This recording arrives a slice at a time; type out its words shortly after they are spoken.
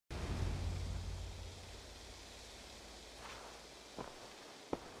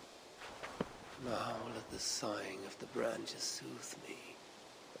Now let the sighing of the branches soothe me,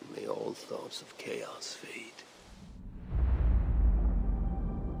 and may all thoughts of chaos fade.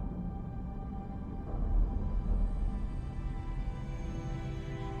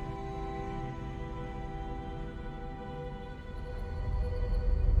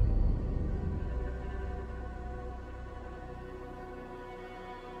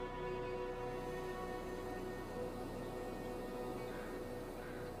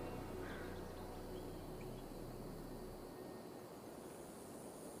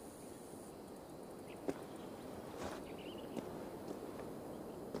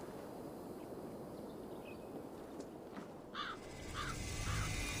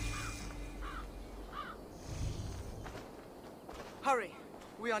 Hurry!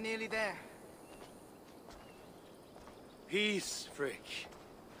 We are nearly there. Peace, Frick.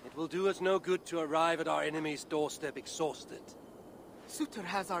 It will do us no good to arrive at our enemy's doorstep exhausted. Surtr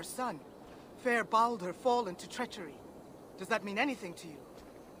has our son. Fair Baldr fallen to treachery. Does that mean anything to you?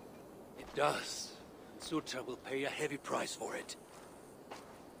 It does. Surtr will pay a heavy price for it.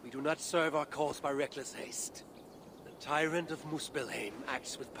 We do not serve our cause by reckless haste. The tyrant of Muspelheim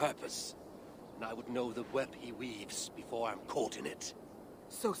acts with purpose. And I would know the web he weaves before I'm caught in it.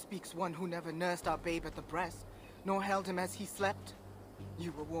 So speaks one who never nursed our babe at the breast, nor held him as he slept.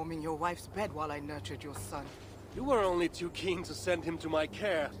 You were warming your wife's bed while I nurtured your son. You were only too keen to send him to my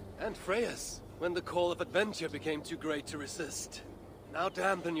care, and Freya's, when the call of adventure became too great to resist. Now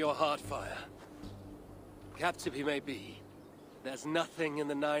dampen your heart fire. Captive he may be, there's nothing in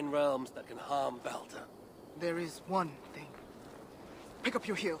the Nine Realms that can harm Baldr. There is one thing. Pick up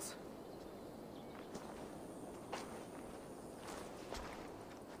your heels.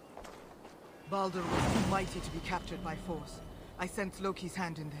 Baldr was too mighty to be captured by force. I sense Loki's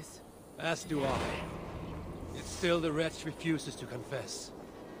hand in this. As do I. Yet still the wretch refuses to confess.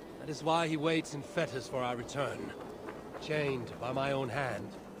 That is why he waits in fetters for our return. Chained by my own hand,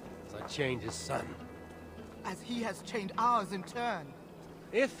 as I chained his son. As he has chained ours in turn.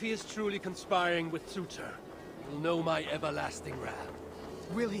 If he is truly conspiring with Surtr, he will know my everlasting wrath.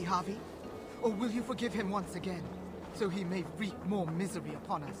 Will he, Harvey? Or will you forgive him once again, so he may wreak more misery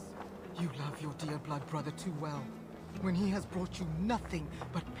upon us? You love your dear blood brother too well, when he has brought you nothing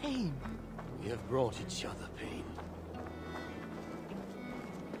but pain. We have brought each other pain.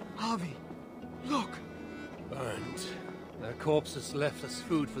 Harvey, look! Burned. Their corpses left as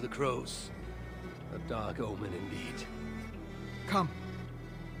food for the crows. A dark omen indeed. Come.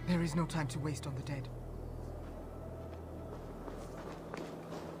 There is no time to waste on the dead.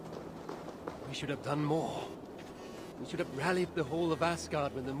 We should have done more. We should have rallied the whole of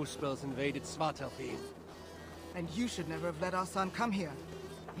Asgard when the Muspels invaded Svartalfheim. And you should never have let our son come here.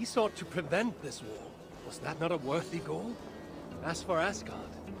 He sought to prevent this war. Was that not a worthy goal? As for Asgard,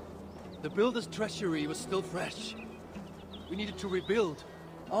 the Builder's treachery was still fresh. We needed to rebuild,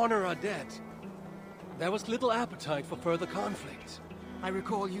 honor our dead. There was little appetite for further conflict. I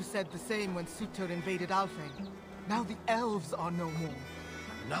recall you said the same when Surtr invaded Alfheim. Now the elves are no more.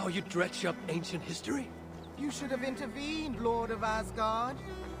 Now you dredge up ancient history? You should have intervened, Lord of Asgard.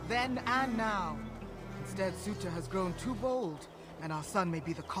 Then and now. Instead, Surtr has grown too bold, and our son may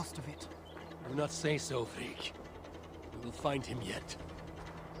be the cost of it. Do not say so, Frigg. We will find him yet.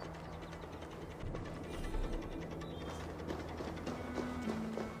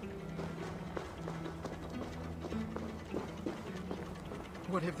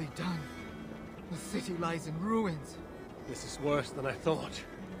 What have they done? The city lies in ruins. This is worse than I thought.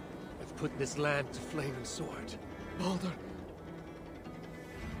 I've put this land to flame and sword. Baldr.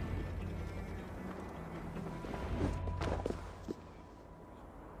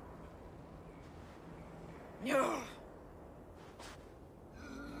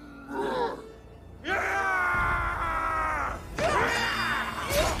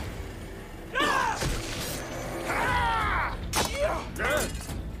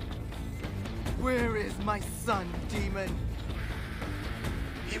 Where is my son, demon?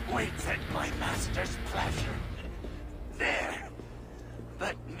 He waits at my master's pleasure. There.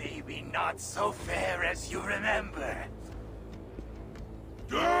 But maybe not so fair as you remember.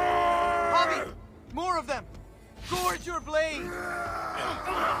 Harvey! More of them! Gorge your blade!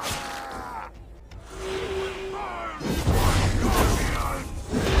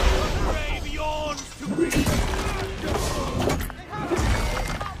 Brave yawns to breathe.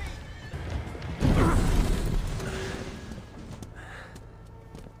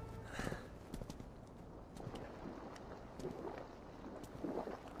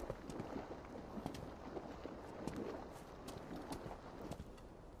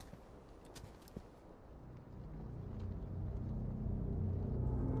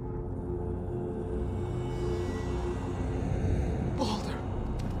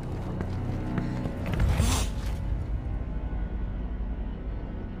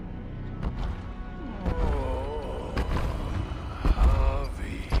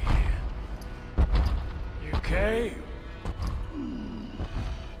 Svartalfheim.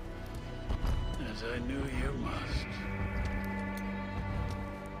 As I knew you must.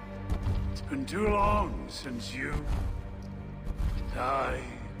 It's been too long since you and I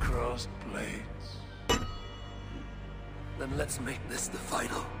crossed blades. Then let's make this the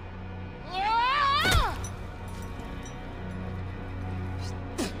final.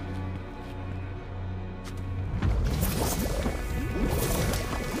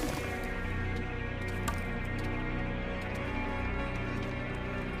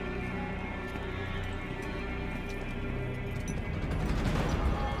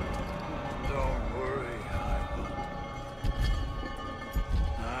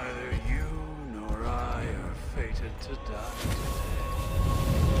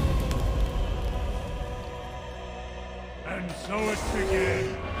 So it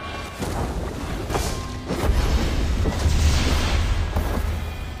begins.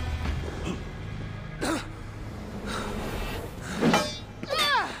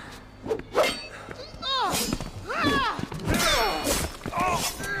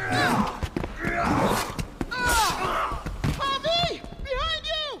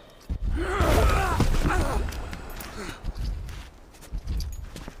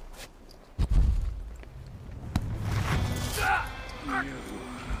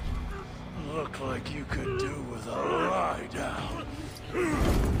 Look like you could do with a lie down.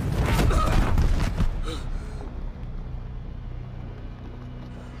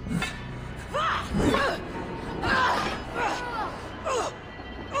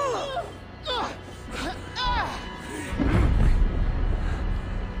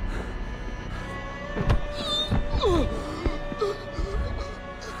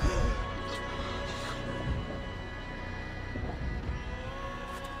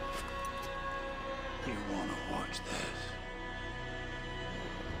 You wanna watch this?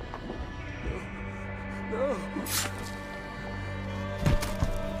 No.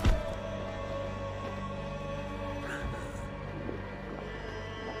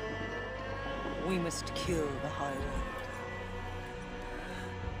 We must kill the High One.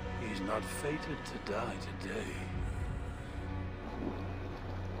 He's not fated to die today.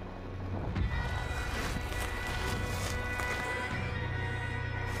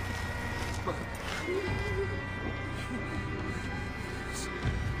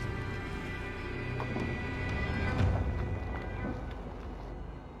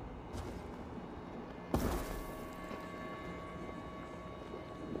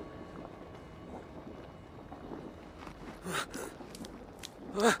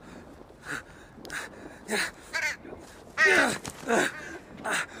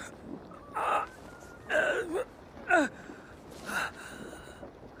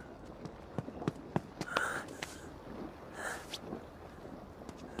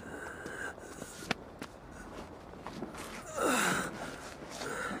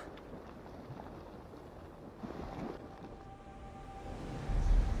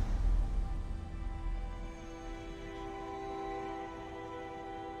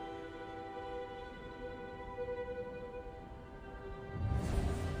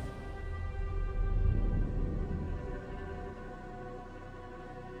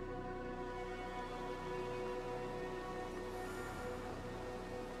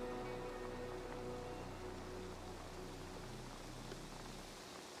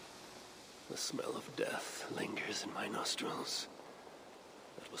 The smell of death lingers in my nostrils.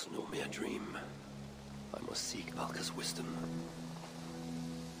 That was no mere dream. I must seek Valka's wisdom.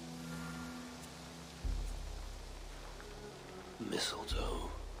 Mistletoe.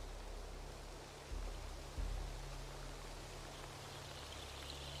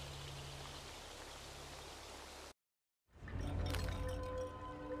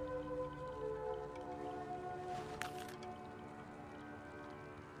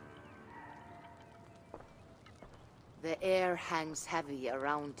 The air hangs heavy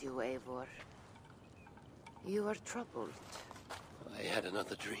around you, Eivor. You are troubled. I had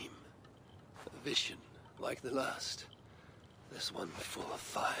another dream. A vision, like the last. This one full of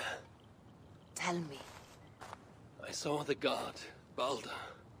fire. Tell me. I saw the god, Baldr,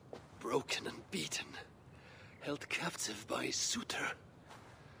 broken and beaten, held captive by Surtr.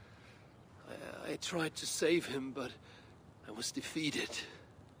 I tried to save him, but I was defeated,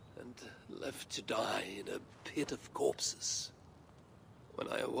 and left to die in a pit of corpses. When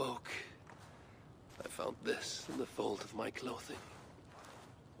I awoke, I found this in the fold of my clothing.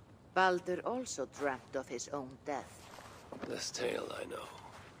 Baldr also dreamt of his own death. This tale I know.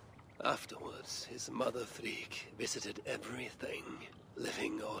 Afterwards, his mother Frigg visited everything,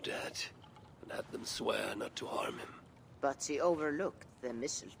 living or dead, and had them swear not to harm him. But she overlooked the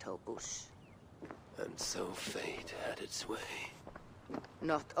mistletoe bush. And so fate had its way.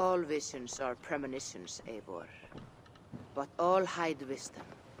 Not all visions are premonitions, Eivor. But all hide wisdom,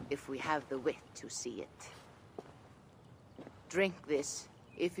 if we have the wit to see it. Drink this,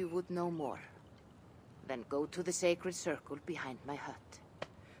 if you would know more. Then go to the sacred circle behind my hut.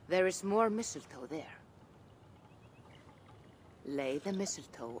 There is more mistletoe there. Lay the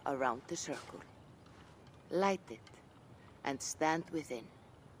mistletoe around the circle. Light it, and stand within.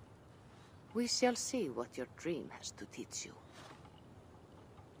 We shall see what your dream has to teach you.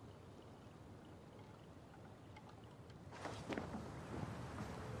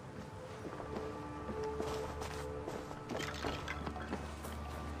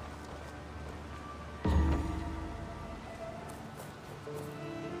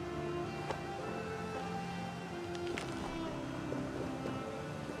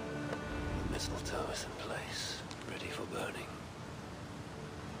 The mistletoe is in place, ready for burning.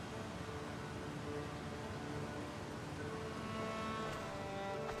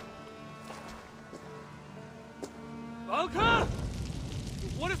 Valka!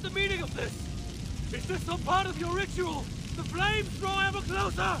 What is the meaning of this? Is this some part of your ritual? The flames draw ever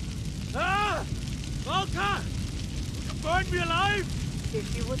closer! Ah! Valka! You burn me alive!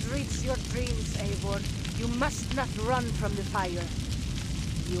 If you would reach your dreams, Eivor, you must not run from the fire.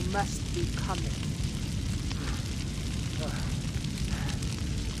 You must become it.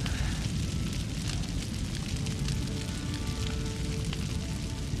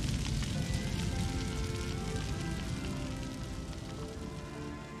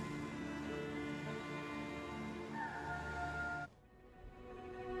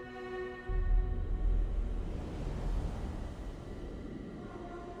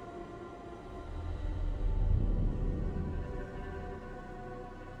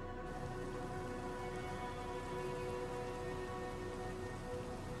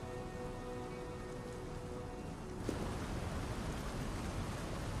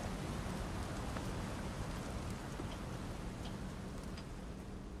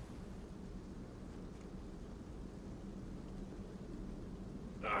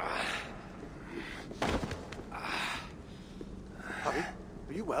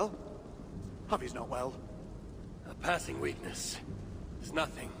 Are you well? Javi's not well. A passing weakness. It's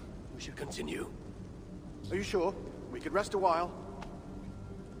nothing. We should continue. Are you sure? We could rest a while.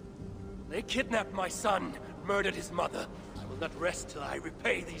 They kidnapped my son, murdered his mother. I will not rest till I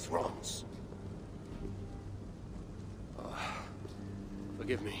repay these wrongs. Oh,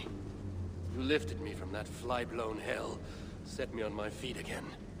 forgive me. You lifted me from that fly-blown hell, set me on my feet again.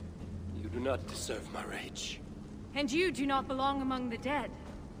 You do not deserve my rage. And you do not belong among the dead.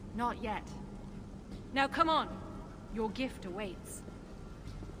 Not yet. Now come on. Your gift awaits.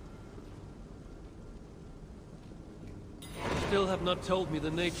 You still have not told me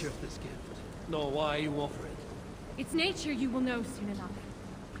the nature of this gift, nor why you offer it. Its nature you will know soon enough.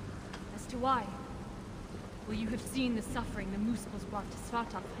 As to why, well, you have seen the suffering the Muspels brought to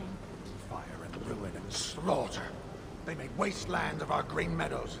Svartalfheim. Fire and ruin and slaughter. They made wasteland of our green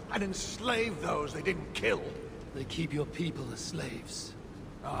meadows, and enslaved those they didn't kill. They keep your people as slaves.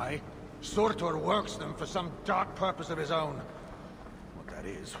 Aye. Surtr works them for some dark purpose of his own. What that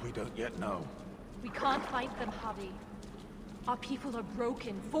is, we don't yet know. We can't fight them, Javi. Our people are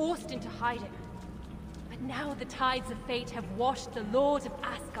broken, forced into hiding. But now the tides of fate have washed the Lord of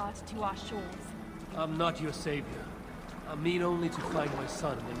Asgard to our shores. I'm not your savior. I mean only to find my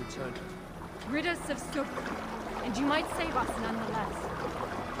son and then return him. Rid us of Surtr, and you might save us nonetheless.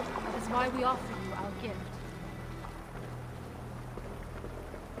 That is why we offer you our gift.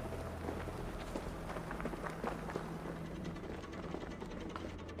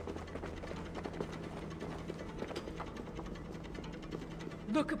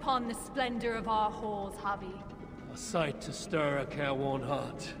 Look upon the splendor of our halls, Javi. A sight to stir a careworn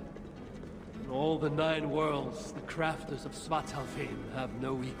heart. In all the 9 worlds, the crafters of Svartalfheim have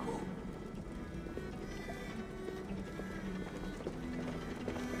no equal.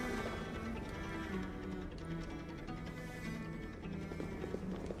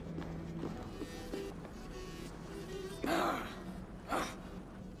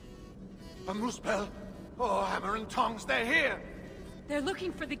 A Muspel! Oh, hammer and tongs, they're here! They're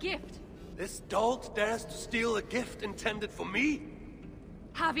looking for the gift. This dolt dares to steal a gift intended for me?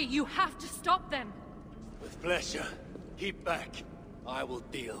 Javi, you have to stop them. With pleasure. Keep back. I will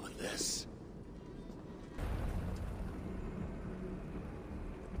deal with this.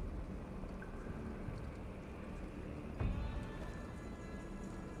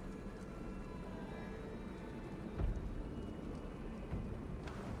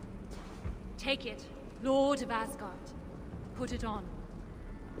 Take it, Lord of Asgard. Put it on.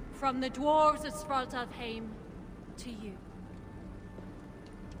 From the dwarves of Svartalfheim to you.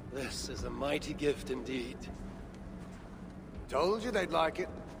 This is a mighty gift indeed. Told you they'd like it.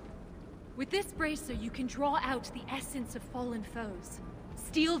 With this bracer, you can draw out the essence of fallen foes,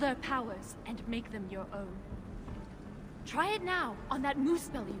 steal their powers, and make them your own. Try it now, on that moose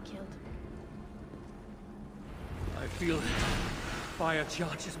spell you killed. I feel it. Fire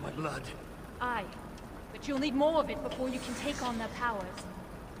charges my blood. Aye, but you'll need more of it before you can take on their powers.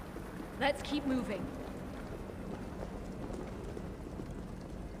 Let's keep moving.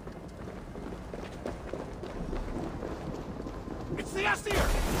 It's the Aesir!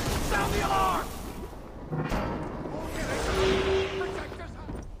 Sound the alarm!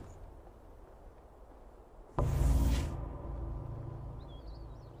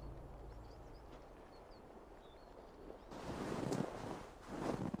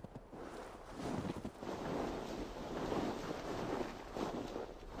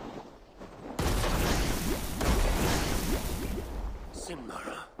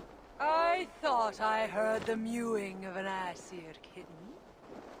 I thought I heard the mewing of an Aesir kitten.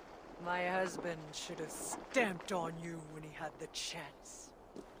 My husband should have stamped on you when he had the chance.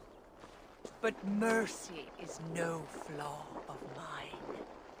 But mercy is no flaw of mine.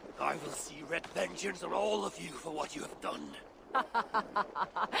 I will see red vengeance on all of you for what you have done.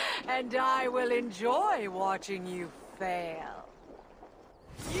 And I will enjoy watching you fail.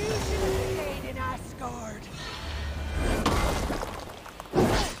 You should have stayed in Asgard.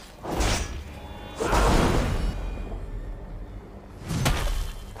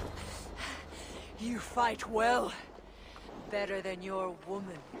 You fight well. Better than your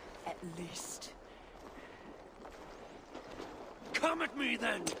woman, at least. Come at me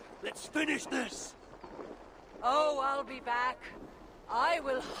then! Let's finish this! Oh, I'll be back. I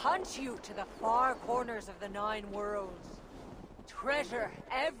will hunt you to the far corners of the 9 worlds. Treasure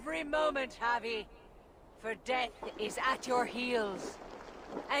every moment, Javi. For death is at your heels.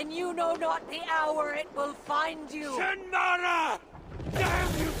 And you know not the hour it will find you. Shannara!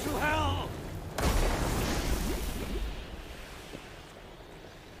 Damn you to hell!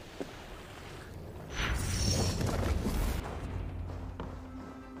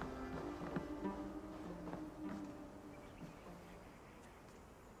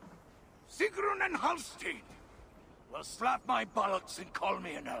 Sigrun and Halstein! Well, slap my bollocks and call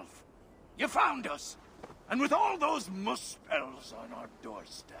me an elf. You found us! And with all those moose spells on our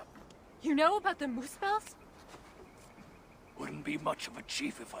doorstep. You know about the moose spells? Wouldn't be much of a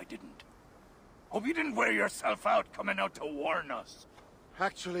chief if I didn't. Hope you didn't wear yourself out coming out to warn us.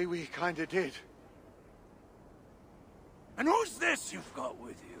 Actually, we kinda did. And who's this you've got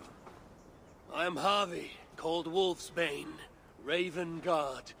with you? I am Harvey, called Wolfsbane, Raven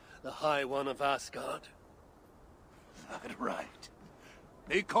Guard, the High One of Asgard. That right.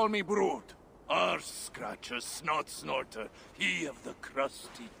 They call me Brood. Arse Scratcher, Snot Snorter, he of the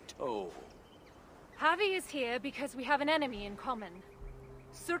crusty toe. Javi is here because we have an enemy in common.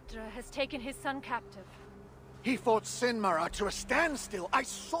 Surtr has taken his son captive. He fought Sinmara to a standstill. I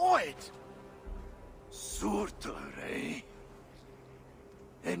saw it! Surtr, eh?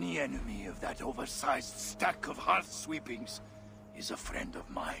 Any enemy of that oversized stack of hearth sweepings is a friend of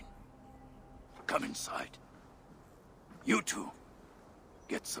mine. Come inside. You two,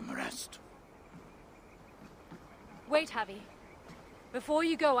 get some rest. Wait, Javi. Before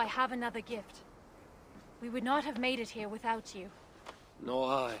you go, I have another gift. We would not have made it here without you.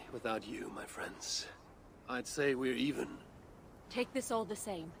 Nor I without you, my friends. I'd say we're even. Take this all the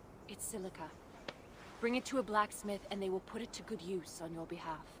same. It's silica. Bring it to a blacksmith and they will put it to good use on your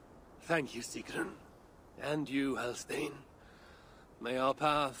behalf. Thank you, Sigrun. And you, Halstein. May our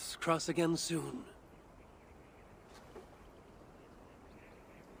paths cross again soon.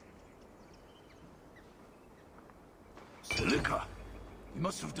 Silica? You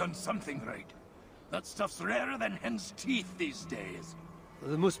must have done something right. That stuff's rarer than hen's teeth these days.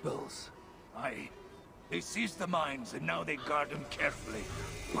 The Muspels. Aye. They seized the mines and now they guard them carefully.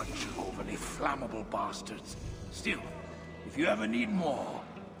 Bunch of overly flammable bastards. Still, if you ever need more,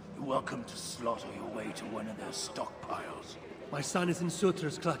 you're welcome to slaughter your way to one of their stockpiles. My son is in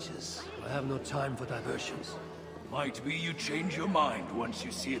Surtr's clutches. I have no time for diversions. Might be you change your mind once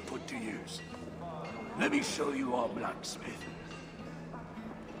you see it put to use. Let me show you our blacksmith.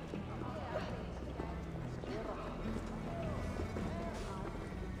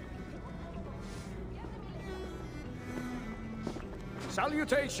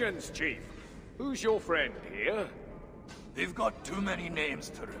 Salutations, Chief. Who's your friend here? They've got too many names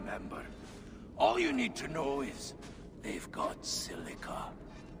to remember. All you need to know is they've got silica.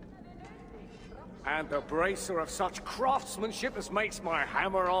 and the bracer of such craftsmanship as makes my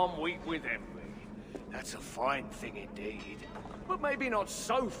hammer arm weak with envy. That's a fine thing indeed, but maybe not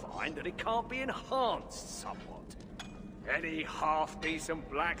so fine that it can't be enhanced somewhat. Any half-decent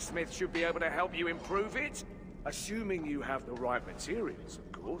blacksmith should be able to help you improve it, assuming you have the right materials,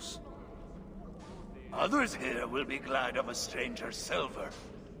 of course. Others here will be glad of a stranger's silver.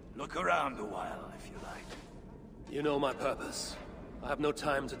 Look around a while, if you like. You know my purpose. I have no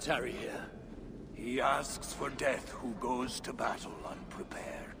time to tarry here. He asks for death who goes to battle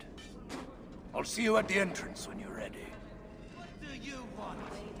unprepared. I'll see you at the entrance when you're ready. What do you want?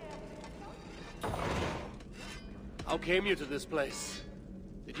 How came you to this place?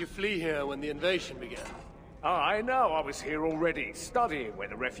 Did you flee here when the invasion began? I know, I was here already, studying when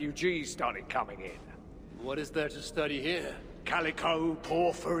the refugees started coming in. What is there to study here? Calico,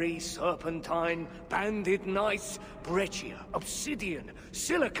 porphyry, serpentine, banded gneiss, breccia, obsidian,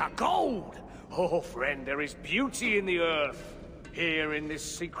 silica, gold! Oh, friend, there is beauty in the earth. Here in this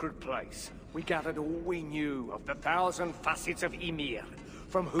secret place, we gathered all we knew of the 1,000 facets of Ymir,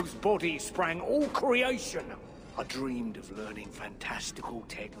 from whose body sprang all creation. I dreamed of learning fantastical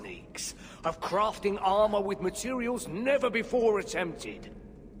techniques, of crafting armor with materials never before attempted.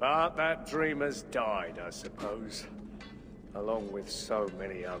 But that dream has died, I suppose, along with so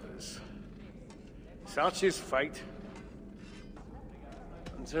many others. Such is fate.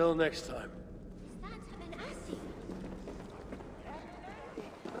 Until next time.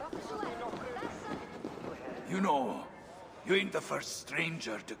 You know, you ain't the first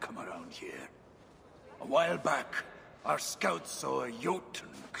stranger to come around here. A while back, our scouts saw a Jotun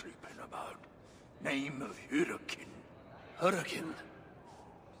creeping about. Name of Hurricane. Hurricane?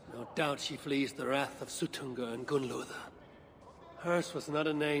 No doubt she flees the wrath of Suttungr and Gunnlóðr. Hers was not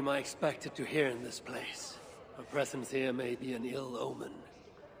a name I expected to hear in this place. Her presence here may be an ill omen.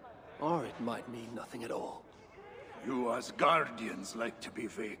 Or it might mean nothing at all. You as guardians like to be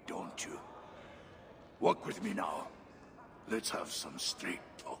vague, don't you? Walk with me now. Let's have some straight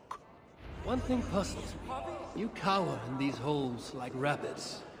talk. One thing puzzles me. You cower in these holes like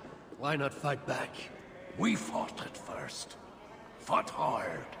rabbits. Why not fight back? We fought at first. Fought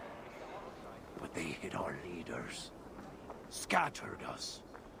hard. But they hit our leaders. Scattered us.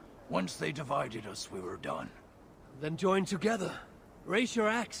 Once they divided us, we were done. Then join together. Raise your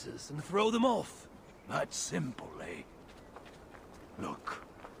axes and throw them off. That's simple, eh? Look,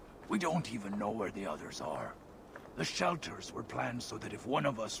 we don't even know where the others are. The shelters were planned so that if one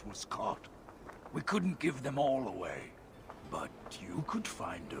of us was caught, we couldn't give them all away. But you could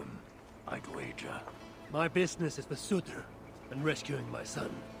find them, I'd wager. My business is with Surtr and rescuing my son.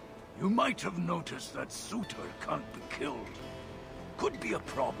 You might have noticed that Surtr can't be killed. Could be a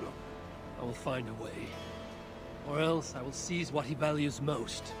problem. I will find a way. Or else I will seize what he values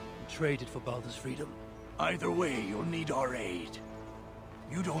most and trade it for Baldr's freedom. Either way, you'll need our aid.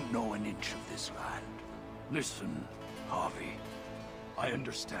 You don't know an inch of this land. Listen, Harvey. I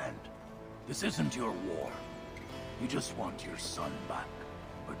understand. This isn't your war. You just want your son back.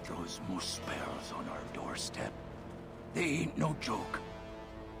 But those Muspels on our doorstep, they ain't no joke.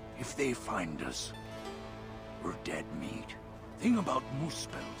 If they find us, we're dead meat. Thing about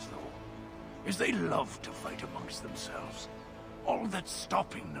Muspels, though, is they love to fight amongst themselves. All that's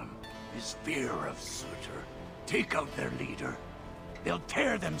stopping them is fear of Surtr. Take out their leader, they'll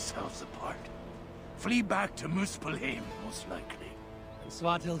tear themselves apart. Flee back to Muspelheim, most likely. And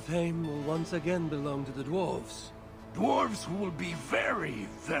Svartalfheim will once again belong to the dwarves. Dwarves who will be very,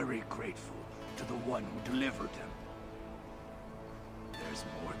 very grateful to the one who delivered them. There's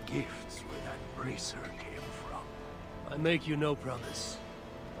more gifts where that bracer came from. I make you no promise,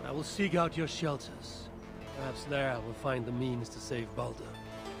 but I will seek out your shelters. Perhaps there I will find the means to save Baldr.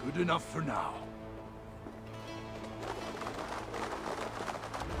 Good enough for now.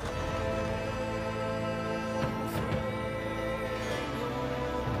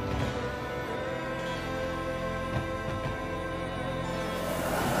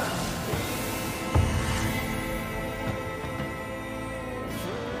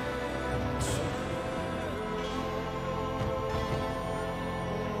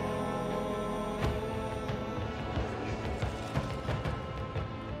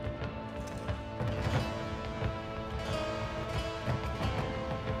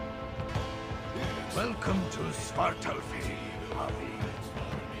 Welcome to Svartalfheim, Harvey.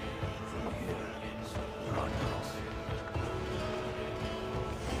 From here, run.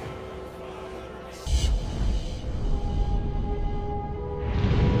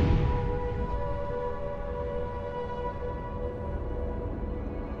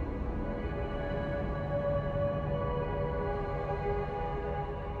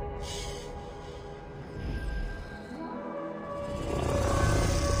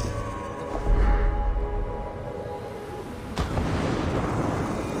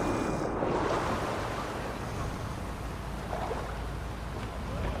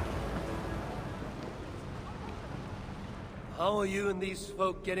 How are you and these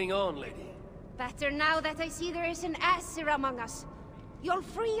folk getting on, lady? Better now that I see there is an Aesir among us. You'll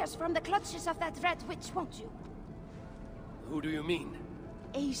free us from the clutches of that red witch, won't you? Who do you mean?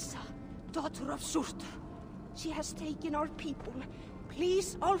 Asa, daughter of Surtr. She has taken our people.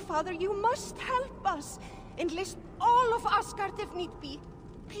 Please, Allfather, you must help us. Enlist all of Asgard if need be.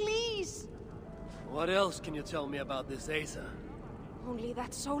 Please! What else can you tell me about this Asa? Only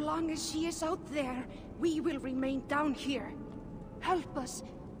that so long as she is out there, we will remain down here. Help us.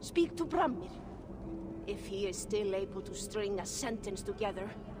 Speak to Bramir. If he is still able to string a sentence together,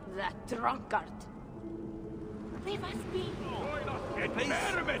 that drunkard. They must be. A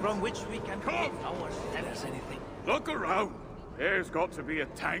place from which we can pick ourselves. Anything? Look around. There's got to be a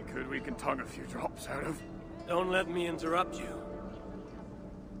tankard we can tongue a few drops out of. Don't let me interrupt you.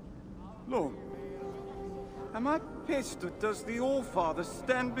 Lord, am I pissed or does the Allfather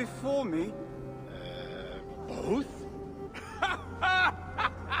stand before me? Both?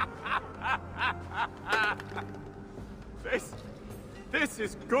 This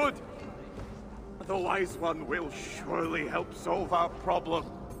is good. The Wise One will surely help solve our problem.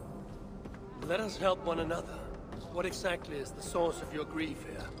 Let us help one another. What exactly is the source of your grief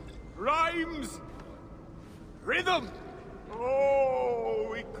here? Rhymes! Rhythm! Oh,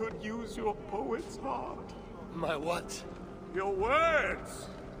 we could use your poet's heart. My what? Your words!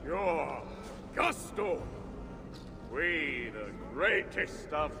 Your gusto! We, the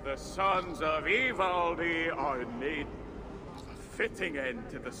greatest of the sons of Ivaldi, are in need of a fitting end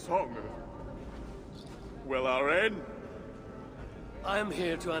to the song of... well, our end. I am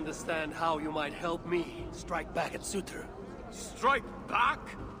here to understand how you might help me strike back at Surtr. Strike back?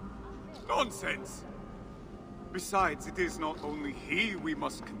 Nonsense! Besides, it is not only he we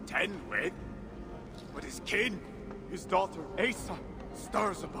must contend with, but his kin, his daughter Asa,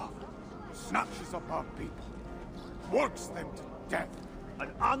 stirs above, snatches up our people, works them to death. An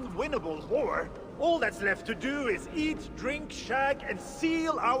unwinnable war? All that's left to do is eat, drink, shag, and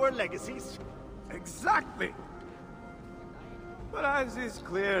seal our legacies. Exactly! But as is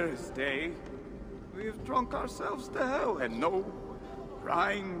clear as day, we have drunk ourselves to hell, and no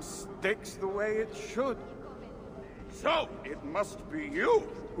rhyme sticks the way it should. So, it must be you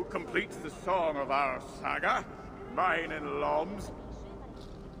who completes the song of our saga, mine and Lom's.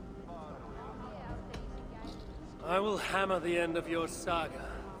 I will hammer the end of your saga,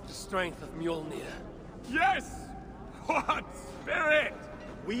 the strength of Mjolnir. Yes! What spirit!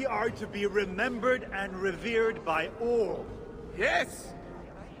 We are to be remembered and revered by all. Yes!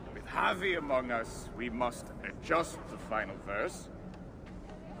 With Havi among us, we must adjust the final verse.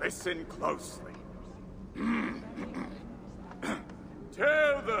 Listen closely.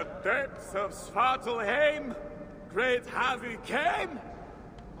 Till the depths of Svartalfheim, great Havi came,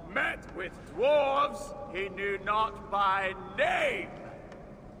 met with dwarves he knew not by name.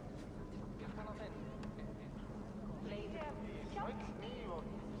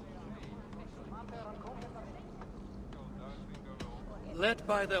 Led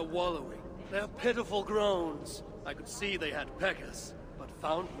by their wallowing, their pitiful groans, I could see they had peckers, but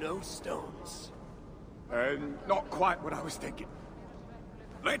found no stones. Not quite what I was thinking.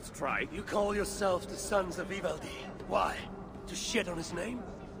 Let's try. You call yourselves the sons of Ivaldi. Why? To shit on his name?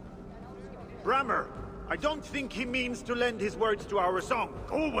 Bramir, I don't think he means to lend his words to our song.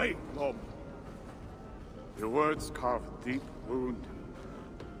 Go away, Lom. Your words carve a deep wound,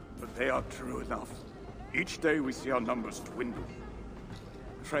 but they are true enough. Each day we see our numbers dwindle.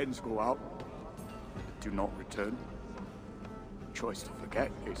 Friends go out, but do not return. The choice to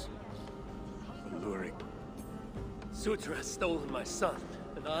forget is alluring. Surtr has stolen my son,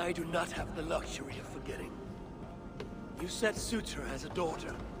 and I do not have the luxury of forgetting. You said Surtr has a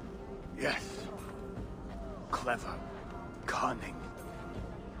daughter. Yes. Clever, cunning.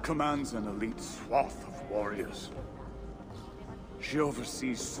 Commands an elite swath of warriors. She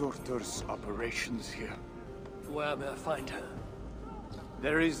oversees Surtr's operations here. Where may I find her?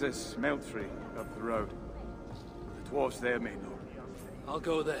 There is a smeltery up the road. The dwarves there may know. I'll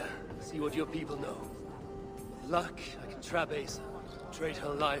go there, see what your people know. With luck, I can trap Asa, trade her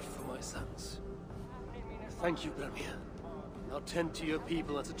life for my son's. Thank you, Bramir. Now tend to your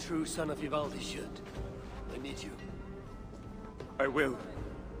people as a true son of Ivaldi should. I need you. I will.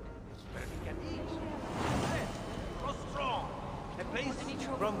 Grow strong. A place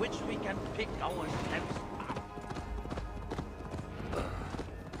from which we can pick ourselves.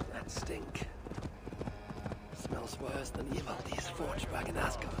 That stink. Smells worse than Ivaldi's forge back in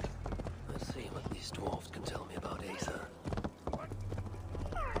Asgard. Let's see what these dwarves can tell me about Asa.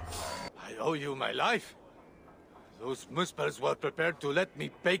 I owe you my life. Those Muspels were prepared to let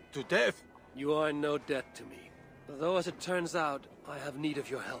me bake to death. You are in no debt to me. Though, as it turns out, I have need of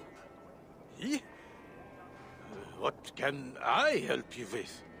your help. Me? What can I help you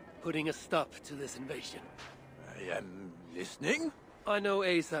with? Putting a stop to this invasion. I am listening. I know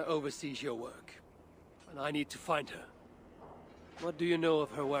Asa oversees your work, and I need to find her. What do you know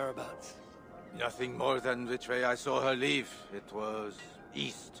of her whereabouts? Nothing more than which way I saw her leave. It was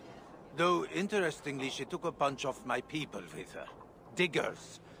east. Though, interestingly, she took a bunch of my people with her.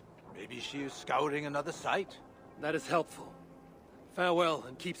 Diggers. Maybe she is scouring another site? That is helpful. Farewell,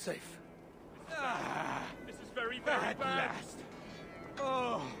 and keep safe. This is very, very bad. Last.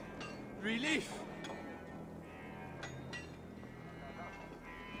 Oh, relief.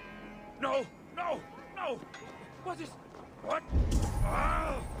 No, no, no! What?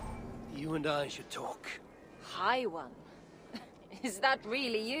 You and I should talk. High One. Is that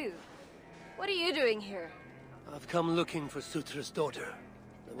really you? What are you doing here? I've come looking for Surtr's daughter,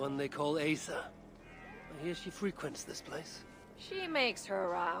 the one they call Asa. I hear she frequents this place. She makes her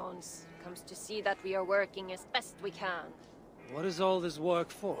rounds. Comes to see that we are working as best we can. What is all this work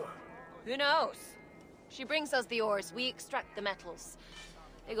for? Who knows? She brings us the ores, we extract the metals.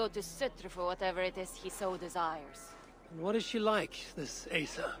 They go to Surtr for whatever it is he so desires. And what is she like, this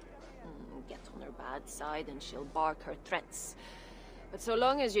Asa? Get on her bad side and she'll bark her threats. But so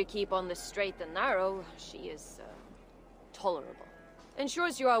long as you keep on the straight and narrow, she is, tolerable.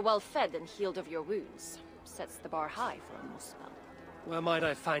 Ensures you are well fed and healed of your wounds. Sets the bar high for a Muspel. Where might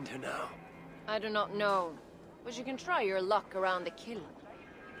I find her now? I do not know, but you can try your luck around the kiln.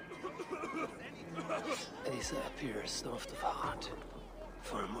 Asa appears soft of heart.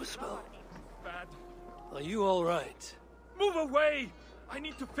 For a Muspel. Bad. Are you all right? Move away! I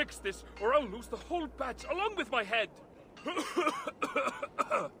need to fix this, or I'll lose the whole batch along with my head. This is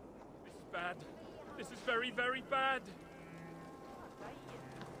bad. This is very, very bad.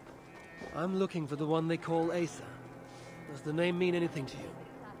 I'm looking for the one they call Asa. Does the name mean anything to you?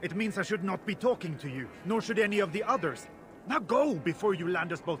 It means I should not be talking to you, nor should any of the others. Now go, before you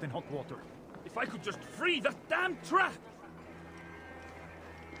land us both in hot water. If I could just free that damn trap!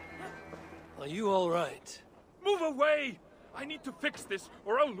 Are you all right? Move away! I need to fix this,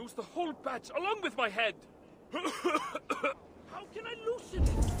 or I'll lose the whole batch along with my head. How can I loosen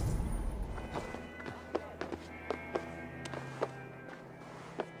it?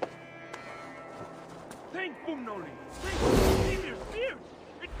 Think, Bumnoli! Think! Here!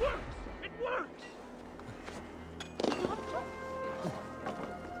 It works! It works!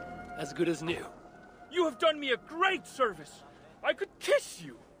 As good as new. You have done me a great service! I could kiss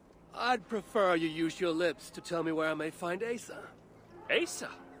you! I'd prefer you use your lips to tell me where I may find Asa. Asa?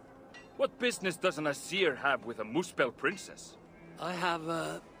 What business does an Asir have with a Muspel princess? I have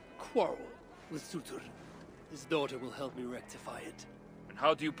a quarrel with Surtr. His daughter will help me rectify it. And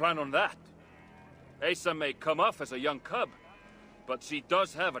how do you plan on that? Asa may come off as a young cub, but she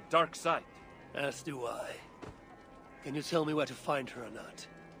does have a dark side. As do I. Can you tell me where to find her or not?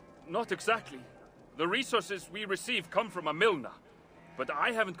 Not exactly. The resources we receive come from a Milna, but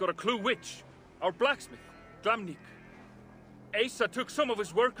I haven't got a clue which. Our blacksmith, Glamnik. Asa took some of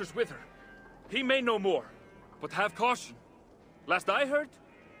his workers with her. He may know more, but have caution. Last I heard,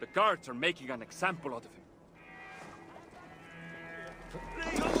 the guards are making an example out of him.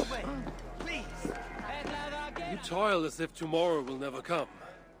 Go away, please. You toil as if tomorrow will never come.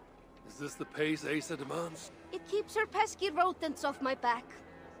 Is this the pace Asa demands? It keeps her pesky rodents off my back.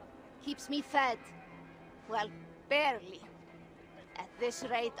 Keeps me fed. Well, barely. At this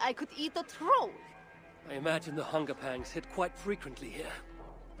rate, I could eat a troll. I imagine the hunger pangs hit quite frequently here.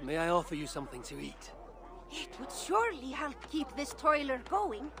 May I offer you something to eat? It would surely help keep this toiler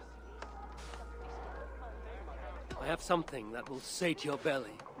going. I have something that will sate your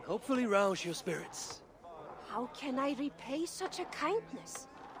belly and hopefully rouse your spirits. How can I repay such a kindness?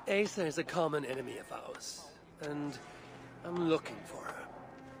 Asa is a common enemy of ours, and I'm looking for her.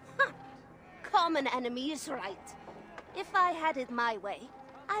 Huh. Common enemy is right. If I had it my way,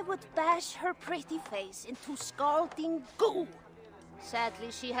 I would bash her pretty face into scalding goo. Sadly,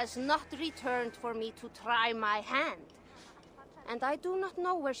 she has not returned for me to try my hand. And I do not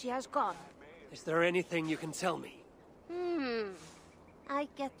know where she has gone. Is there anything you can tell me? I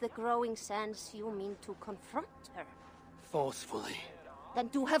get the growing sense you mean to confront her. Forcefully. Then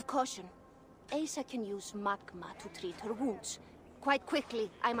do have caution. Asa can use magma to treat her wounds. Quite quickly,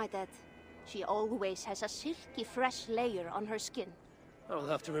 I might add. She always has a silky fresh layer on her skin. I'll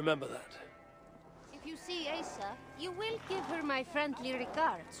have to remember that. If you see Asa, you will give her my friendly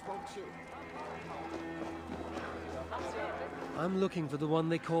regards, won't you? I'm looking for the one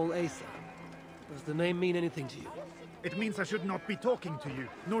they call Asa. Does the name mean anything to you? It means I should not be talking to you,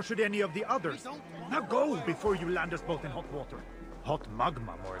 nor should any of the others. Now go before you land us both in hot water. Hot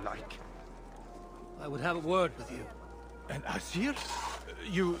magma, more like. I would have a word with you. And Asir?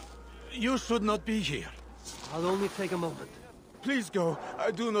 You should not be here. I'll only take a moment. Please go.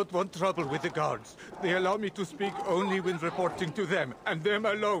 I do not want trouble with the guards. They allow me to speak only when reporting to them, and them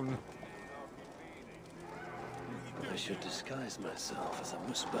alone. I should disguise myself as a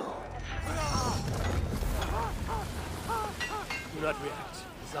muspel. Do not react.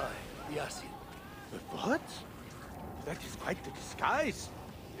 It's I, the Asir. But what? That is quite the disguise.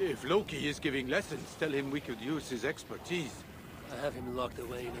 If Loki is giving lessons, tell him we could use his expertise. I have him locked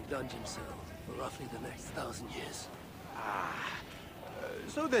away in a dungeon cell for roughly the next 1,000 years.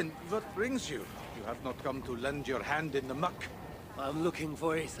 So then, what brings you? You have not come to lend your hand in the muck. I'm looking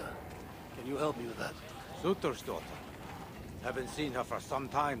for Asa. Can you help me with that? Surtr's daughter. Haven't seen her for some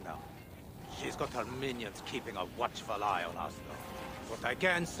time now. She's got her minions keeping a watchful eye on us, though. What I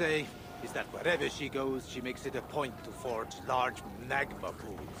can say is that wherever she goes, she makes it a point to forge large magma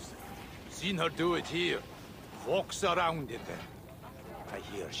pools. Seen her do it here. Walks around in them. I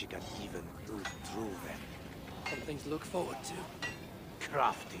hear she can even move through them. Something to look forward to.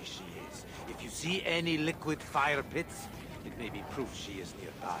 Crafty she is. If you see any liquid fire pits, it may be proof she is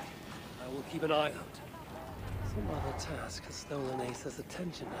nearby. I will keep an eye out. Some other task has stolen Asa's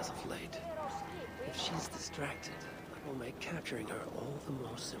attention as of late. If she's distracted, that will make capturing her all the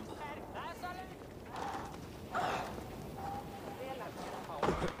more simple.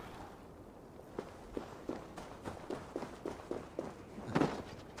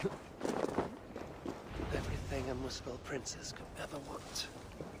 Everything a Muspel princess could ever want.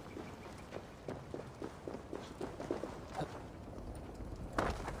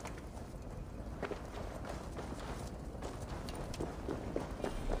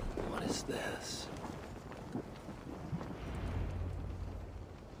 What is this?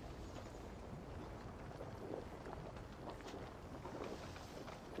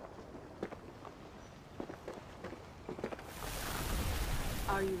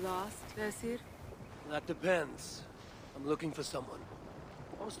 Are you lost, Vesir? That depends. I'm looking for someone.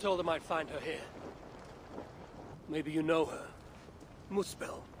 I was told I might find her here. Maybe you know her.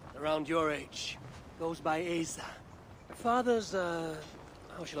 Muspel, around your age. Goes by Asa. Her father's,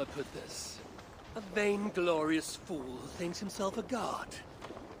 how shall I put this? A vainglorious fool who thinks himself a god.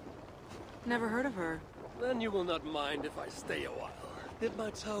 Never heard of her. Then you will not mind if I stay a while. Dip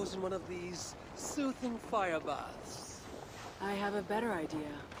my toes in one of these soothing fire baths. I have a better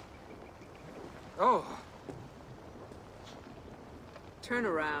idea. Oh. Turn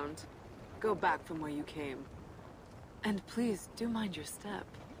around. Go back from where you came. And please, do mind your step.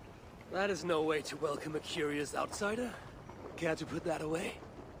 That is no way to welcome a curious outsider. Care to put that away?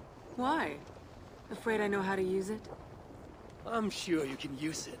 Why? Afraid I know how to use it? I'm sure you can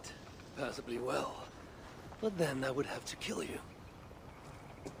use it. Passably well. But then I would have to kill you.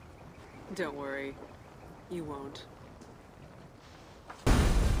 Don't worry. You won't.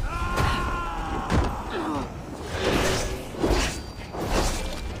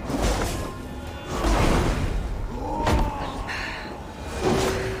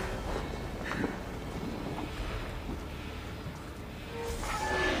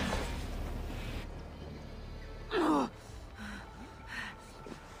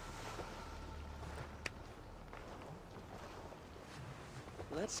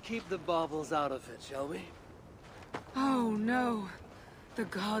 Let's keep the baubles out of it, shall we? Oh no. The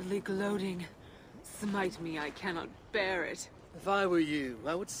godly gloating. Smite me, I cannot bear it. If I were you,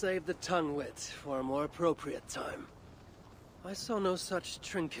 I would save the tongue wit for a more appropriate time. I saw no such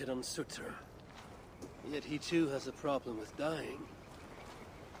trinket on Surtr. Yet he too has a problem with dying.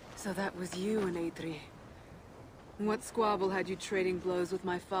 So that was you and Eivor. What squabble had you trading blows with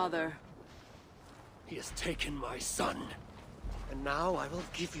my father? He has taken my son. And now I will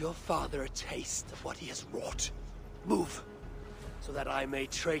give your father a taste of what he has wrought. Move, so that I may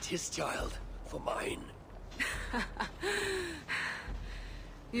trade his child for mine.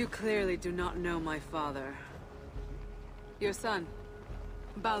 You clearly do not know my father. Your son,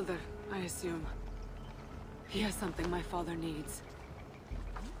 Baldr, I assume. He has something my father needs.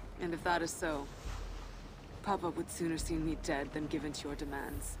 And if that is so, Papa would sooner see me dead than give in to your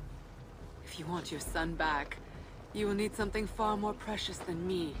demands. If you want your son back, you will need something far more precious than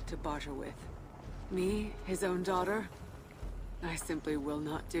me to barter with. Me, his own daughter? I simply will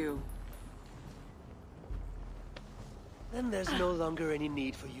not do. Then there's no longer any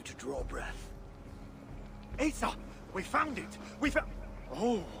need for you to draw breath. Asa! We found it! We found...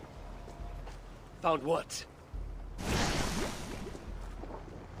 Oh! Found what?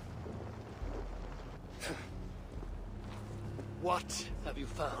 What have you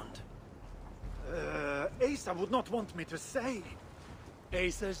found? Asa would not want me to say.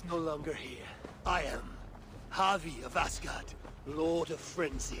 Asa is no longer here. I am Havi of Asgard, Lord of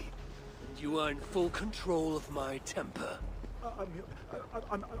Frenzy. And you are in full control of my temper.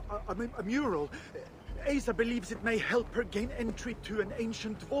 A mural. Asa believes it may help her gain entry to an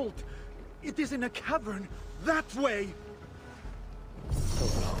ancient vault. It is in a cavern, that way! So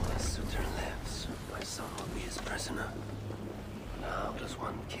long as Surtr lives, my son will be his prisoner. How does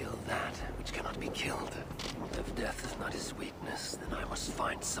one kill that which cannot be killed? If death is not his weakness, then I must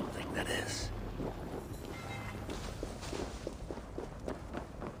find something that is.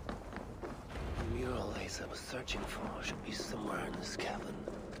 The mural Asa was searching for should be somewhere in this cavern.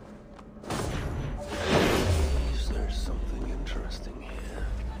 Is there something interesting here?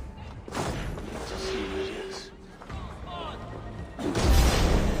 Let's see what it is.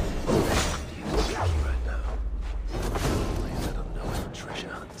 Right now. Asa don't know how treasure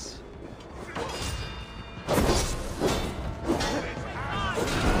hunts.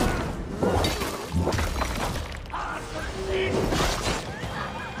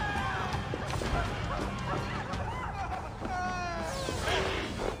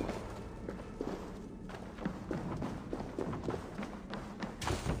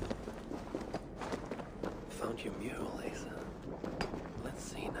 Found your mural, Asa. Let's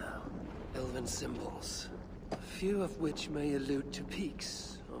see now. Elven symbols. A few of which may allude to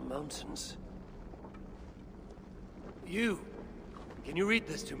peaks or mountains. You! Can you read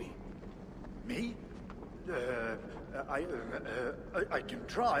this to me? Me? I can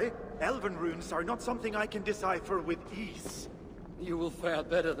try. Elven runes are not something I can decipher with ease. You will fare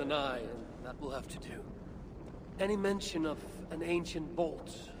better than I, and that will have to do. Any mention of an ancient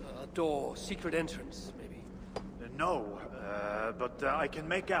vault, a door, secret entrance, maybe? No, but I can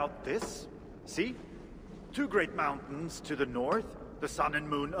make out this. See? Two great mountains to the north, the sun and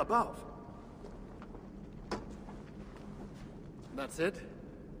moon above. That's it?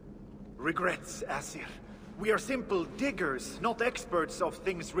 Regrets, Asir. We are simple diggers, not experts of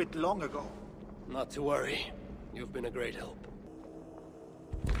things writ long ago. Not to worry. You've been a great help.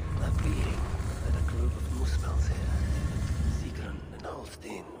 That being led a group of Muspels here. Sigrun and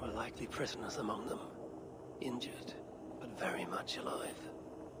Holstein were likely prisoners among them. Injured, but very much alive.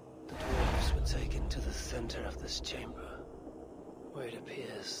 The dwarves were taken to the center of this chamber, where it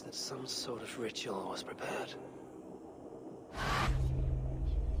appears that some sort of ritual was prepared.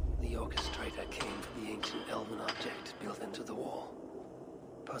 The orchestrator came for the ancient elven object built into the wall.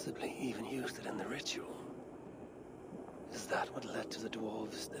 Possibly even used it in the ritual. Is that what led to the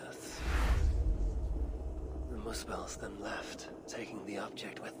dwarves' deaths? The Muspels then left, taking the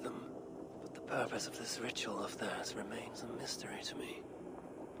object with them. But the purpose of this ritual of theirs remains a mystery to me.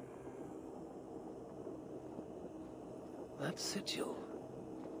 That sigil.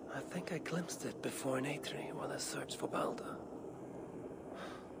 I think I glimpsed it before in Aetri while I searched for Baldr.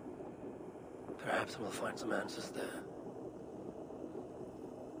 Perhaps we'll find some answers there.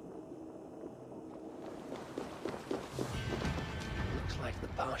 Looks like the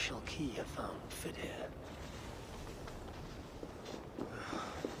partial key I found fit here.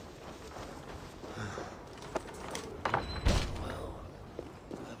 Well,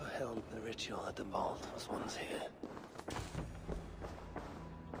 whoever held the ritual at the vault was once here.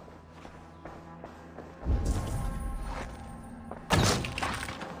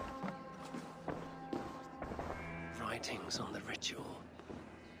 Writings on the ritual.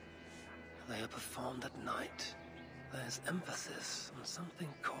 They are performed at night. There's emphasis on something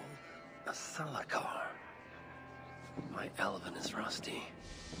called a salakar. My elven is rusty.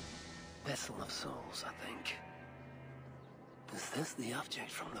 Vessel of souls, I think. Is this the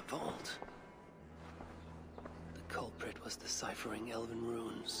object from the vault? The culprit was deciphering elven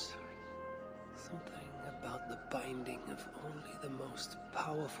runes. Something about the binding of only the most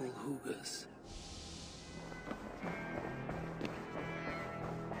powerful Hugas.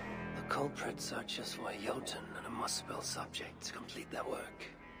 The culprit searches for a Jotun and a Muspel subject to complete their work.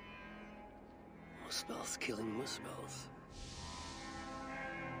 Muspels killing Muspels.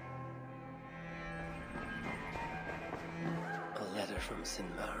 A letter from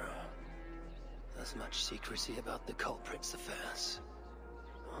Sinmara. There's much secrecy about the culprit's affairs.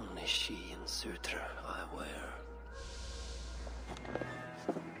 Only she and Surtr are aware.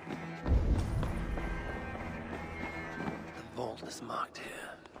 The vault is marked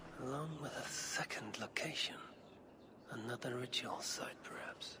here, along with a second location. Another ritual site,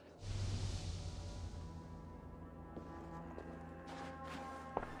 perhaps.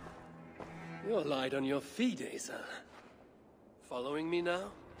 You're light on your feet, Asa. Following me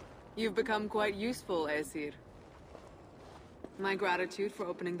now? You've become quite useful, Aesir. My gratitude for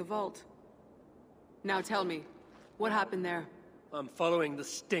opening the vault. Now tell me, what happened there? I'm following the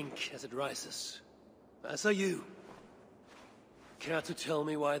stink as it rises. As are you. Care to tell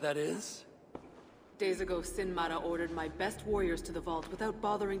me why that is? Days ago, Sinmara ordered my best warriors to the vault without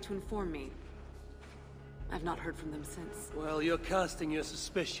bothering to inform me. I've not heard from them since. Well, you're casting your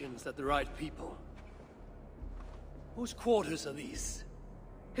suspicions at the right people. Whose quarters are these?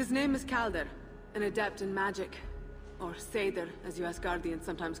 His name is Kaldr, an adept in magic. Or Seidr, as you Asgardians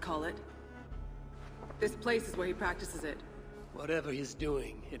sometimes call it. This place is where he practices it. Whatever he's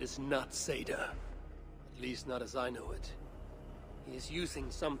doing, it is not Seidr. At least not as I know it. He is using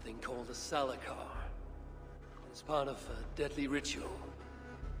something called a Salakar. It's part of a deadly ritual.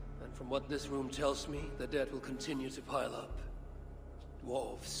 And from what this room tells me, the dead will continue to pile up.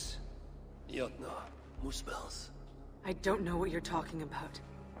 Dwarves, Jotnar, Muspels. I don't know what you're talking about.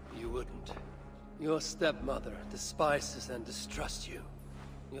 You wouldn't. Your stepmother despises and distrusts you.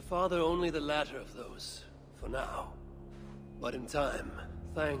 Your father only the latter of those, for now. But in time,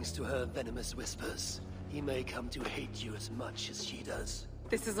 thanks to her venomous whispers, he may come to hate you as much as she does.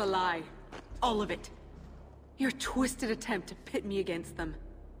 This is a lie. All of it. Your twisted attempt to pit me against them.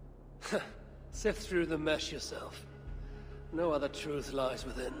 Sift through the mesh yourself. No other truth lies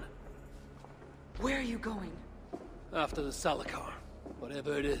within. Where are you going? After the Salakar.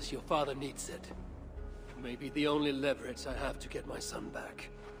 Whatever it is, your father needs it. It may be the only leverage I have to get my son back.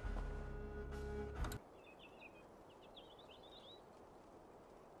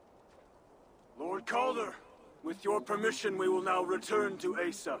 Lord Calder, with your permission, we will now return to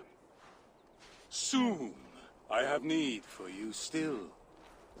Asa. Soon. I have need for you still.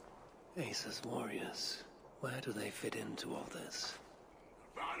 Asa's warriors. Where do they fit into all this?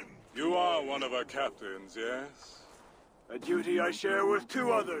 You are one of our captains, yes? A duty I share with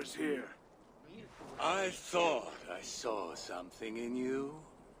two others here. I thought I saw something in you.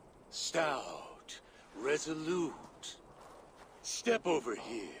 Stout, resolute. Step over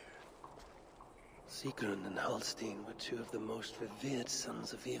here. Sigrun and Halstein were two of the most revered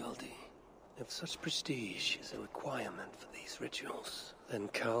sons of Ivaldi. If such prestige is a requirement for these rituals, then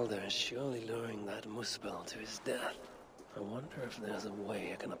Kaldr is surely luring that Muspel to his death. I wonder if there's a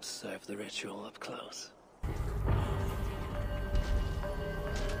way I can observe the ritual up close.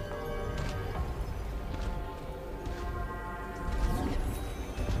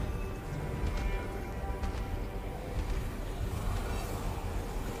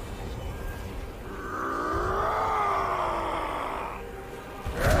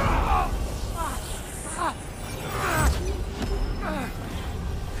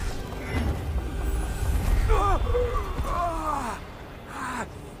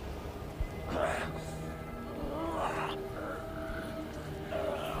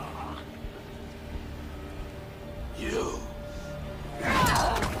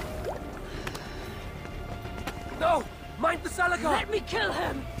 No! Mind the Salakar! Let me kill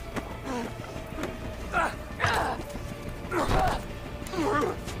him!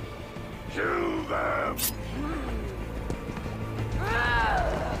 Kill them!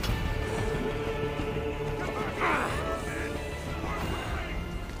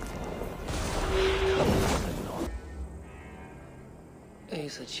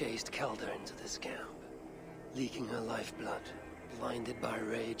 Asa chased Kaldr into this camp, leaking her lifeblood, blinded by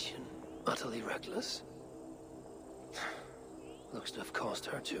rage and utterly reckless. Looks to have cost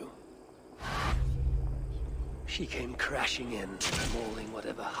her too. She came crashing in, mauling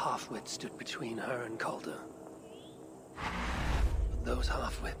whatever half-wit stood between her and Kaldr. But those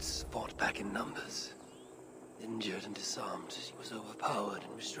half-wits fought back in numbers. Injured and disarmed, she was overpowered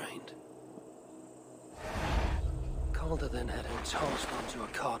and restrained. Kaldr then had her tossed onto a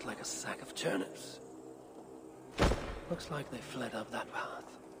cart like a sack of turnips. Looks like they fled up that path.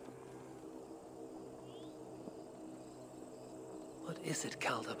 What is it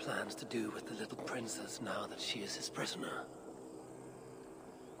Kaldr plans to do with the little princess now that she is his prisoner?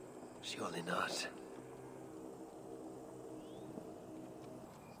 Surely not.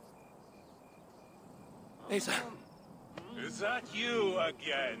 Asa! Is that you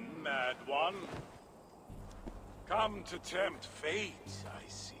again, Mad One? Come to tempt fate, I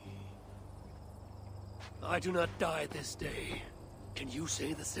see. I do not die this day. Can you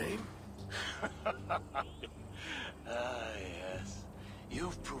say the same? Yes.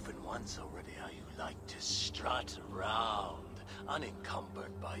 You've proven once already how you like to strut around,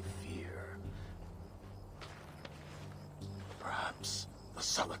 unencumbered by fear. Perhaps the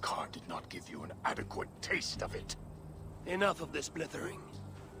Salakar did not give you an adequate taste of it. Enough of this blithering.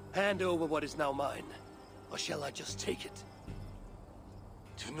 Hand over what is now mine, or shall I just take it?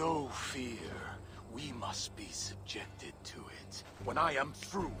 To know fear We must be subjected to it. When I am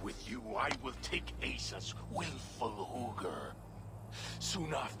through with you, I will take Asa's willful Hugr.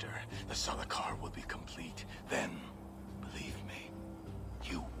 Soon after, the Salakar will be complete. Then, believe me,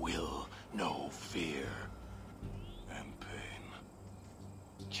 you will know fear and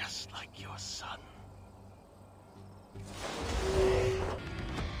pain. Just like your son.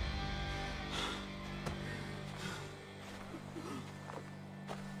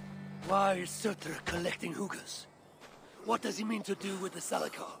 Why is Surtr collecting Hugrs? What does he mean to do with the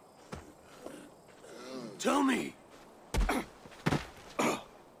Salakar? Tell me!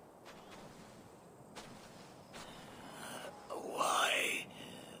 Why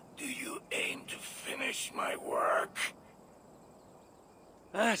do you aim to finish my work?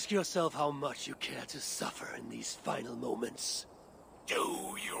 Ask yourself how much you care to suffer in these final moments.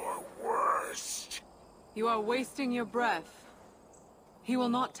 Do your worst. You are wasting your breath. He will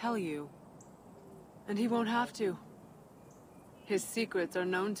not tell you. And he won't have to. His secrets are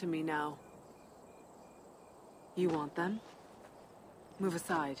known to me now. You want them? Move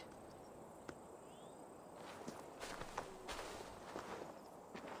aside.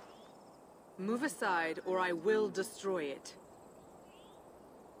 Move aside, or I will destroy it.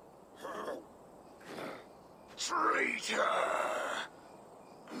 Traitor!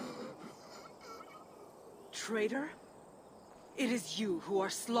 Traitor? It is you who are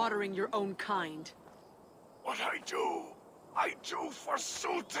slaughtering your own kind. What I do for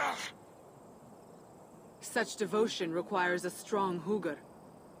Surtr! Such devotion requires a strong Hugr.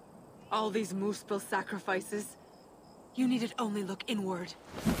 All these Muspel sacrifices, you needed only look inward.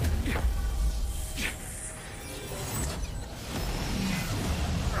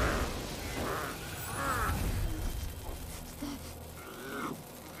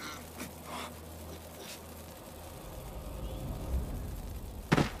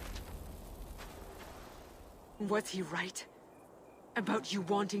 Was he right? About you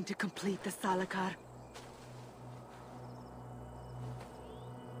wanting to complete the Salakar?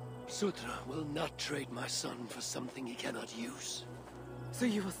 Surtr will not trade my son for something he cannot use. So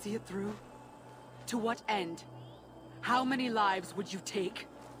you will see it through? To what end? How many lives would you take?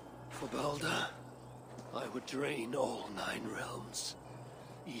 For Baldr, I would drain all 9 realms.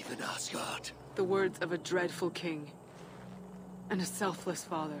 Even Asgard. The words of a dreadful king. And a selfless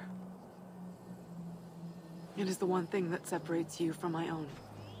father. It is the one thing that separates you from my own.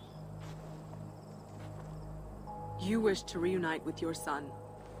 You wish to reunite with your son.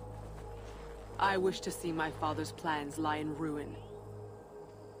 I wish to see my father's plans lie in ruin.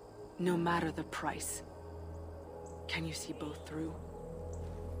 No matter the price. Can you see both through?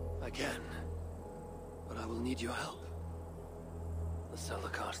 I can. But I will need your help. The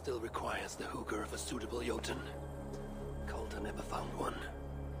Salakar still requires the Hugr of a suitable Jotun. Coulter never found one.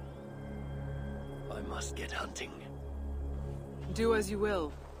 I must get hunting. Do as you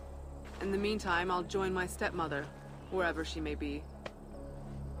will. In the meantime, I'll join my stepmother, wherever she may be.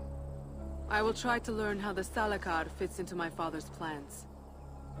 I will try to learn how the Salakar fits into my father's plans.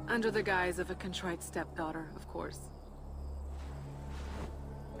 Under the guise of a contrite stepdaughter, of course.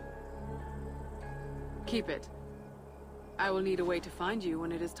 Keep it. I will need a way to find you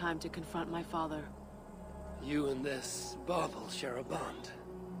when it is time to confront my father. You and this bauble share a bond.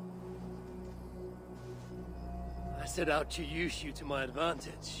 I set out to use you to my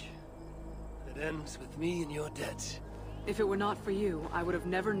advantage. It ends with me in your debt. If it were not for you, I would have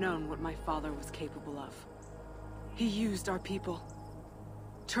never known what my father was capable of. He used our people.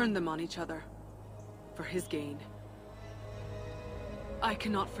 Turned them on each other. For his gain. I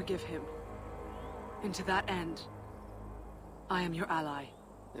cannot forgive him. And to that end, I am your ally.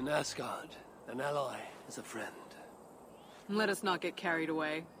 In Asgard, an ally is a friend. Let us not get carried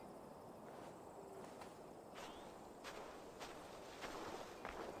away.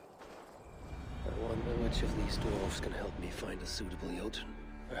 I wonder which of these dwarves can help me find a suitable Jotun.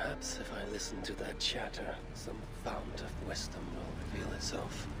 Perhaps if I listen to that chatter, some fount of wisdom will reveal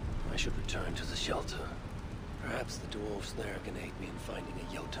itself. I should return to the shelter. Perhaps the dwarves there can aid me in finding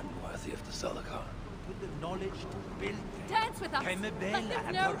a Jotun worthy of the Salakar. With the knowledge to build them. Dance with us! Came Like Bella there's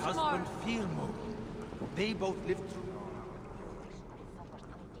and no her tomorrow. husband Filmo. They both lived through...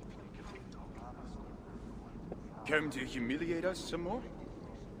 Come to humiliate us some more?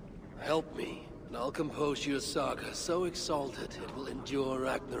 Help me, and I'll compose you a saga so exalted it will endure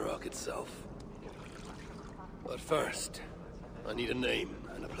Ragnarok itself. But first, I need a name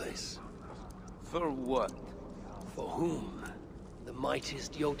and a place. For what? For whom? The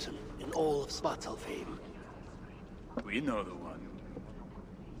mightiest Jotun in all of Svartalfheim. We know the one.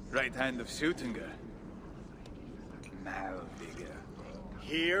 Right hand of Suttungr. Now, Vigor.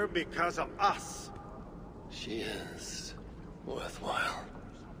 Here because of us. She is worthwhile.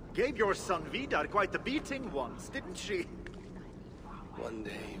 Gave your son Vidar quite the beating once, didn't she? One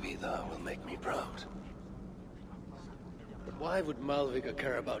day Vidar will make me proud. But why would Malvika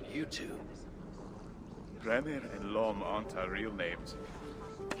care about you two? Remir and Lom aren't our real names.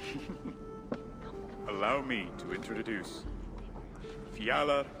 Allow me to introduce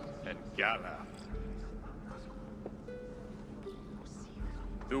Fjalar and Gala.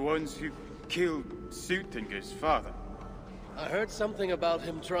 The ones who killed Sutinger's father. I heard something about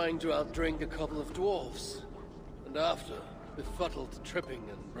him trying to outdrink a couple of dwarves. And after, befuddled, tripping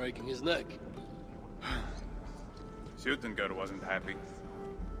and breaking his neck. Sutinger wasn't happy.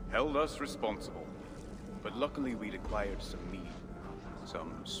 Held us responsible. But luckily we'd acquired some mead.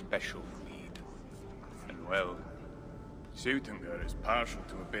 Some special mead. And well, Sutinger is partial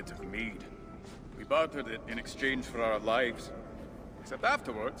to a bit of mead. We bartered it in exchange for our lives. Except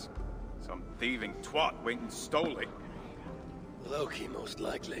afterwards, some thieving twat went and stole it. Loki, most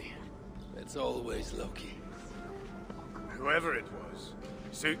likely. It's always Loki. Whoever it was,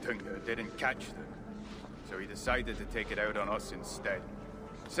 Sutinger didn't catch them. So he decided to take it out on us instead.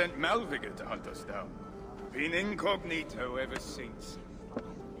 Sent Malvika to hunt us down. Been incognito ever since.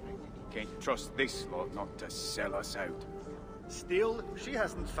 Can't trust this lot not to sell us out. Still, she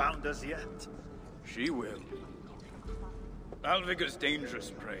hasn't found us yet. She will. Malvika's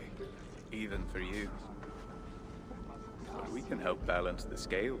dangerous prey, even for you. But we can help balance the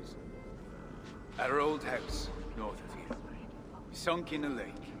scales. At our old house, north of here. Sunk in a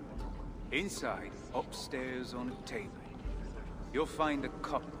lake. Inside, upstairs on a table, you'll find a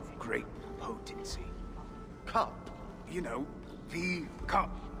cup of great potency. Cup? You know, the cup.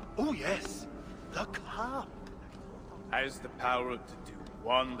 Oh yes, the cup. Has the power to do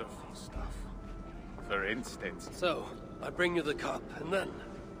wonderful stuff. For instance... So, I bring you the cup, and then...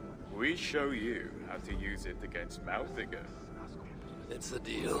 we show you how to use it against Malvika. It's a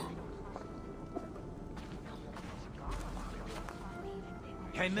deal.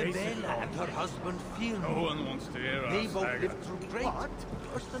 Can Mabella and her husband feel me? No one wants to hear They us, both saga. lived through great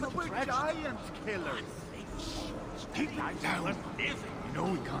personal We're tragedy. giant killers. Keep that down. You know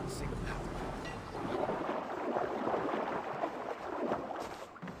we can't sing now.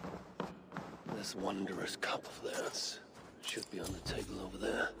 This wondrous cup of theirs should be on the table over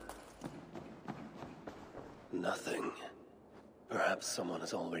there. Nothing. Perhaps someone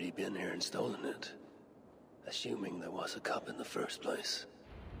has already been here and stolen it. Assuming there was a cup in the first place.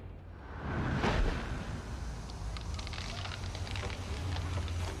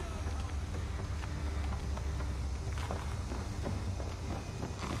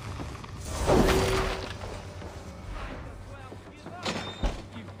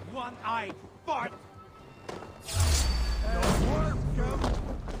 You one-eyed fart!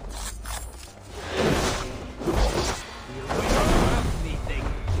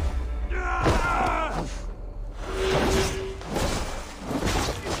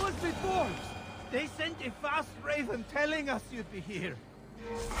 They sent a fast raven telling us you'd be here.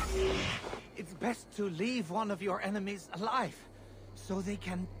 It's best to leave one of your enemies alive, so they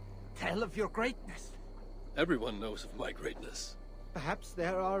can tell of your greatness. Everyone knows of my greatness. Perhaps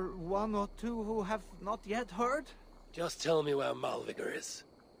there are one or two who have not yet heard? Just tell me where Malvika is.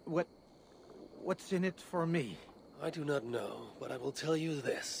 What's in it for me? I do not know, but I will tell you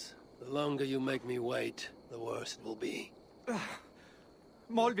this. The longer you make me wait, the worse it will be.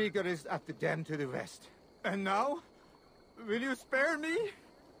 Malvika is at the den to the west. And now? Will you spare me?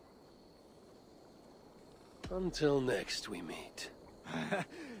 Until next we meet.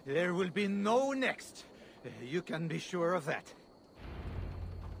 There will be no next. You can be sure of that.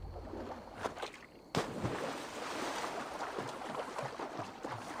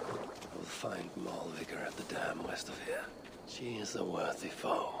 We'll find Malvika at the dam west of here. She is a worthy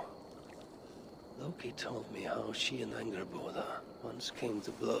foe. Loki told me how she and Angerboda once came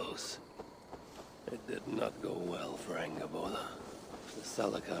to blows. It did not go well for Angerboda. If the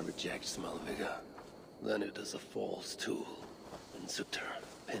Salaka rejects Malvika, then it is a false tool, and Surtr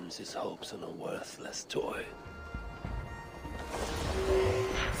pins his hopes on a worthless toy.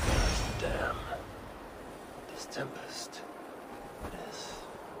 There's the dam. This tempest. It is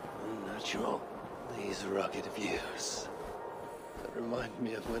unnatural. These rugged views. Remind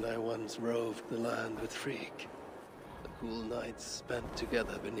me of when I once roved the land with Frigg. The cool nights spent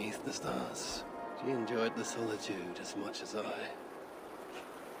together beneath the stars. She enjoyed the solitude as much as I.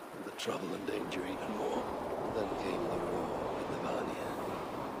 And the trouble and danger even more. Then came the war with the Vanir.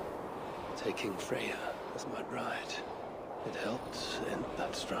 Taking Freya as my bride. It helped end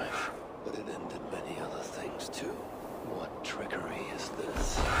that strife, but it ended many other things too. What trickery is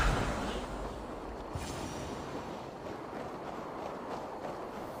this?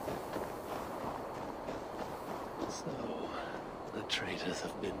 traitors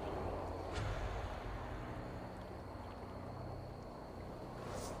have been.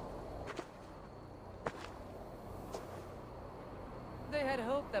 They had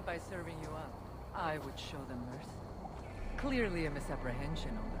hoped that by serving you up, I would show them mercy. Clearly a misapprehension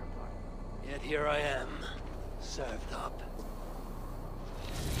on their part. Yet here I am, served up.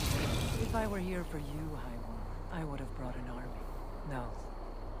 If I were here for you, High One, I would have brought an army. No.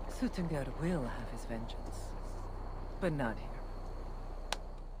 Suttungr will have his vengeance. But not here.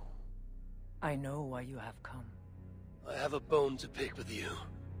 I know why you have come. I have a bone to pick with you.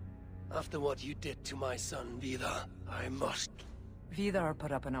 After what you did to my son, Vidar, I must... Vidar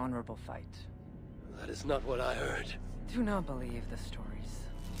put up an honorable fight. That is not what I heard. Do not believe the stories.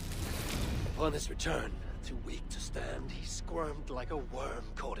 Upon his return, too weak to stand, he squirmed like a worm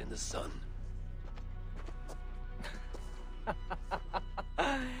caught in the sun.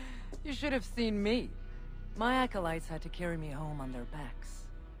 You should have seen me. My acolytes had to carry me home on their backs.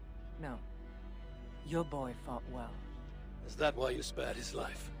 No. Your boy fought well. Is that why you spared his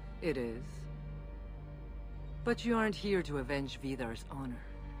life? It is. But you aren't here to avenge Vidar's honor.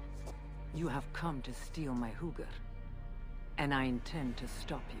 You have come to steal my Hugr. And I intend to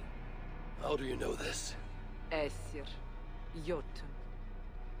stop you. How do you know this? Aesir, Jotun.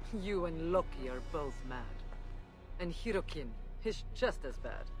 You and Loki are both mad. And Hirokin is just as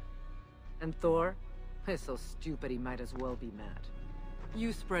bad. And Thor is so stupid he might as well be mad.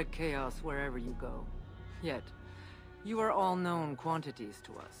 You spread chaos wherever you go. Yet, you are all known quantities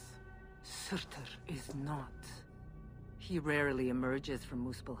to us. Surtr is not. He rarely emerges from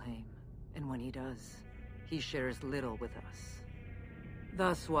Muspelheim, and when he does, he shares little with us.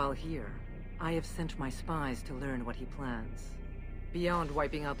 Thus, while here, I have sent my spies to learn what he plans. Beyond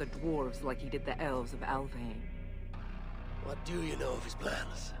wiping out the dwarves like he did the elves of Alfheim. What do you know of his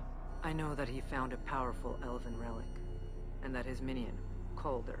plans? I know that he found a powerful elven relic, and that his minion,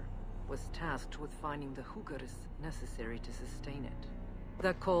 Baldr, was tasked with finding the Hugrs necessary to sustain it.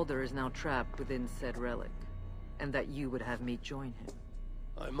 That Baldr is now trapped within said relic, and that you would have me join him.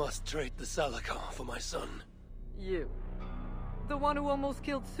 I must trade the Salakar for my son. You, the one who almost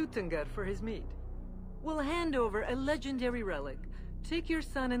killed Suttungr for his meat, will hand over a legendary relic, take your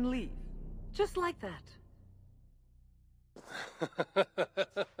son and leave. Just like that.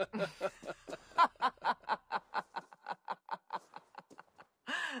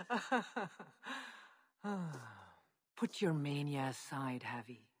 Put your mania aside,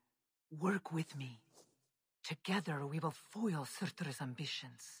 Havi. Work with me. Together we will foil Surtr's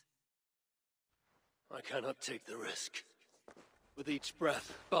ambitions. I cannot take the risk. With each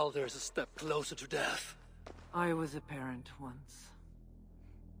breath, Baldr is a step closer to death. I was a parent once.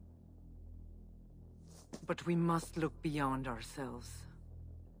 But we must look beyond ourselves.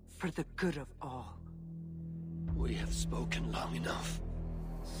 For the good of all. We have spoken long enough.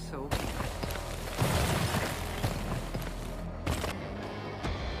 So be it.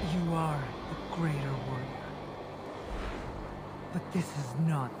 You are the greater warrior. But this is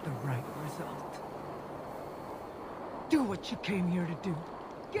not the right result. Do what you came here to do.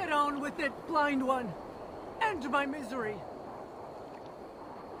 Get on with it, blind one! End my misery!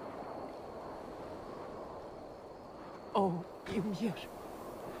 Oh, Ymir,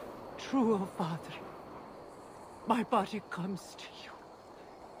 true O Father, my body comes to you,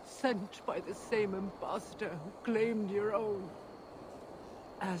 sent by the same impostor who claimed your own.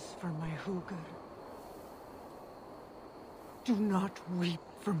 As for my Hugr, do not weep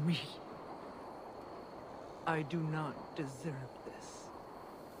for me. I do not deserve this.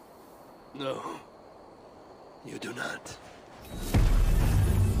 No, you do not.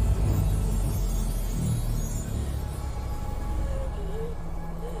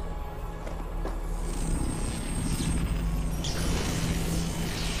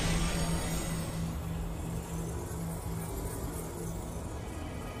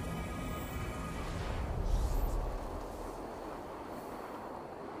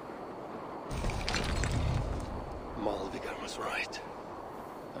 Right.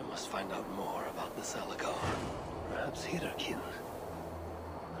 I must find out more about the Salakar. Perhaps Hirokin.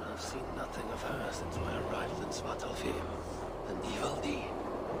 I've seen nothing of her since my arrival in Svartalfheim. An Ivaldi.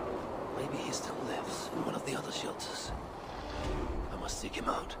 Maybe he still lives in one of the other shelters. I must seek him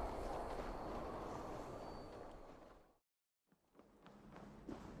out.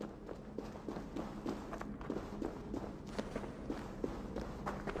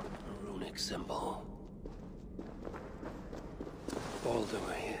 A runic symbol. Baldr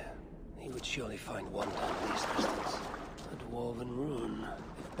were here, he would surely find wonder in these crystals. A dwarven rune.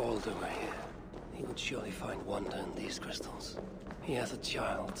 If Baldr were here, he would surely find wonder in these crystals. He has a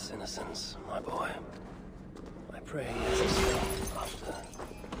child's innocence, my boy. I pray he has escaped after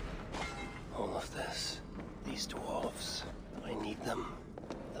all of this. These dwarves, I need them,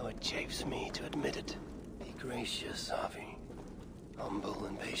 though it chafes me to admit it. Be gracious, Harvey. Humble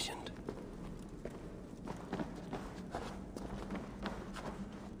and patient.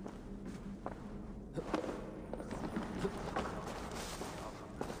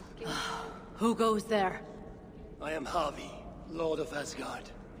 Who goes there? I am Harvey, Lord of Asgard.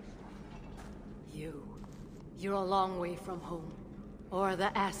 You're a long way from home. Or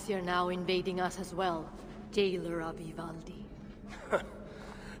the Aesir now invading us as well. Jailer of Ivaldi.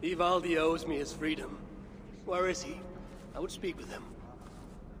 Ivaldi owes me his freedom. Where is he? I would speak with him.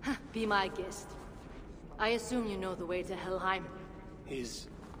 Be my guest. I assume you know the way to Helheim. He's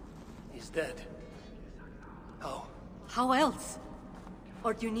dead. How? How else?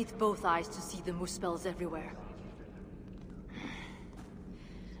 Or do you need both eyes to see the muspels everywhere?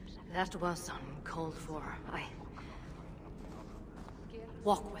 That was uncalled for.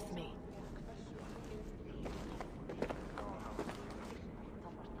 Walk with me.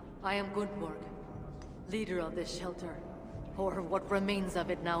 I am Gudborg, leader of this shelter. Or what remains of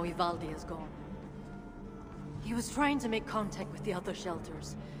it now Ivaldi is gone. He was trying to make contact with the other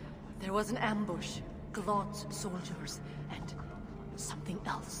shelters. There was an ambush, Glod's soldiers, and something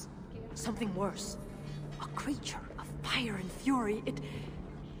else. Something worse. A creature of fire and fury.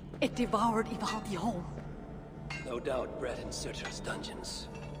 It devoured Ivaldi whole. No doubt bred in Surtr's dungeons.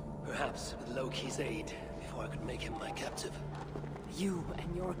 Perhaps with Loki's aid, before I could make him my captive. You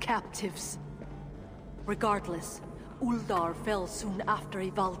and your captives. Regardless, Uldar fell soon after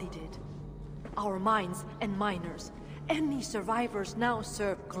Ivaldi did. Our mines and miners, any survivors now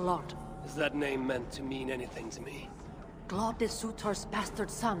serve Glod. Is that name meant to mean anything to me? Glod is Surtr's bastard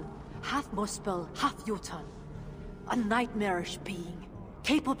son, half Muspel, half Jotun. A nightmarish being,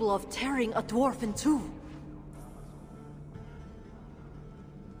 capable of tearing a dwarf in two.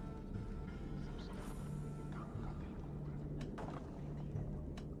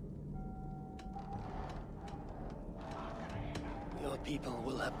 Your people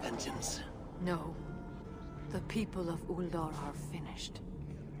will have vengeance. No. The people of Uldar are finished.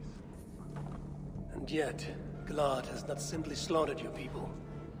 And yet, Glod has not simply slaughtered your people.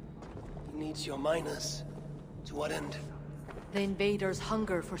 He needs your miners. To what end? The invaders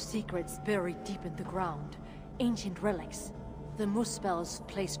hunger for secrets buried deep in the ground. Ancient relics. The Muspels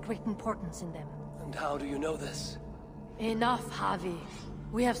place great importance in them. And how do you know this? Enough, Javi.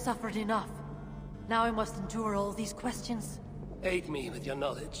 We have suffered enough. Now I must endure all these questions. Aid me with your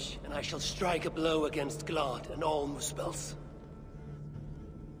knowledge, and I shall strike a blow against Glod and all Muspels.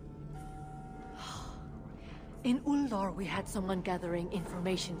 In Uldar we had someone gathering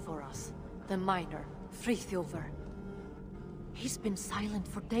information for us. The miner, Frithjofr. He's been silent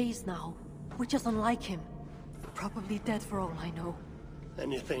for days now, which is unlike him. Probably dead for all I know.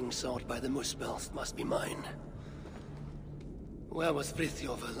 Anything sought by the Muspels must be mine. Where was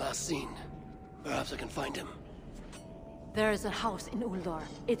Frithjofr last seen? Perhaps I can find him. There is a house in Uldar.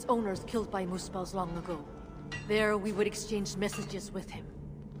 Its owners killed by Muspels long ago. There we would exchange messages with him.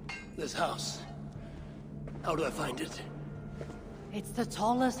 This house? How do I find it? It's the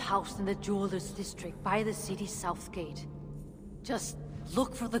tallest house in the Jewelers District by the city's south gate. Just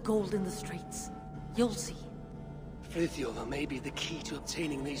look for the gold in the streets. You'll see. Frithjofr may be the key to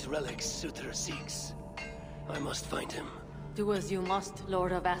obtaining these relics Surtr seeks. I must find him. Do as you must,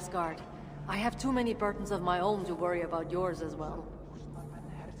 Lord of Asgard. I have too many burdens of my own to worry about yours as well.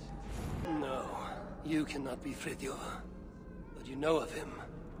 No, you cannot be Frithjofr. But you know of him.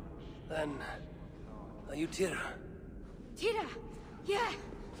 Then, are you Tira? Tira? Yeah.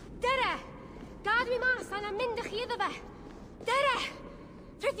 Dere! Gad we mas an a mindig yidava. Dere!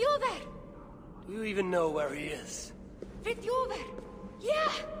 Frithjofr! Do you even know where he is? Frithjofr!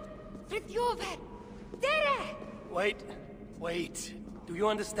 Yeah! Frithjofr! Dere! Wait. Do you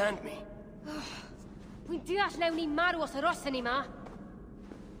understand me? We dias lewni marwas a rossanima.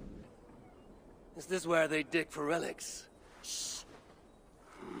 Is this where they dig for relics?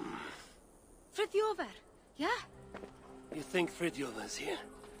 Frithjofr, yeah? You think Frithjofr is here?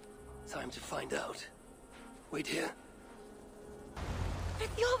 Time to find out. Wait here.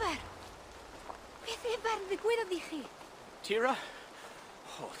 Frithjofr! Beth efer the gwyddichi? Tira?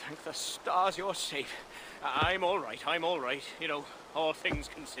 Oh, thank the stars you're safe. I'm all right. You know, all things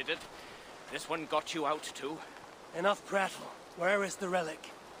considered. This one got you out, too. Enough prattle. Where is the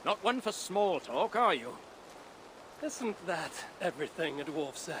relic? Not one for small talk, are you? Isn't that everything a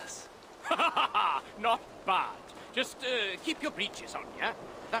dwarf says? Ha ha ha! Not bad. Just keep your breeches on, yeah?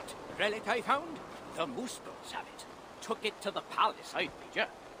 That relic I found? The Muspels have it. Took it to the palace, I'd wager.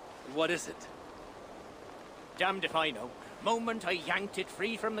 What is it? Damned if I know. Moment I yanked it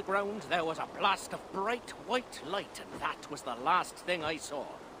free from the ground, there was a blast of bright white light, and that was the last thing I saw.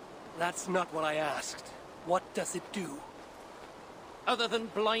 That's not what I asked. What does it do? Other than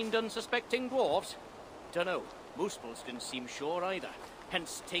blind, unsuspecting dwarves? Dunno. Muspels didn't seem sure either,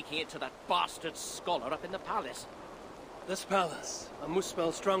 hence taking it to that bastard scholar up in the palace. This palace? A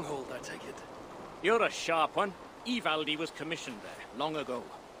Muspel stronghold, I take it. You're a sharp one. Ivaldi was commissioned there, long ago.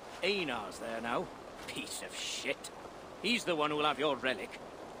 Einar's there now. Piece of shit. He's the one who'll have your relic.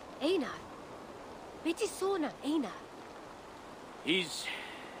 Einar? Beti sona, Einar. He's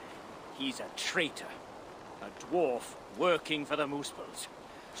a traitor. A dwarf working for the Muspels.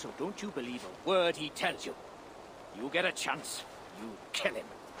 So don't you believe a word he tells you. You get a chance, you kill him.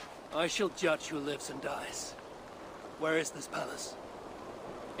 I shall judge who lives and dies. Where is this palace?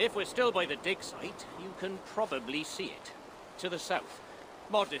 If we're still by the dig site, you can probably see it. To the south.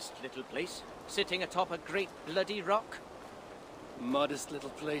 Modest little place, sitting atop a great bloody rock. Modest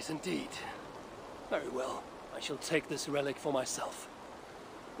little place indeed. Very well. I shall take this relic for myself.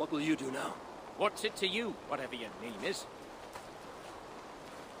 What will you do now? What's it to you, whatever your name is?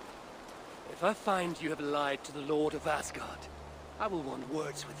 If I find you have lied to the Lord of Asgard, I will want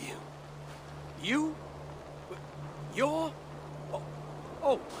words with you. You? You're?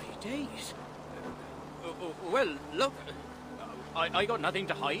 Oh my days. Well, look, I got nothing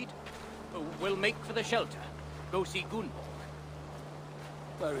to hide. We'll make for the shelter. Go see Gunborg.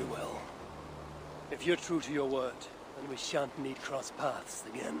 Very well. If you're true to your word, then we shan't need cross paths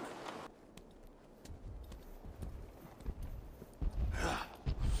again.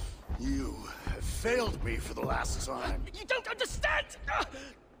 You have failed me for the last time. You don't understand!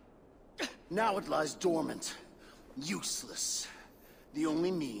 Now it lies dormant, useless. The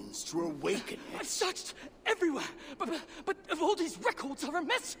only means to awaken it. I've searched everywhere, but all these records are a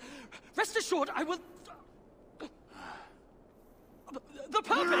mess. Rest assured, I will... The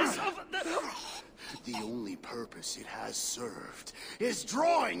purpose of The only purpose it has served is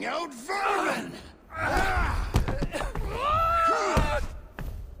drawing out vermin!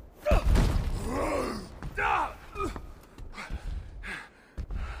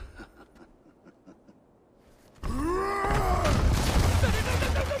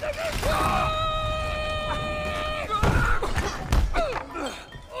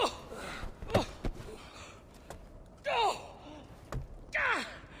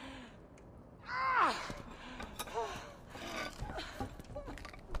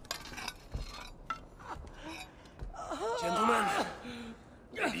 Gentlemen,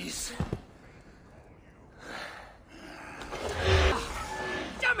 ladies.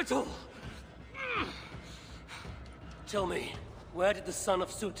 Damn it all! Tell me, where did the son of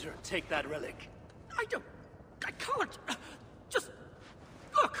Surtr take that relic? I can't. Just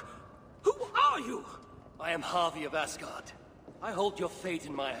look. Who are you? I am Harvey of Asgard. I hold your fate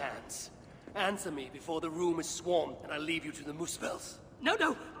in my hands. Answer me before the room is swarmed and I leave you to the Muspels.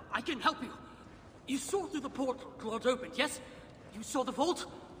 No, I can help you. You saw through the portal Claude opened, yes? You saw the vault?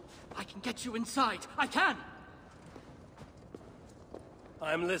 I can get you inside. I can!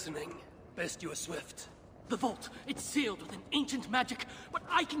 I'm listening. Best you are swift. The vault, it's sealed with an ancient magic, but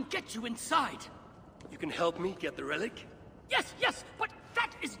I can get you inside. You can help me get the relic? Yes, but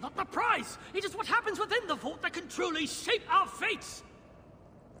that is not the prize. It is what happens within the vault that can truly shape our fates.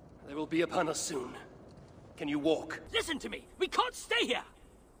 They will be upon us soon. Can you walk? Listen to me. We can't stay here.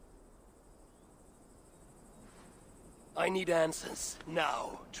 I need answers.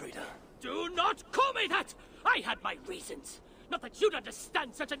 Now, traitor. Do not call me that! I had my reasons. Not that you'd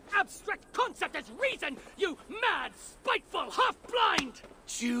understand such an abstract concept as reason, you mad, spiteful, half-blind!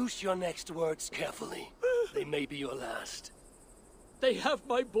 Choose your next words carefully. They may be your last. They have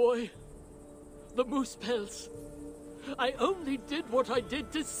my boy. The Muspels. I only did what I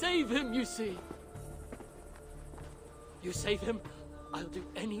did to save him, you see. You save him, I'll do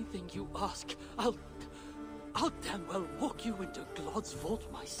anything you ask. I'll damn well walk you into Glod's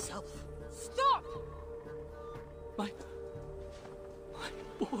vault myself. Stop! My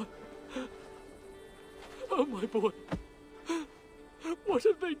boy. Oh, my boy. What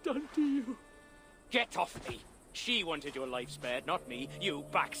have they done to you? Get off me! She wanted your life spared, not me, you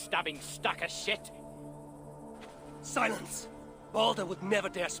backstabbing stack of shit! Silence! Baldr would never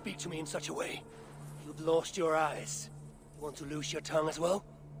dare speak to me in such a way. You've lost your eyes. You want to lose your tongue as well?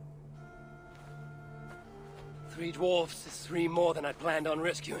 3 dwarves is 3 more than I planned on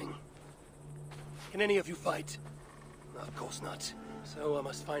rescuing. Can any of you fight? No, of course not. So I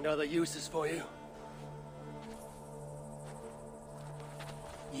must find other uses for you.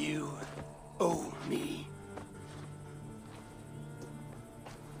 You owe me.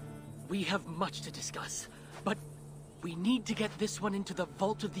 We have much to discuss. But we need to get this one into the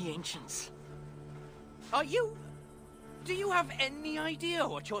Vault of the Ancients. Do you have any idea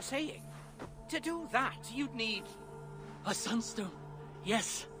what you're saying? To do that, you'd need... A sunstone,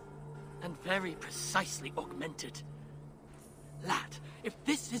 yes. And very precisely augmented. Lad, if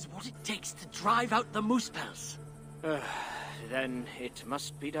this is what it takes to drive out the Muspels... then it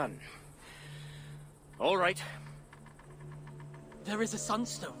must be done. All right. There is a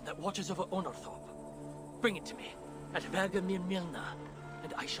sunstone that watches over Onorthorpe. Bring it to me, at Vergamir Milna,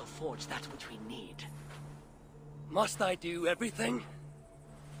 and I shall forge that which we need. Must I do everything?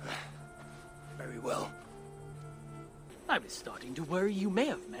 Very well. I was starting to worry you may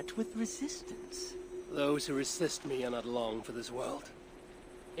have met with resistance. Those who resist me are not long for this world.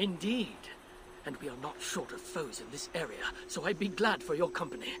 Indeed. And we are not short of foes in this area, so I'd be glad for your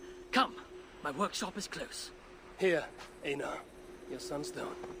company. Come, my workshop is close. Here, Einar, your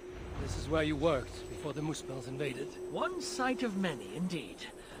sunstone. This is where you worked before the Muspels invaded. One sight of many, indeed.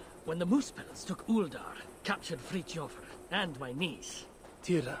 When the Muspels took Uldar, captured Fridtjofr and my niece.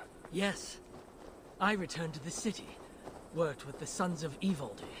 Tira? Yes. I returned to the city, worked with the sons of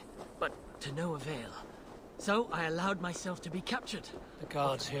Ivaldi, but to no avail. So I allowed myself to be captured. The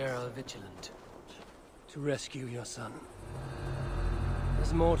guards here are vigilant. To rescue your son.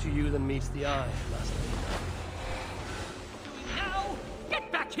 There's more to you than meets the eye, Master. Now!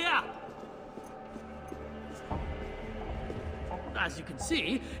 Get back here! As you can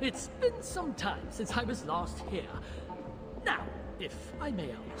see, it's been some time since I was last here. Now, if I may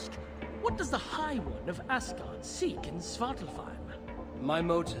ask, what does the High One of Asgard seek in Svartalfheim? My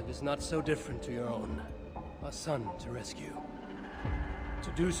motive is not so different to your own. A son to rescue.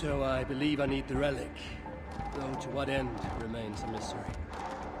 To do so, I believe I need the relic, though to what end remains a mystery.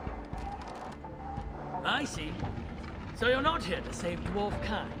 I see. So you're not here to save dwarf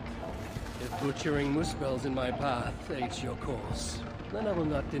kind? If butchering Muspels in my path aids your cause, then I will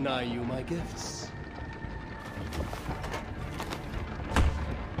not deny you my gifts.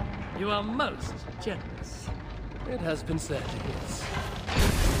 You are most generous. It has been said, yes.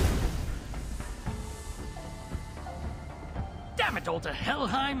 Damn it all to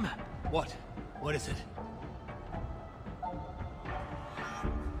Helheim! What? What is it?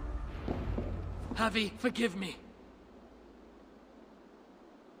 Havi, forgive me.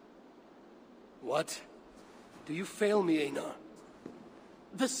 What? Do you fail me, Einar?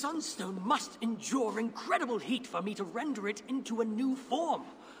 The Sunstone must endure incredible heat for me to render it into a new form.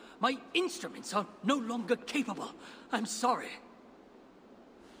 My instruments are no longer capable. I'm sorry.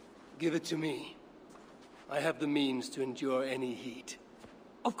 Give it to me. I have the means to endure any heat.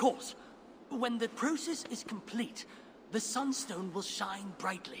 Of course. When the process is complete, the Sunstone will shine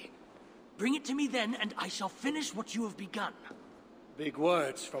brightly. Bring it to me then, and I shall finish what you have begun. Big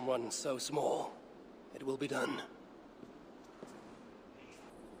words from one so small. It will be done.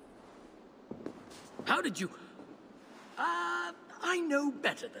 How did you... I know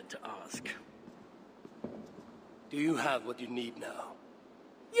better than to ask. Do you have what you need now?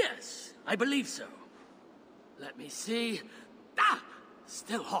 Yes, I believe so. Let me see...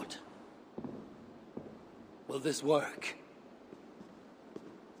 Still hot. Will this work?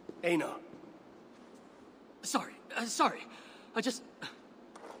 Einar. Sorry.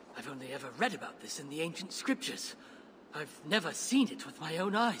 I've only ever read about this in the ancient scriptures. I've never seen it with my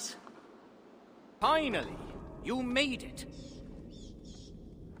own eyes. Finally, you made it.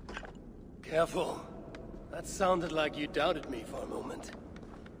 Careful. That sounded like you doubted me for a moment.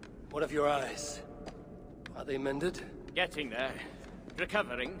 What of your eyes? Are they mended? Getting there.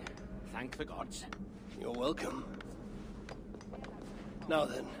 Recovering. Thank the gods. You're welcome. Now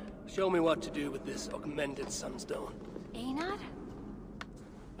then, show me what to do with this augmented sunstone. Einar?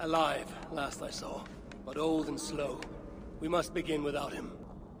 Alive, last I saw, but old and slow. We must begin without him.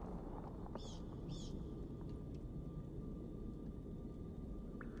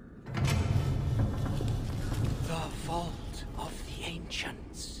 The Vault of the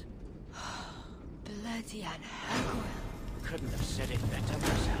Ancients. Bloody Anhagel. Couldn't have said it better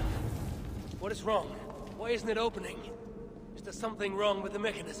myself. What is wrong? Why isn't it opening? Is there something wrong with the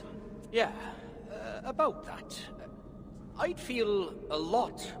mechanism? Yeah, about that. I'd feel a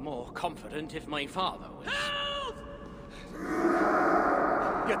lot more confident if my father was... Help!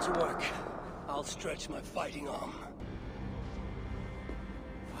 Get to work. I'll stretch my fighting arm.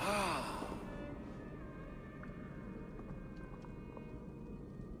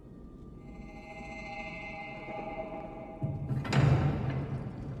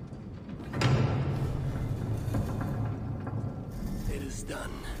 It is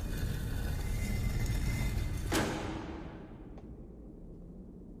done.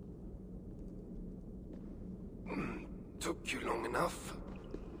 Took you long enough.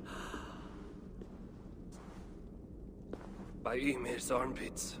 By Ymir's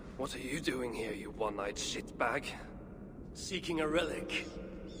armpits, what are you doing here, you one-eyed shitbag? Seeking a relic.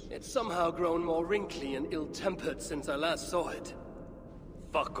 It's somehow grown more wrinkly and ill-tempered since I last saw it.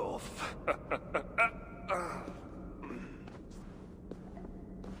 Fuck off.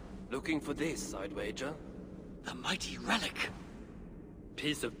 Looking for this, I'd wager. The mighty relic!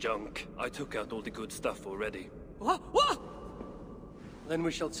 Piece of junk. I took out all the good stuff already. What? What? Then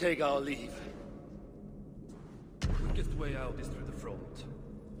we shall take our leave. Quickest way out is through the front.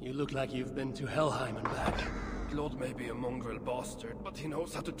 You look like you've been to Helheim and back. Claude may be a mongrel bastard, but he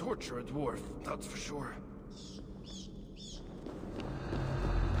knows how to torture a dwarf, that's for sure.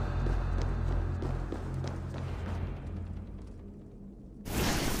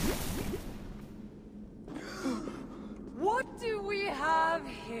 What do we have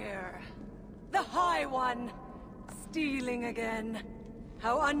here? The High One, stealing again.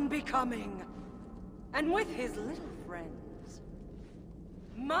 How unbecoming. And with his little friends.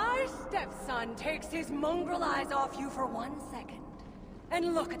 My stepson takes his mongrel eyes off you for 1 second.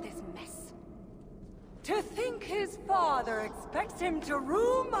 And look at this mess. To think his father expects him to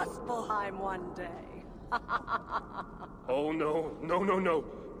rule Muspelheim one day. Oh no, no.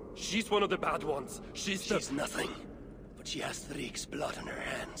 She's one of the bad ones. She's nothing. But she has Thrik's blood on her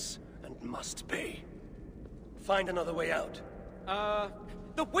hands, and must pay. Find another way out.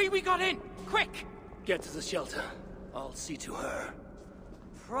 The way we got in! Quick! Get to the shelter. I'll see to her.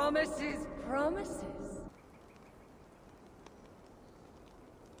 Promises, promises.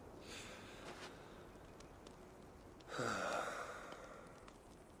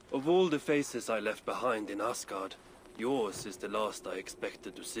 Of all the faces I left behind in Asgard, yours is the last I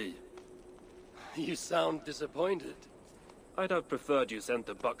expected to see. You sound disappointed. I'd have preferred you sent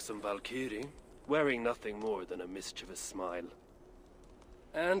a buxom Valkyrie, wearing nothing more than a mischievous smile.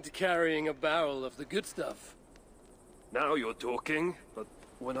 And carrying a barrel of the good stuff. Now you're talking, but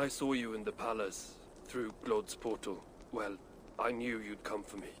when I saw you in the palace, through Glod's portal, well, I knew you'd come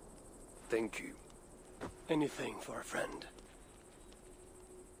for me. Thank you. Anything for a friend.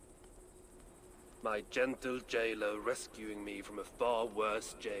 My gentle jailer rescuing me from a far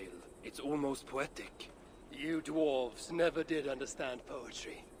worse jail. It's almost poetic. You dwarves never did understand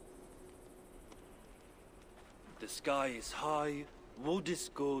poetry. The sky is high, wood is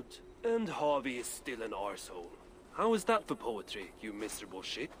good, and Harvey is still an arsehole. How is that for poetry, you miserable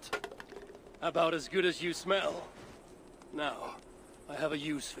shit? About as good as you smell. Now, I have a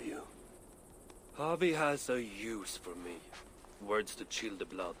use for you. Harvey has a use for me. Words to chill the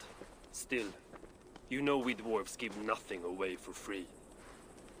blood. Still, you know we dwarves give nothing away for free.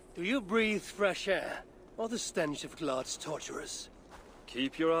 Do you breathe fresh air, or the stench of Glad's torturers?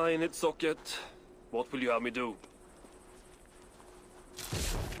 Keep your eye in its socket. What will you have me do?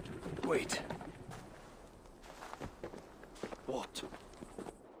 Wait. What?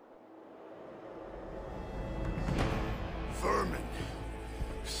 Vermin.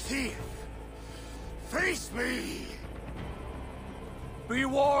 Thief. Face me! Be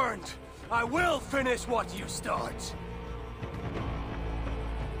warned! I will finish what you start!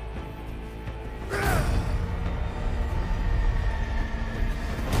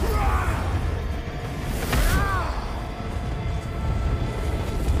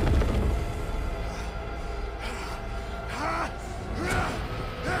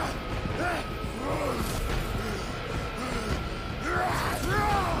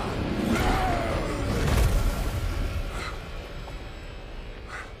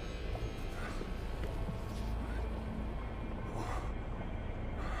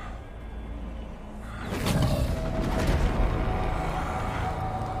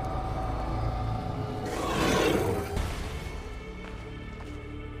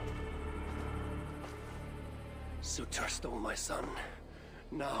 Surtr stole my son.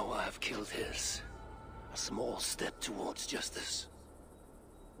 Now I have killed his. A small step towards justice.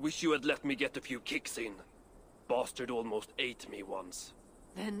 Wish you had let me get a few kicks in. Bastard almost ate me once.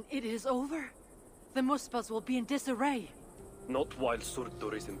 Then it is over? The Muspels will be in disarray. Not while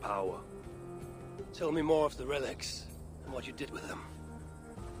Surtr is in power. Tell me more of the relics, and what you did with them.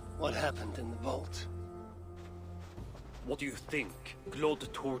 What happened in the vault? What do you think?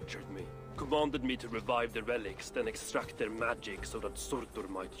 Glod tortured me. Commanded me to revive the relics, then extract their magic so that Surtr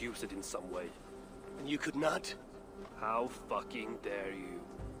might use it in some way. And you could not? How fucking dare you?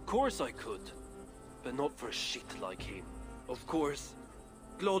 Of course I could. But not for a shit like him. Of course,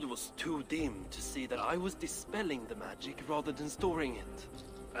 Glod was too dim to see that I was dispelling the magic rather than storing it.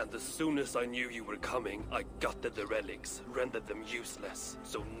 And as soon as I knew you were coming, I gutted the relics, rendered them useless.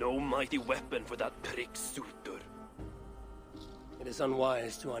 So no mighty weapon for that prick Surtr. It is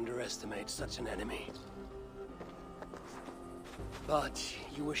unwise to underestimate such an enemy. But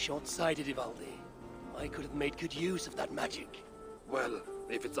you were short-sighted, Ivaldi. I could have made good use of that magic. Well,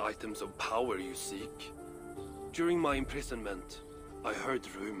 if it's items of power you seek. During my imprisonment, I heard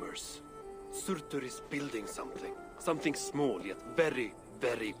rumors. Surtr is building something. Something small, yet very,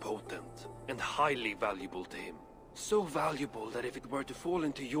 very potent. And highly valuable to him. So valuable that if it were to fall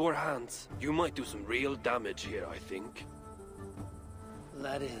into your hands, you might do some real damage here, I think.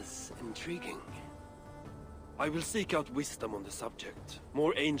 That is intriguing. I will seek out wisdom on the subject.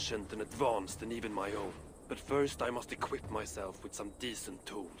 More ancient and advanced than even my own. But first I must equip myself with some decent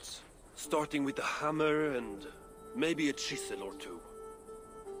tools. Starting with a hammer and maybe a chisel or two.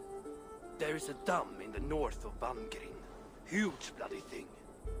 There is a dam in the north of Vangrin. Huge bloody thing.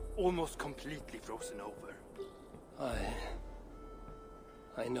 Almost completely frozen over.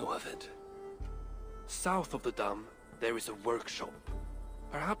 I know of it. South of the dam, there is a workshop.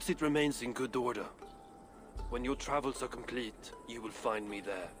 Perhaps it remains in good order. When your travels are complete, you will find me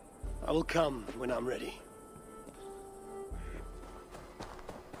there. I will come when I'm ready.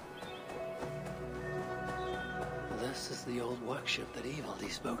 This is the old workshop that Ivaldi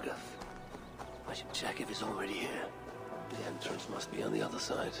spoke of. I should check if it's already here. The entrance must be on the other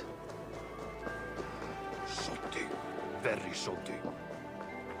side. Shoddy. Very shoddy.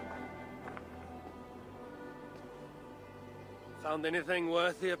 Found anything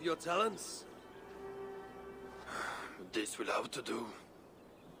worthy of your talents? This will have to do.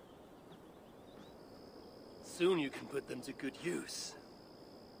 Soon you can put them to good use.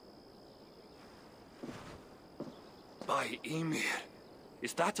 By Ymir.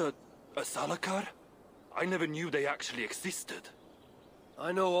 Is that a Salakar? I never knew they actually existed.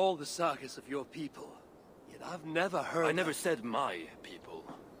 I know all the sagas of your people, yet I've never heard I never said my people.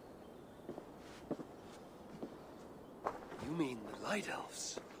 You mean the Light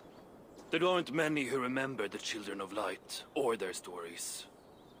Elves? There aren't many who remember the Children of Light, or their stories.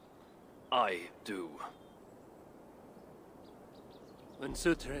 I do. When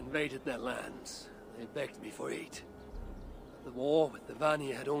Surtr invaded their lands, they begged me for aid. The war with the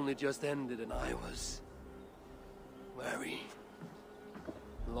Vanir had only just ended and I was wary.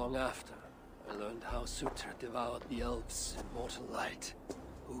 Long after, I learned how Surtr devoured the elves' immortal light,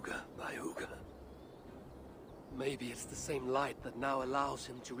 Huga by Huga. Maybe it's the same light that now allows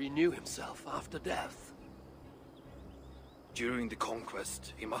him to renew himself after death. During the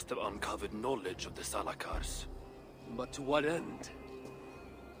conquest, he must have uncovered knowledge of the Salakars. But to what end?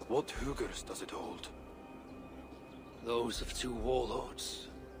 What Hugers does it hold? Those of two warlords.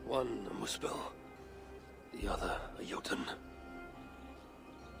 One a Muspel, the other a Jotun.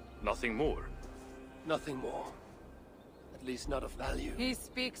 Nothing more? Nothing more. At least not of value. He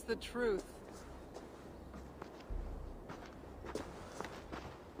speaks the truth.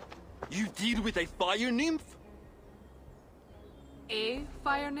 You deal with a fire nymph? A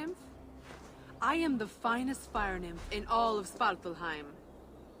fire nymph? I am the finest fire nymph in all of Svartalfheim.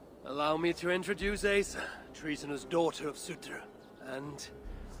 Allow me to introduce Asa, treasonous daughter of Surtr, and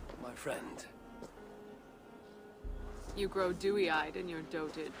my friend. You grow dewy-eyed in your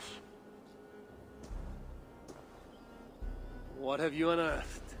dotage. What have you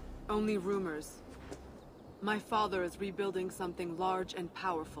unearthed? Only rumors. My father is rebuilding something large and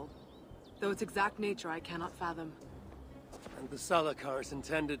powerful, though its exact nature I cannot fathom. And the Salakar is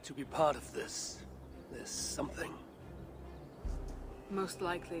intended to be part of this something. Most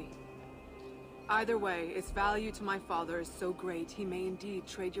likely. Either way, its value to my father is so great he may indeed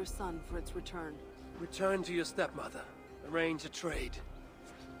trade your son for its return. Return to your stepmother. Arrange a trade.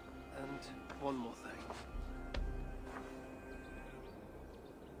 And one more thing.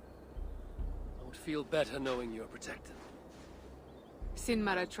 I would feel better knowing you're protected.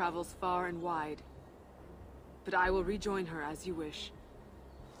 Sinmara travels far and wide, but I will rejoin her as you wish.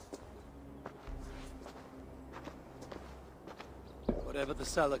 Whatever the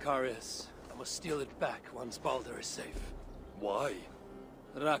Salakar is, I must steal it back once Baldr is safe. Why?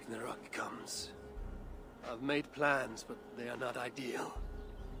 Ragnarok comes. I've made plans, but they are not ideal.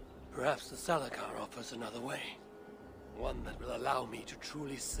 Perhaps the Salakar offers another way. One that will allow me to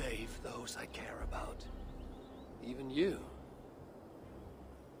truly save those I care about. Even you.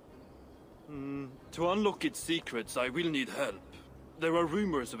 To unlock its secrets, I will need help. There are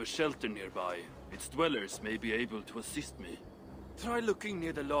rumors of a shelter nearby. Its dwellers may be able to assist me. Try looking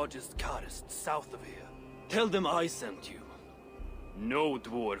near the largest karst south of here. Tell them I sent you. No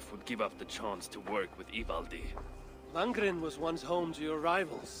dwarf would give up the chance to work with Ivaldi. Vangrin was once home to your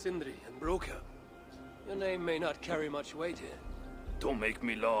rivals, Sindri and Broka. Your name may not carry much weight here. Don't make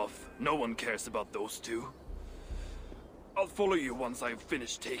me laugh. No one cares about those two. I'll follow you once I've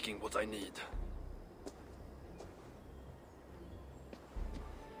finished taking what I need.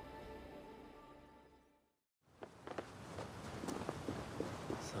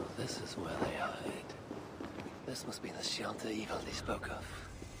 So this is where they hide. This must be the shelter Ivaldi spoke of.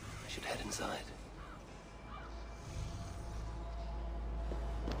 I should head inside.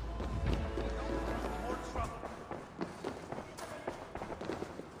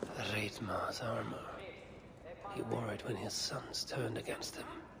 Reitmar's armor. He wore it when his sons turned against him.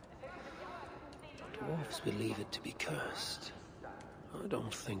 Dwarves believe it to be cursed. I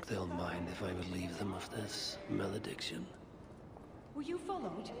don't think they'll mind if I relieve them of this malediction. Were you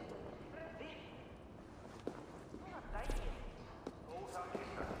followed?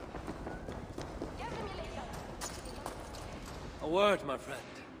 A word, my friend.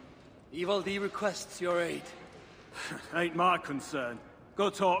 Ivaldi requests your aid. Ain't my concern. Go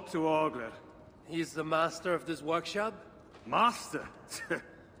talk to Orgler. He's the master of this workshop? Master?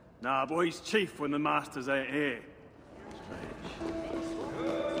 Nah, but he's chief when the masters ain't here.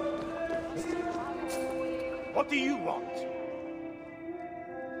 What do you want?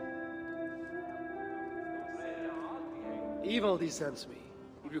 Ivaldi sends me.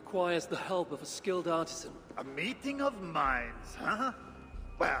 He requires the help of a skilled artisan. A meeting of minds, huh?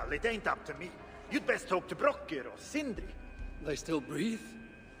 Well, it ain't up to me. You'd best talk to Brokkr or Sindri. They still breathe?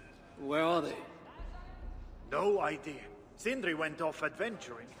 Where are they? No idea. Sindri went off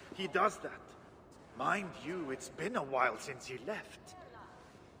adventuring. He does that. Mind you, it's been a while since he left.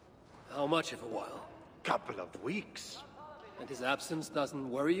 How much of a while? Couple of weeks. And his absence doesn't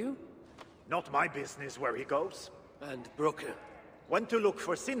worry you? Not my business where he goes. And Brokkr? Went to look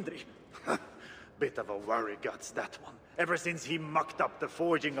for Sindri. Bit of a worry guts, that one. Ever since he mucked up the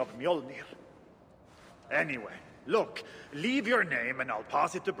forging of Mjolnir. Anyway, look, leave your name and I'll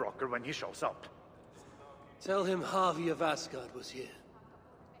pass it to Brokkr when he shows up. Tell him Havi of Asgard was here.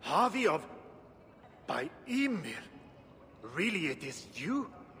 Havi of... by Ymir? Really, it is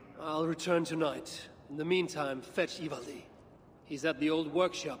you? I'll return tonight. In the meantime, fetch Ivaldi. He's at the old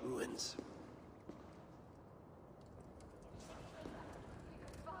workshop ruins.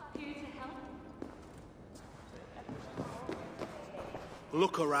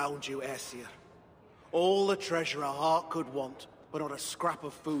 Look around you, Aesir. All the treasure a heart could want, but not a scrap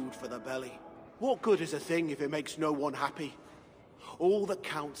of food for the belly. What good is a thing if it makes no one happy? All that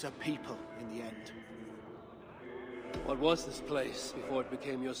counts are people in the end. What was this place before it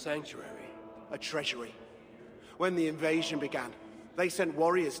became your sanctuary? A treasury. When the invasion began, they sent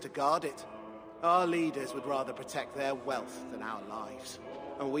warriors to guard it. Our leaders would rather protect their wealth than our lives.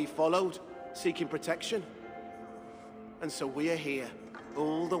 And we followed, seeking protection. And so we are here.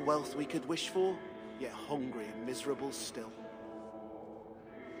 All the wealth we could wish for, yet hungry and miserable still.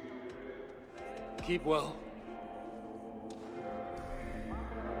 Keep well.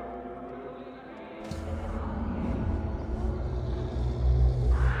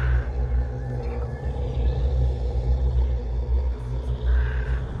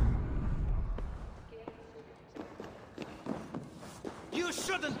 You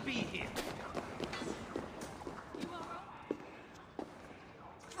shouldn't be here.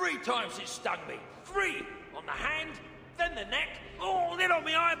 3 times it stung me. 3! On the hand, then the neck, oh, then on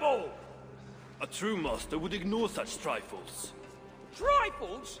my eyeball! A true master would ignore such trifles.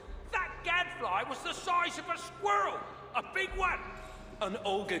 Trifles? That gadfly was the size of a squirrel! A big one! An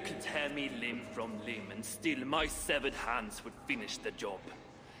ogre could tear me limb from limb, and still my severed hands would finish the job.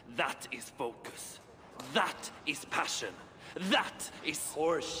 That is focus. That is passion. That is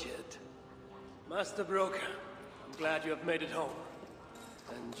horseshit. Master Brokkr, I'm glad you have made it home.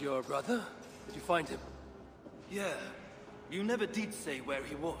 And your brother? Did you find him? Yeah. You never did say where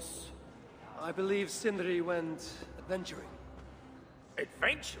he was. I believe Sindri went adventuring.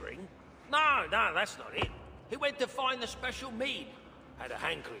 Adventuring? No, that's not it. He went to find the special mead. Had a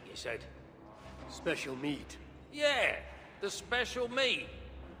hankering, he said. Special mead? Yeah, the special mead.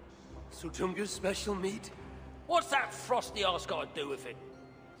 Sutunga's special mead? What's that frosty arse got to do with it?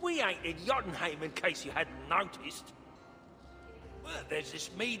 We ain't in Jotunheim, in case you hadn't noticed. Well, there's this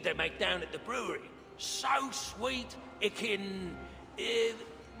mead they make down at the brewery. So sweet,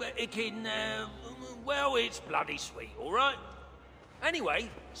 well, it's bloody sweet, all right? Anyway,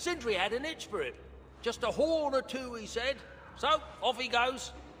 Sindri had an itch for it. Just a horn or 2, he said. So, off he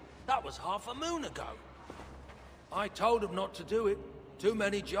goes. That was half a moon ago. I told him not to do it. Too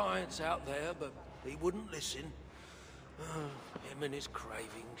many giants out there, but he wouldn't listen. Him and his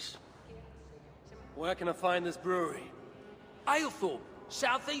cravings. Where can I find this brewery? Aylthorpe,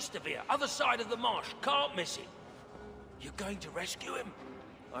 southeast of here, other side of the marsh. Can't miss it. You're going to rescue him?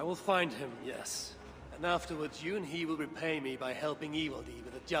 I will find him, yes. And afterwards, you and he will repay me by helping Evildee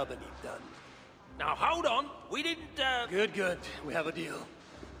with a job that he'd done. Now hold on, we didn't, Good, good. We have a deal.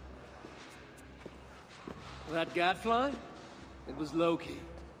 That gadfly? It was Loki.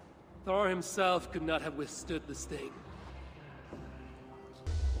 Thor himself could not have withstood the sting.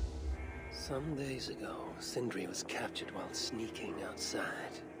 Some days ago, Sindri was captured while sneaking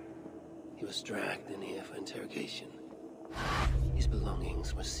outside. He was dragged in here for interrogation. His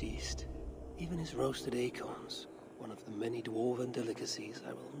belongings were seized. Even his roasted acorns, one of the many dwarven delicacies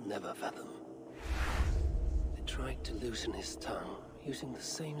I will never fathom. They tried to loosen his tongue, using the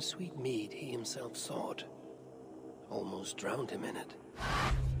same sweet mead he himself sought. Almost drowned him in it.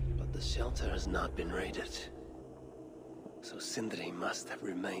 But the shelter has not been raided. So Sindri must have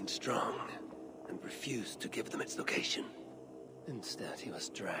remained strong, and refused to give them its location. Instead, he was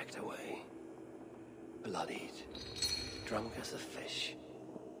dragged away. Bloodied. Drunk as a fish.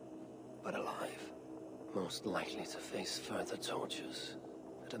 But alive. Most likely to face further tortures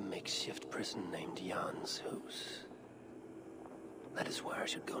at a makeshift prison named Jan's Hus. That is where I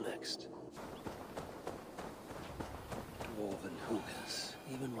should go next. Dwarven hookahs,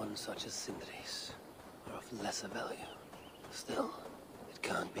 even one such as Sindri's, are of lesser value. Still, it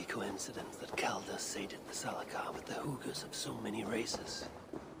can't be coincidence that Kaldr sated the Salakar with the hookahs of so many races.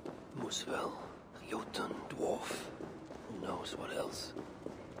 Muspel, Jotun, Dwarf, who knows what else.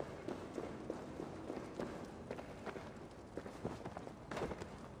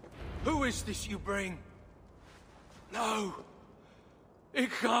 Who is this you bring? No!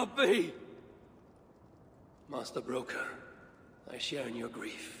 It can't be! Master Broker, I share in your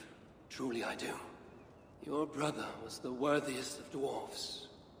grief. Truly I do. Your brother was the worthiest of dwarves.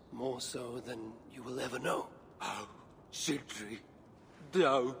 More so than you will ever know. Oh, Sindri.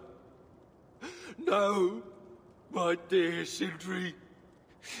 No. No! My dear Sindri.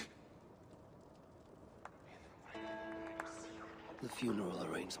 The funeral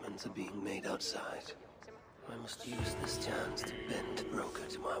arrangements are being made outside. I must use this chance to bend Broker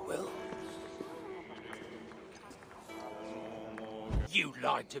to my will. You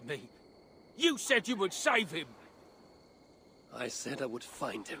lied to me. You said you would save him. I said I would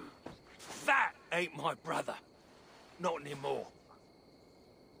find him. That ain't my brother. Not anymore.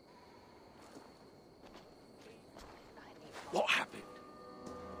 What happened?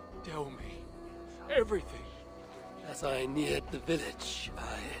 Tell me. Everything. As I neared the village,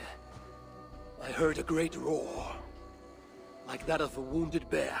 I heard a great roar. Like that of a wounded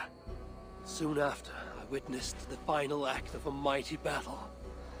bear. Soon after, I witnessed the final act of a mighty battle.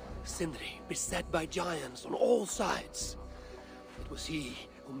 Sindri, beset by giants on all sides. It was he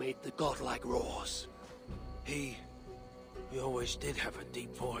who made the godlike roars. He always did have a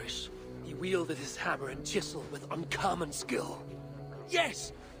deep voice. He wielded his hammer and chisel with uncommon skill.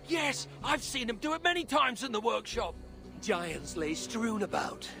 Yes! Yes! I've seen him do it many times in the workshop! Giants lay strewn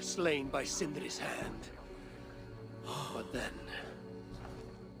about, slain by Sindri's hand. But then...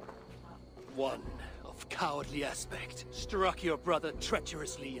 one of cowardly aspect struck your brother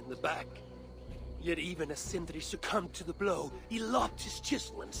treacherously in the back. Yet even as Sindri succumbed to the blow, he lopped his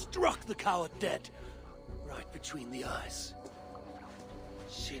chisel and struck the coward dead, right between the eyes.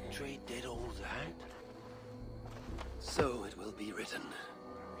 Sindri did all that? So it will be written.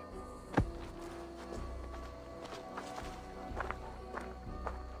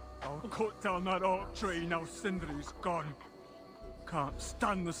 I'll cut down that oak tree now Sindri's gone. Can't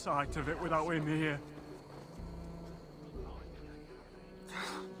stand the sight of it without him here.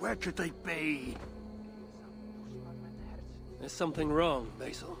 Where could they be? There's something wrong,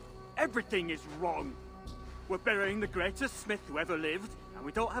 Basil. Everything is wrong. We're burying the greatest smith who ever lived, and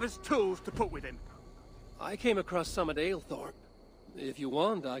we don't have his tools to put with him. I came across some at Aylthorpe. If you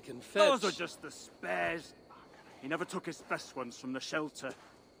want, I can fetch... Those are just the spares. He never took his best ones from the shelter.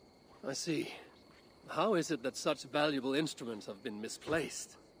 I see. How is it that such valuable instruments have been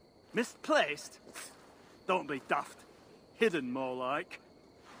misplaced? Misplaced? Don't be daft. Hidden, more like.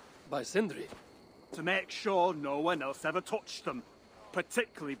 By Sindri? To make sure no one else ever touched them.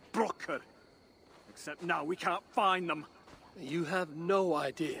 Particularly Broker. Except now we can't find them. You have no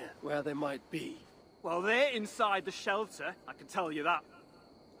idea where they might be. Well, they're inside the shelter, I can tell you that.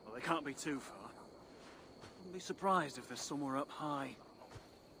 Well, they can't be too far. Wouldn't be surprised if they're somewhere up high.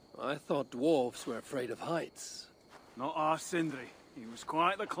 I thought dwarves were afraid of heights. Not our Sindri. He was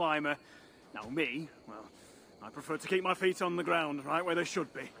quite the climber. Now me, well, I prefer to keep my feet on the ground, right where they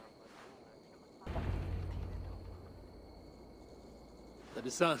should be. The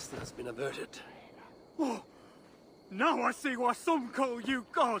disaster has been averted. Oh! Now I see why some call you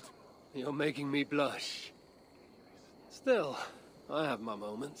God! You're making me blush. Still, I have my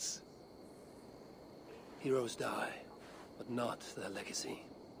moments. Heroes die, but not their legacy.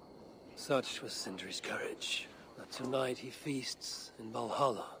 Such was Sindri's courage, that tonight he feasts in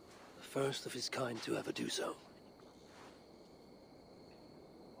Valhalla, the first of his kind to ever do so.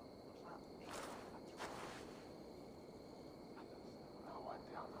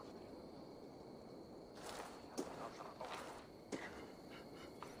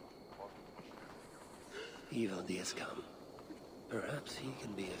 Ivaldi has come. Perhaps he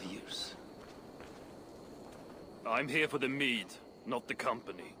can be of use. I'm here for the mead, not the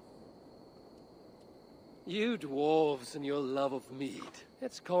company. You dwarves and your love of mead.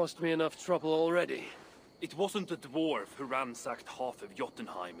 It's caused me enough trouble already. It wasn't a dwarf who ransacked half of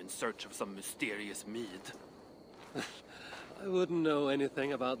Jotunheim in search of some mysterious mead. I wouldn't know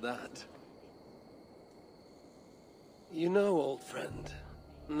anything about that. You know, old friend,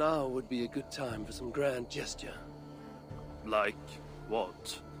 now would be a good time for some grand gesture. Like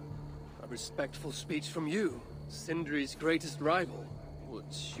what? A respectful speech from you, Sindri's greatest rival, would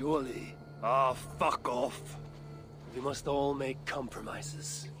surely... Ah, fuck off! We must all make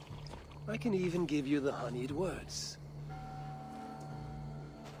compromises. I can even give you the honeyed words.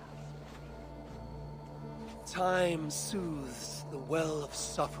 Time soothes the well of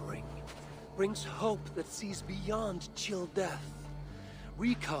suffering, brings hope that sees beyond chill death,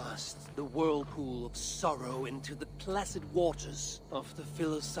 recasts the whirlpool of sorrow into the placid waters of the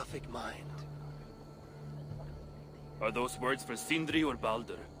philosophic mind. Are those words for Sindri or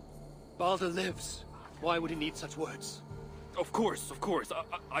Baldr? Baldr lives. Why would he need such words? Of course.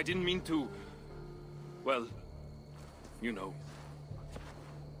 I didn't mean to... Well, you know.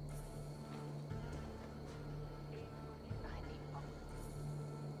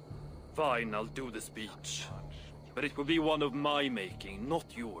 Fine, I'll do the speech. But it will be one of my making, not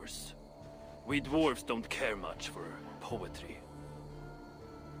yours. We dwarves don't care much for poetry.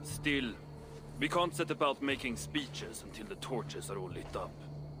 Still, we can't set about making speeches until the torches are all lit up.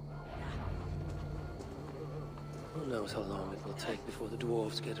 Who knows how long it will take before the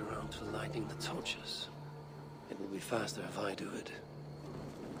dwarves get around to lighting the torches. It will be faster if I do it.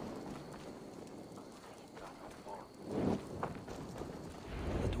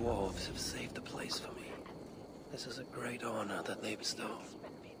 The dwarves have saved the place for me. This is a great honor that they bestow.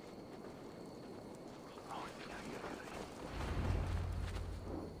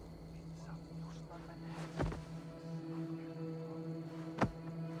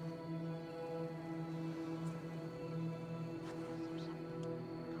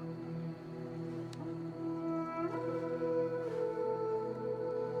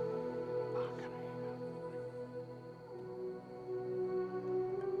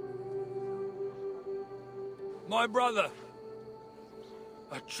 My brother.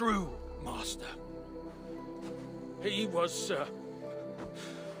 A true master. He was,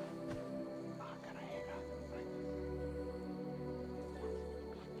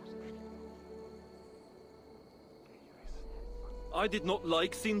 I did not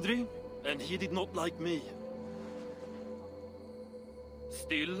like Sindri, and he did not like me.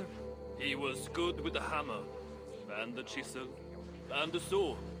 Still, he was good with the hammer, and the chisel, and the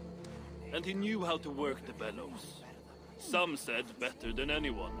saw. And he knew how to work the bellows. Some said better than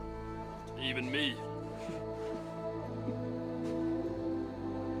anyone. Even me.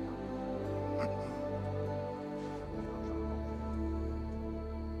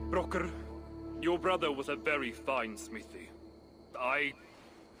 Brokkr, your brother was a very fine smithy. I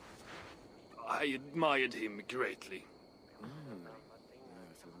admired him greatly.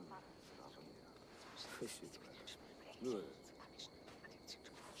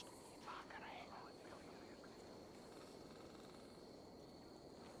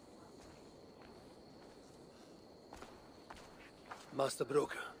 Master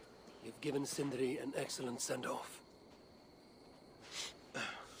Brokkr, you've given Sindri an excellent send-off.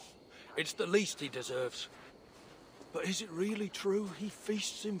 it's the least he deserves. But is it really true he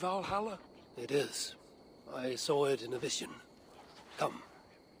feasts in Valhalla? It is. I saw it in a vision. Come.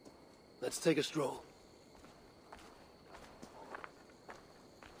 Let's take a stroll.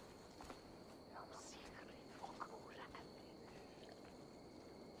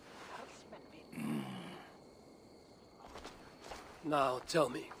 Now, tell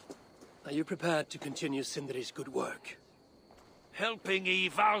me, are you prepared to continue Sindri's good work? Helping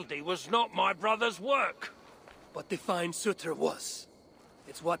Ivaldi was not my brother's work. But to find Surtr was.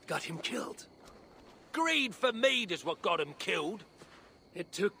 It's what got him killed. Greed for mead is what got him killed.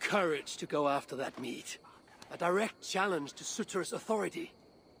 It took courage to go after that mead. A direct challenge to Surtr's authority.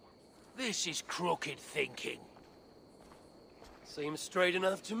 This is crooked thinking. Seems straight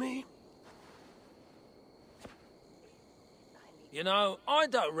enough to me. You know, I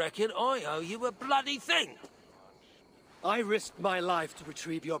don't reckon I owe you a bloody thing. I risked my life to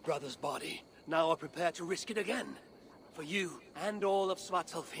retrieve your brother's body. Now I prepare to risk it again. For you and all of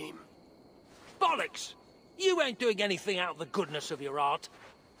Svartalfheim. Bollocks! You ain't doing anything out of the goodness of your heart.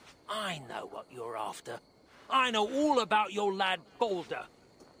 I know what you're after. I know all about your lad Baldr.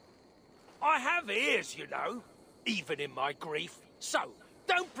 I have ears, you know, even in my grief. So,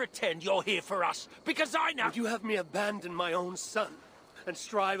 don't pretend you're here for us, because I know— Would you have me abandon my own son, and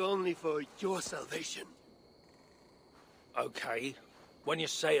strive only for your salvation? Okay, when you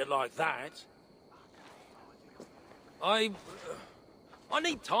say it like that. I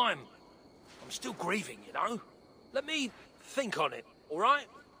need time. I'm still grieving, you know. Let me think on it, all right?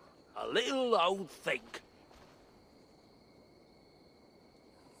 A little old think.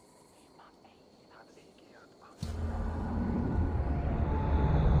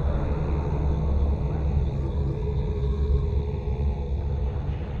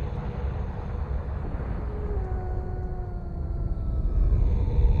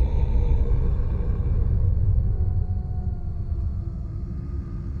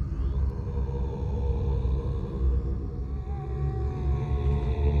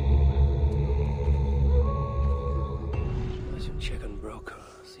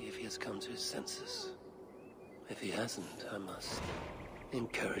 Senses. If he hasn't, I must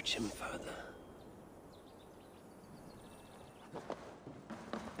encourage him further.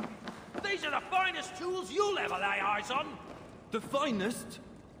 These are the finest tools you'll ever lay eyes on! The finest?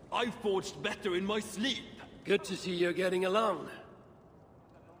 I forged better in my sleep. Good to see you're getting along.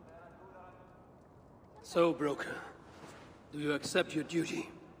 So, broker, do you accept your duty?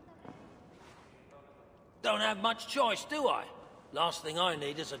 Don't have much choice, do I? Last thing I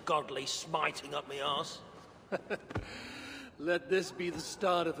need is a godly smiting up my arse. Let this be the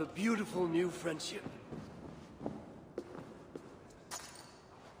start of a beautiful new friendship.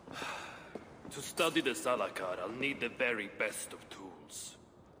 To study the Salakar, I'll need the very best of tools.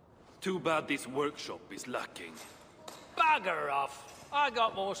 Too bad this workshop is lacking. Bugger off! I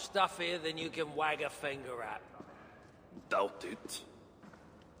got more stuff here than you can wag a finger at. Doubt it.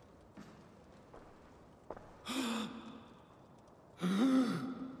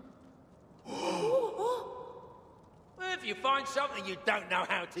 Well, if you find something you don't know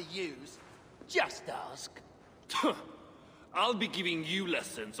how to use, just ask. I'll be giving you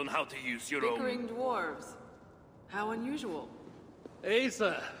lessons on how to use your Bickering dwarves. How unusual.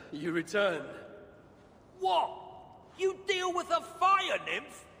 Asa, you returned. What? You deal with a fire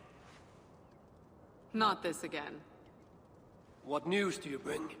nymph? Not this again. What news do you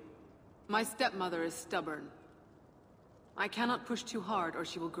bring? My stepmother is stubborn. I cannot push too hard or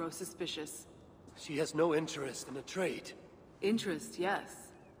she will grow suspicious. She has no interest in a trade. Interest, yes.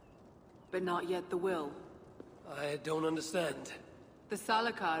 But not yet the will. I don't understand. The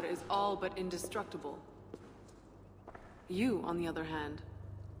Salakar is all but indestructible. You, on the other hand,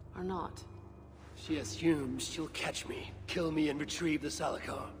 are not. She assumes she'll catch me, kill me, and retrieve the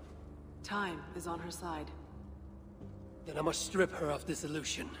Salakar. Time is on her side. Then I must strip her of this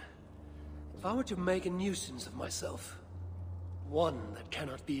illusion. If I were to make a nuisance of myself, one that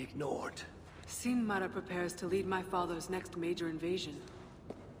cannot be ignored. Sinmara prepares to lead my father's next major invasion.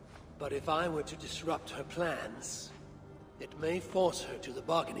 But if I were to disrupt her plans, it may force her to the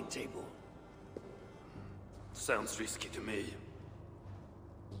bargaining table. Sounds risky to me.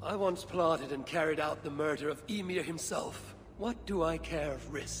 I once plotted and carried out the murder of Ymir himself. What do I care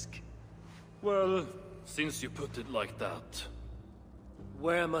of risk? Well, since you put it like that...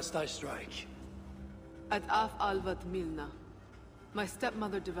 Where must I strike? At Af Alvat Milna. My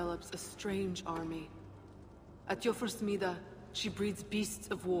stepmother develops a strange army. At Jofursmida, she breeds beasts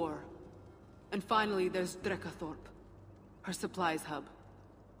of war. And finally, there's Drekathorp, her supplies hub.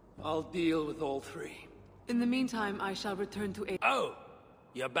 I'll deal with all three. In the meantime, I shall return to Oh!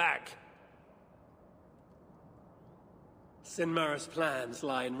 You're back. Sinmara's plans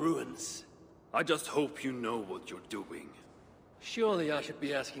lie in ruins. I just hope you know what you're doing. Surely I should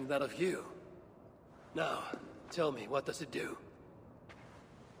be asking that of you. Now, tell me, what does it do?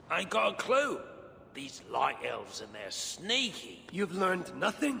 I ain't got a clue. These light elves and they're sneaky. You've learned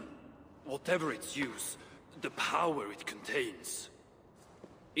nothing? Whatever its use, the power it contains.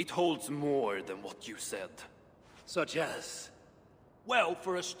 It holds more than what you said. Such as? Well,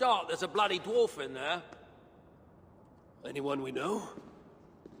 for a start, there's a bloody dwarf in there. Anyone we know?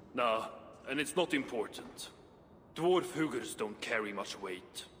 Nah, and it's not important. Dwarf hugers don't carry much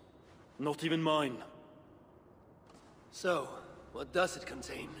weight. Not even mine. So, what does it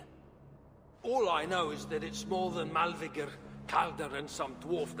contain? All I know is that it's more than Malvigr, Kaldr, and some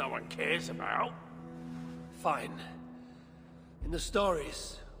dwarf no one cares about. Fine. In the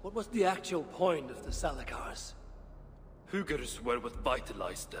stories, what was the actual point of the Salakars? Hugers were what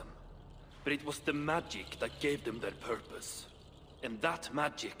vitalized them. But it was the magic that gave them their purpose. And that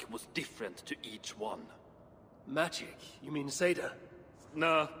magic was different to each one. Magic? You mean Seda?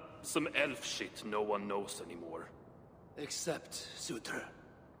 Nah, some elf shit no one knows anymore. Except Surtr.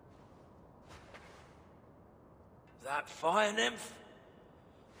 That fire nymph?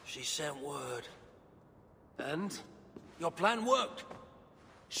 She sent word. And? Your plan worked.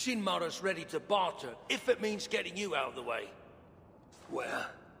 Shinmara's ready to barter, if it means getting you out of the way. Where?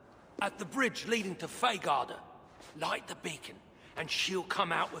 At the bridge leading to Feygarda. Light the beacon, and she'll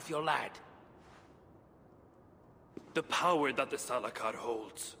come out with your lad. The power that the Salakar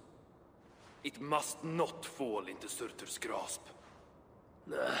holds. It must not fall into Surtr's grasp.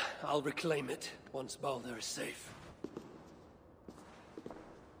 Nah, I'll reclaim it once Baldr is safe.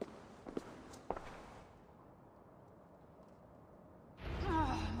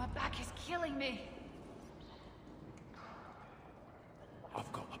 Oh, my back is killing me.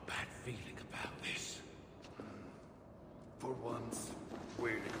 I've got a bad feeling about this. For once, we're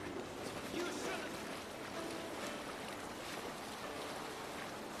in agreement. You should.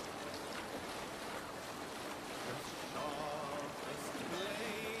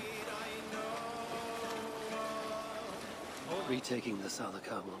 Retaking the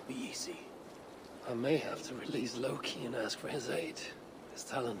Salakar won't be easy. I may have to release Loki and ask for his aid. His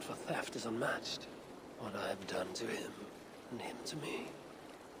talent for theft is unmatched. What I have done to him, and him to me.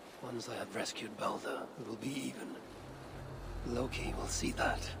 Once I have rescued Baldr, it will be even. Loki will see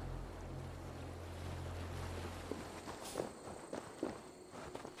that.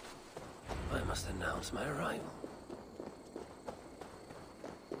 I must announce my arrival.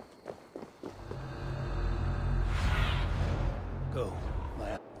 Go,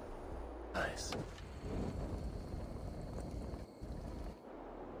 my eyes.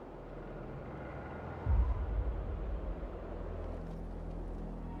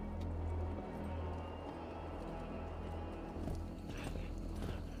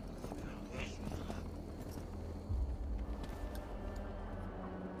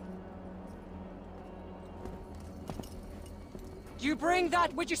 You bring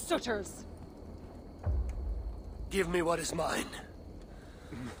that which is Surtr's. Give me what is mine.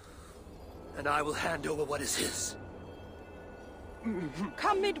 And I will hand over what is his.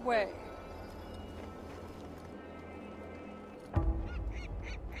 Come midway.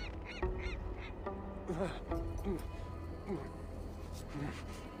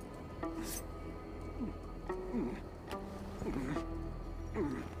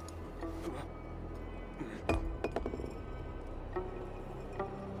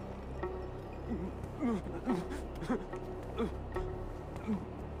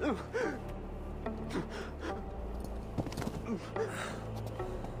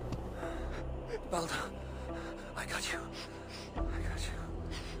 Baldr, I got you. I got you.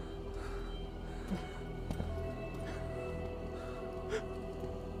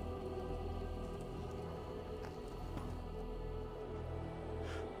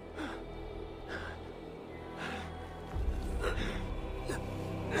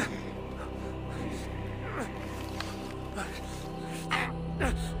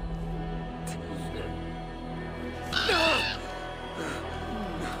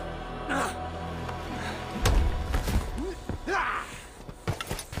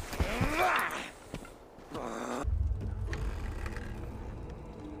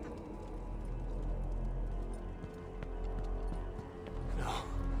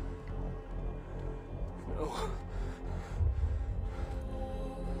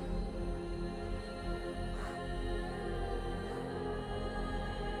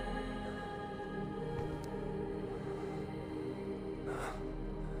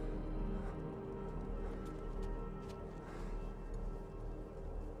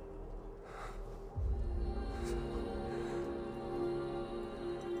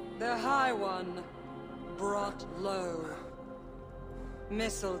 The High One brought low.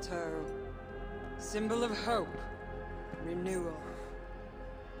 Mistletoe, symbol of hope, renewal,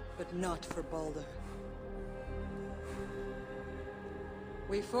 but not for Baldr.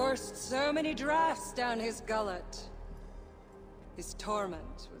 We forced so many drafts down his gullet. His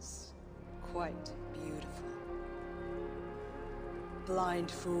torment was quite beautiful. Blind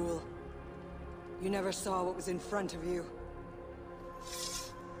fool. You never saw what was in front of you.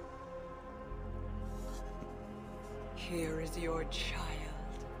 Here is your child.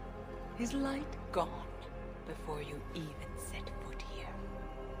 His light gone before you even set foot here.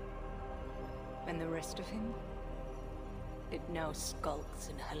 And the rest of him? It now skulks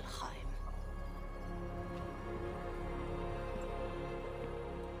in Helheim.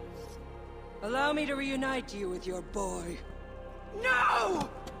 Allow me to reunite you with your boy. No!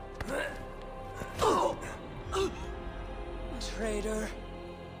 Traitor.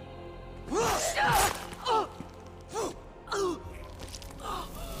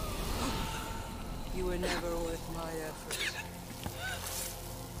 You were never worth my effort.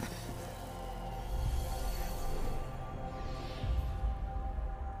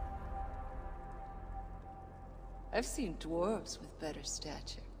 I've seen dwarves with better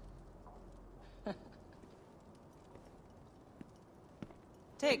stature.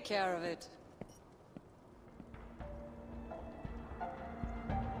 Take care of it.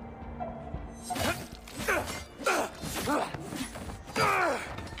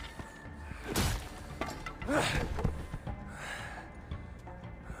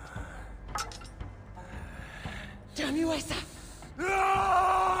 Damn you, Asa!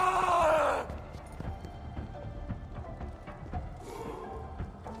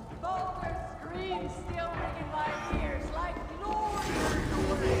 Baldr's screams still ring in my ears like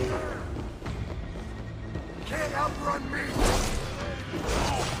glory. Can't outrun me!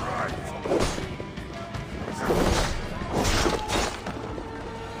 All right.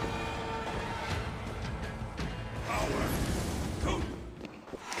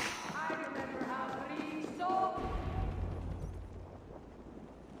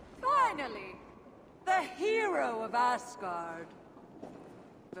 Finally, the hero of Asgard.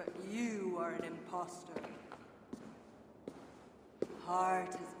 But you are an imposter. Heart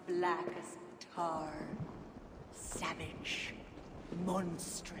as black as tar. Savage.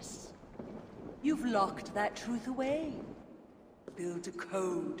 Monstrous. You've locked that truth away. Built a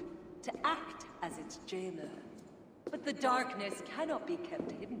code to act as its jailer. But the darkness cannot be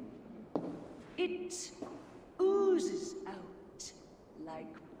kept hidden. It oozes out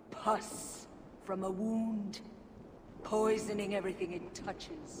like pus from a wound, poisoning everything it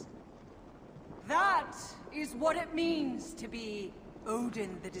touches. That is what it means to be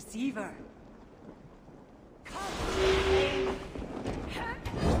Odin the Deceiver.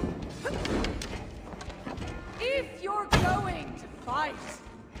 If you're going to fight,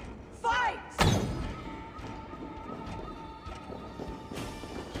 fight!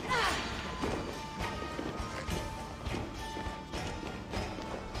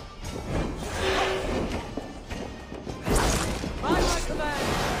 By my command!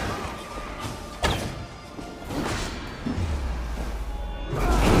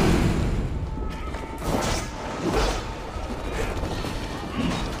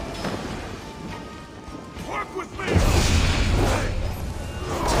 Work with me!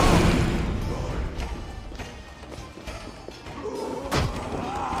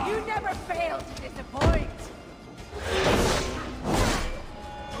 You never fail to disappoint!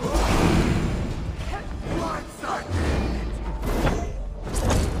 Once I did!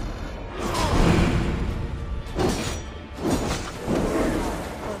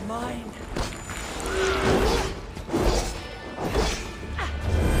 For mine.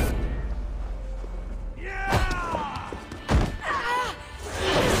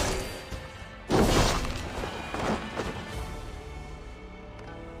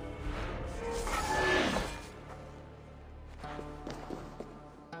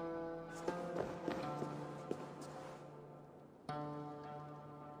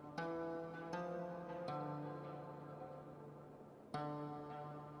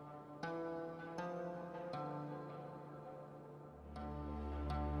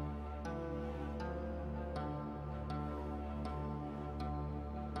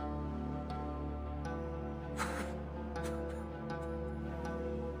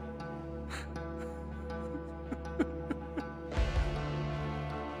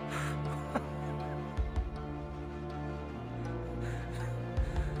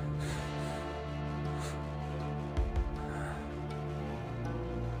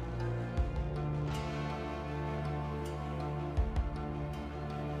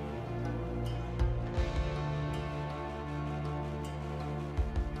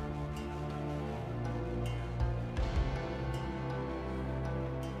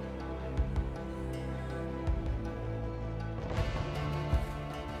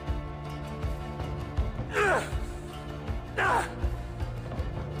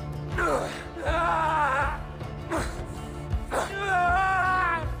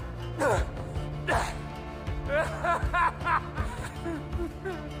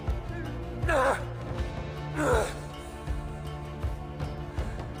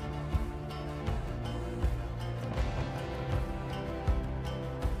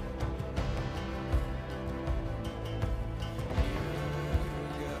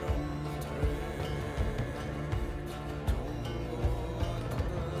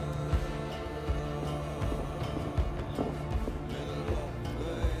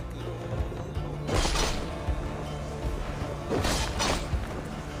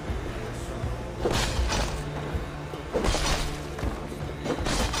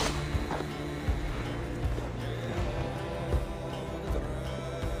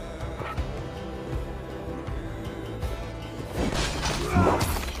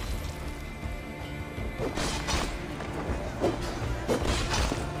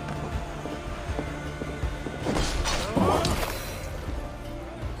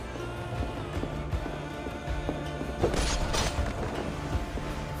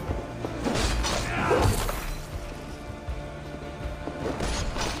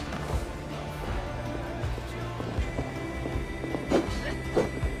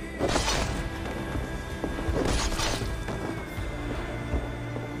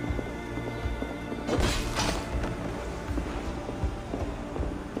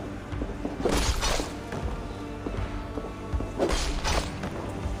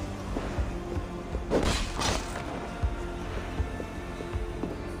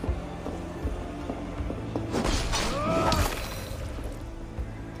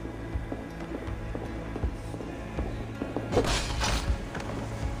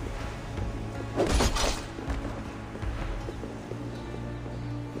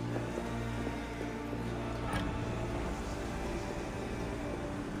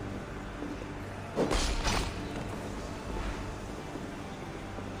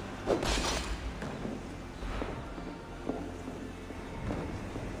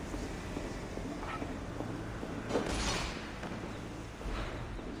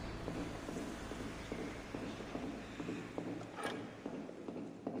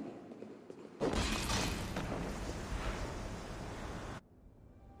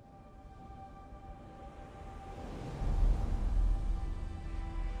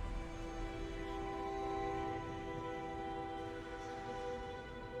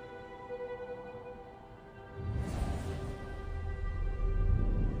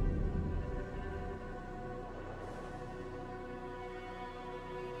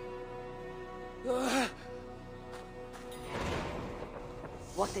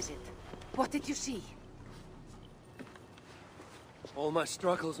 What is it? What did you see? All my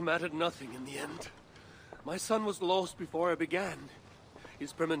struggles mattered nothing in the end. My son was lost before I began.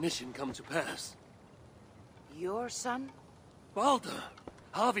 His premonition come to pass. Your son? Baldr!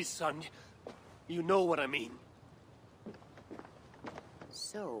 Harvey's son. You know what I mean.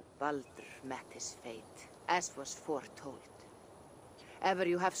 So Baldr met his fate, as was foretold. Ever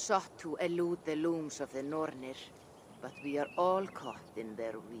you have sought to elude the looms of the Nornir, but we are all caught in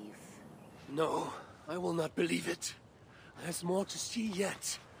their weave. No, I will not believe it. There's more to see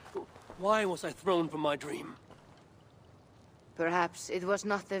yet. Why was I thrown from my dream? Perhaps it was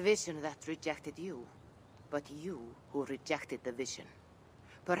not the vision that rejected you, but you who rejected the vision.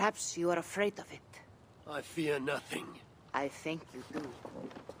 Perhaps you are afraid of it. I fear nothing. I think you do.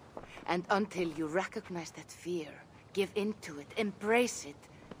 And until you recognize that fear, give in to it, embrace it,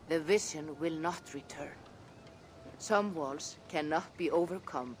 the vision will not return. Some walls cannot be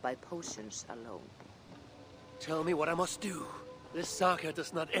overcome by potions alone. Tell me what I must do. This saga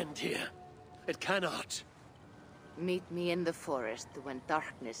does not end here. It cannot. Meet me in the forest when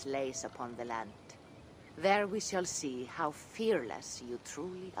darkness lays upon the land. There we shall see how fearless you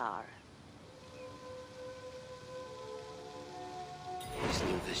truly are. These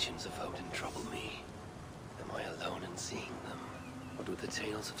new visions of Odin trouble me. Am I alone in seeing them? Or do the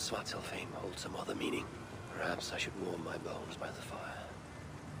tales of Svartalfheim hold some other meaning? Perhaps I should warm my bones by the fire.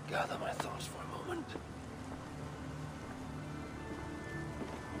 Gather my thoughts for a moment.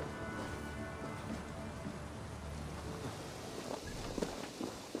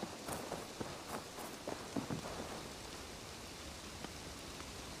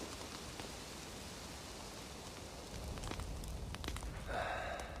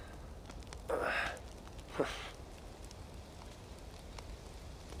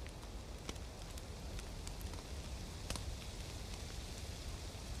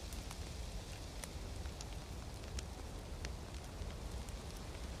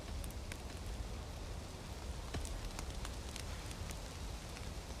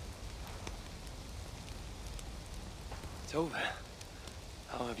 Tove,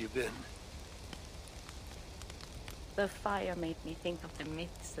 how have you been? The fire made me think of the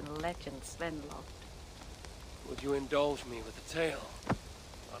myths and legends Sven loved. Would you indulge me with a tale?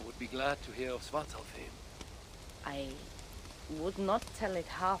 I would be glad to hear of Svartalfheim. I would not tell it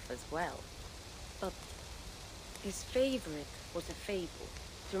half as well, but his favorite was a fable,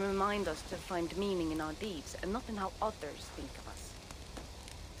 to remind us to find meaning in our deeds and not in how others think of us.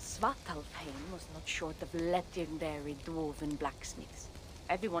 Svartalfheim was not short of legendary dwarven blacksmiths.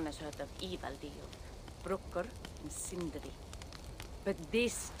 Everyone has heard of Ivaldi, Brucker, and Sindri. But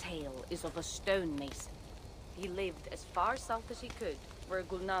this tale is of a stonemason. He lived as far south as he could, where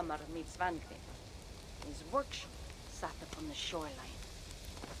Gulnamar meets Svangnir. His workshop sat upon the shoreline.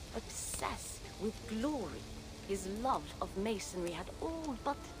 Obsessed with glory, his love of masonry had all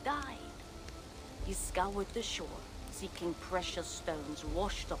but died. He scoured the shore, seeking precious stones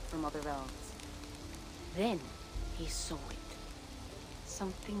washed up from other realms. Then he saw it.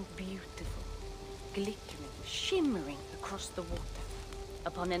 Something beautiful, glittering, shimmering across the water.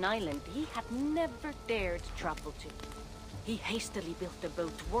 Upon an island he had never dared travel to. He hastily built a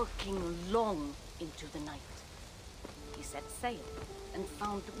boat, working long into the night. He set sail and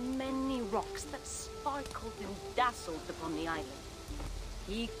found many rocks that sparkled and dazzled upon the island.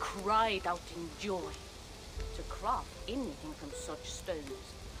 He cried out in joy. To craft anything from such stones,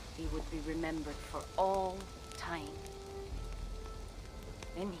 he would be remembered for all time.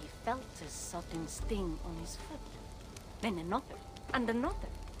 Then he felt a sudden sting on his foot. Then another, and another.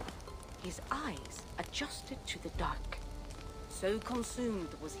 His eyes adjusted to the dark. So consumed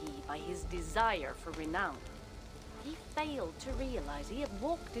was he by his desire for renown. he failed to realize he had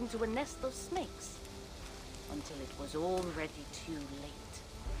walked into a nest of snakes. Until it was already too late.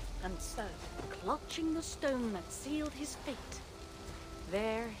 And so, clutching the stone that sealed his fate,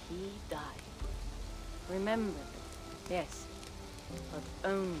 there he died. Remembered, yes, but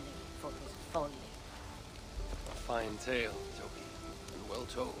only for his folly. A fine tale, Toki, and well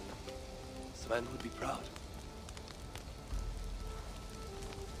told. Sven would be proud.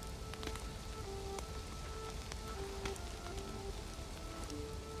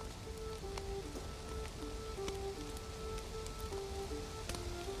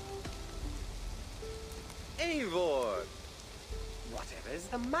 Eivor! Whatever is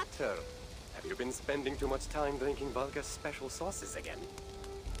the matter? Have you been spending too much time drinking Valka's special sauces again?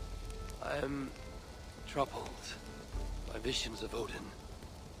 I am troubled by visions of Odin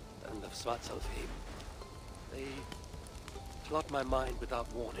and of Svartalfheim. They flood my mind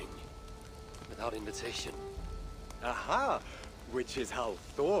without warning, without invitation. Aha! Which is how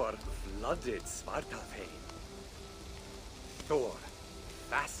Thor flooded Svartalfheim. Thor,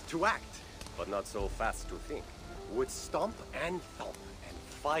 fast to act, but not so fast to think, would stomp and thump and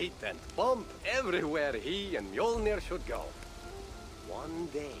fight and bump everywhere he and Mjolnir should go. One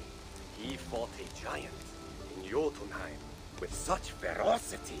day, he fought a giant in Jotunheim with such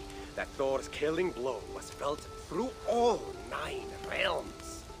ferocity that Thor's killing blow was felt through all 9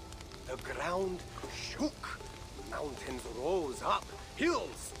 realms. The ground shook, mountains rose up,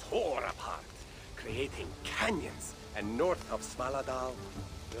 hills tore apart, creating canyons, and north of Svaladal,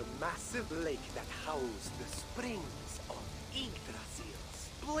 the massive lake that housed the springs of Yggdrasil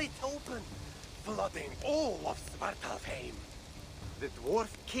split open, flooding all of Svartalfheim. The dwarf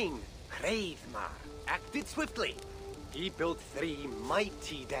king, Hreidmar, acted swiftly. He built 3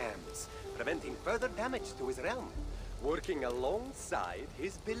 mighty dams, preventing further damage to his realm, working alongside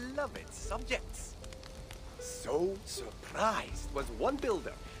his beloved subjects. So surprised was one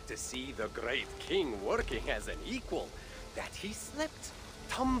builder to see the great king working as an equal, that he slipped,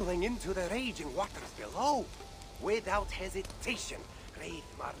 tumbling into the raging waters below. Without hesitation,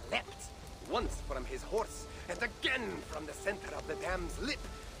 Hreidmar leapt, once from his horse, and again from the center of the dam's lip,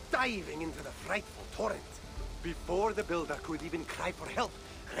 diving into the frightful torrent. Before the builder could even cry for help,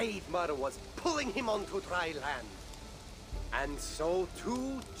 Hreidmar was pulling him onto dry land. And so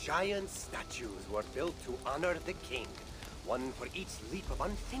 2 giant statues were built to honor the king, one for each leap of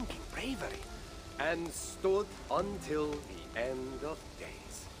unthinking bravery, and stood until the end of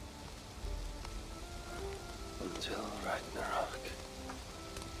days. Until Ragnarok.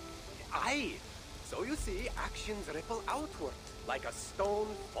 Aye! So you see, actions ripple outward, like a stone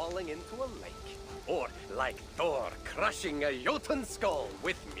falling into a lake. Or like Thor crushing a Jotun skull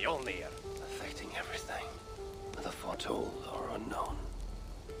with Mjolnir. Affecting everything, whether foretold or unknown.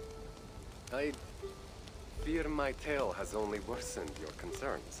 I fear my tale has only worsened your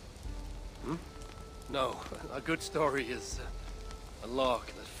concerns. Hmm? No, a good story is a log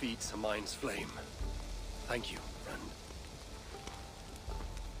that feeds a mind's flame. Thank you, friend.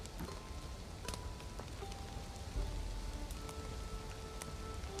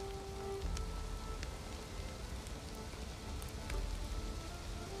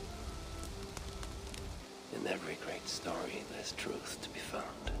 In every great story, there's truth to be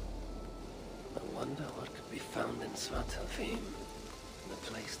found. I wonder what could be found in Svartalfheim, the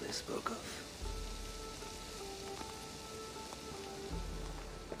place they spoke of.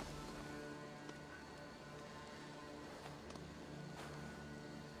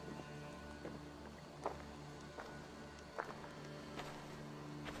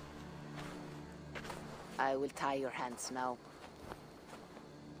 I will tie your hands now.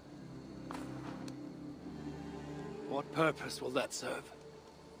 What purpose will that serve?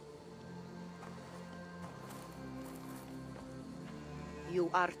 You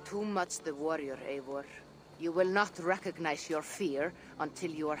are too much the warrior, Eivor. You will not recognize your fear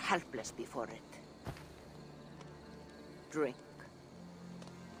until you are helpless before it. Drink.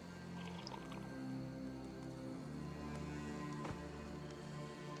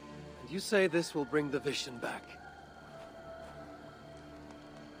 And you say this will bring the vision back?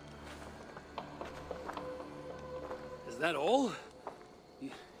 Is that all?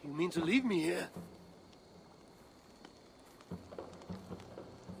 You mean to leave me here?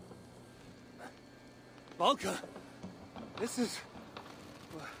 Valka! This is...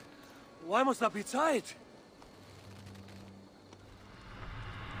 Why must I be tied?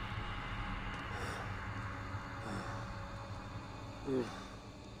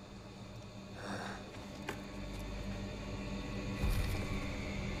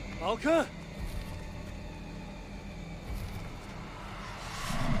 Valka?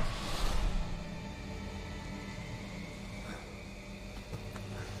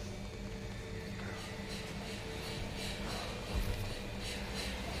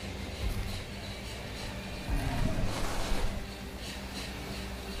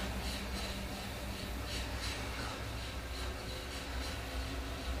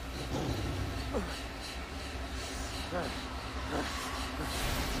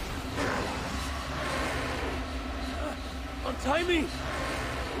 me!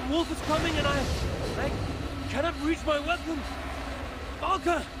 The wolf is coming and I cannot reach my weapon!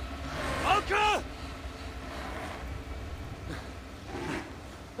 Valka! Valka!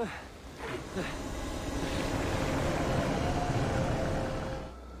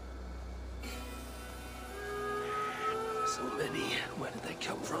 So many. Where did they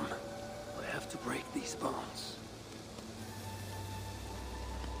come from? I have to break these bonds.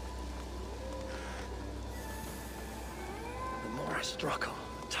 The more I struggle,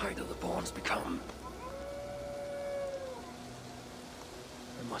 the tighter the bonds become.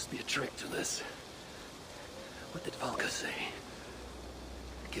 There must be a trick to this. What did Valka say?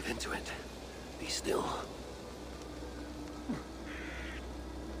 Give in to it. Be still.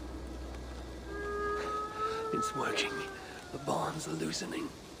 It's working. The bonds are loosening.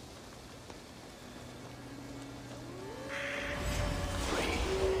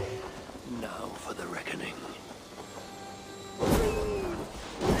 Free. Now for the reckoning.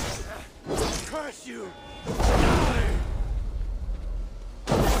 Curse you! Die!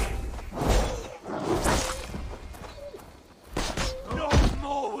 No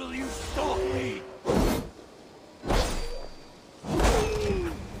more will you stop me!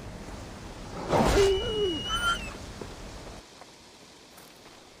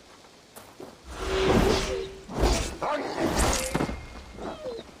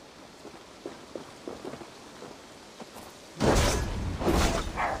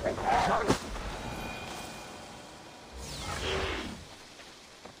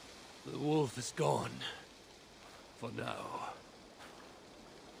 The wolf is gone. For now.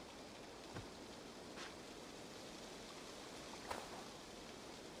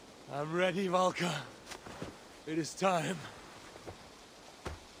 I'm ready, Valka. It is time.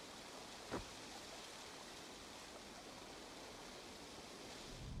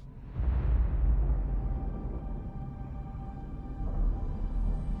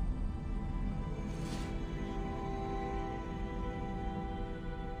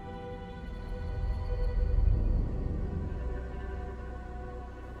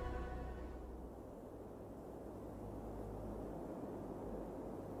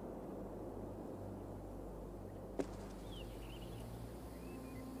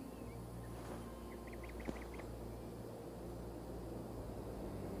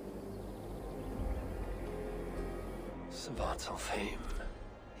 Svartalfheim,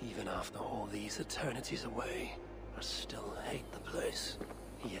 even after all these eternities away, I still hate the place.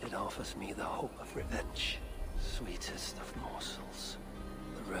 Yet it offers me the hope of revenge. Sweetest of morsels.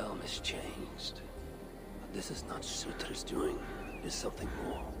 The realm is changed. But this is not Surtr's doing. It is something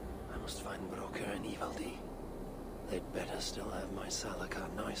more. I must find Broker and Ivaldi. They'd better still have my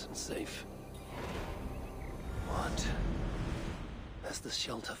Salakar nice and safe. What? Has the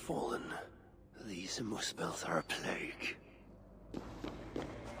shelter fallen? These Muspels are a plague.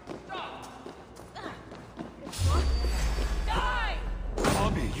 Die!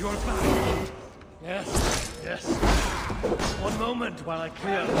 Darby, you're back! Yes, yes. One moment while I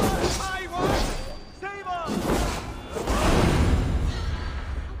clear. Eivor! Save us!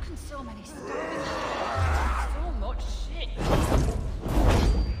 How can so many stars? So much shit.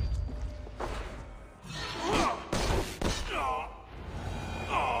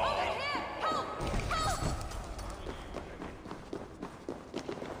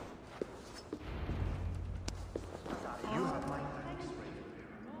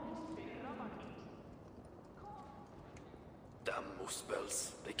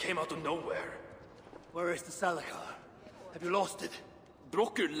 Muspels. They came out of nowhere. Where is the Salakar? Have you lost it?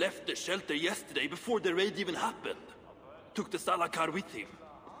 Broker left the shelter yesterday before the raid even happened. Took the Salakar with him.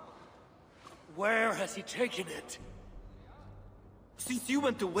 Where has he taken it? Since you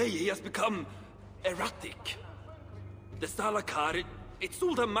went away, he has become erratic. The Salakar, it's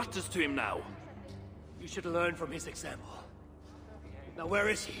all that matters to him now. You should learn from his example. Now where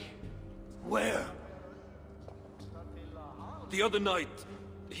is he? Where? The other night,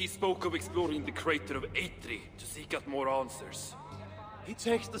 he spoke of exploring the crater of Eitri to seek out more answers. He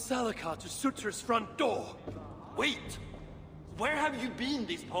takes the Salakar to Surtr's front door. Wait! Where have you been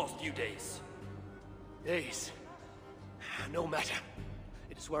these past few days? Days? No matter.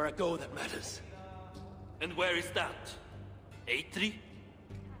 It is where I go that matters. And where is that? Eitri?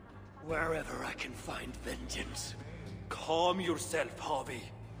 Wherever I can find vengeance. Calm yourself, Harvey.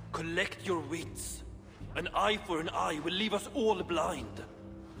 Collect your wits. An eye for an eye will leave us all blind.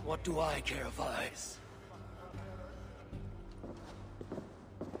 What do I care of eyes?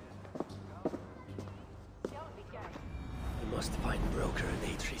 I must find Broker in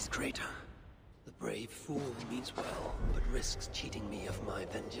Eitri's crater. The brave fool means well, but risks cheating me of my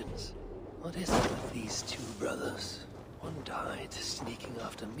vengeance. What is it with these two brothers? One died sneaking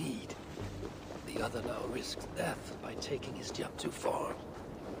after mead. The other now risks death by taking his jump too far.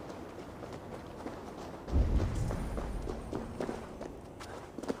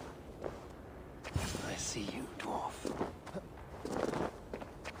 I see you, dwarf.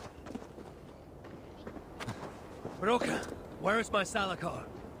 Broker, where's my Salakar?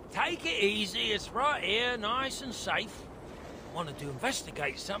 Take it easy, it's right here, nice and safe. I wanted to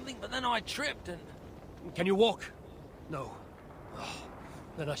investigate something, but then I tripped and... Can you walk? No. Oh,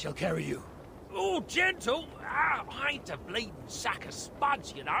 then I shall carry you. Oh, gentle! Ah, I ain't a bleeding sack of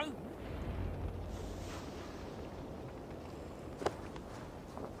spuds, you know.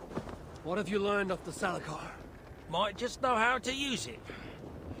 What have you learned of the Salakar? Might just know how to use it.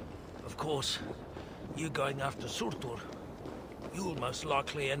 Of course, you going after Surtr, you'll most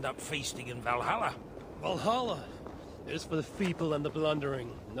likely end up feasting in Valhalla. Valhalla is for the feeble and the blundering.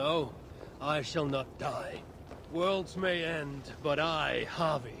 No, I shall not die. Worlds may end, but I,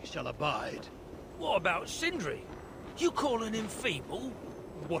 Harvey, shall abide. What about Sindri? You calling him feeble?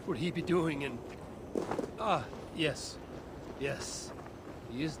 What would he be doing in... Ah, yes. Yes.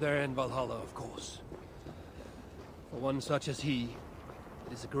 He is there in Valhalla, of course. For one such as he,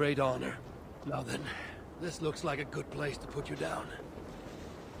 it is a great honor. Now then, this looks like a good place to put you down.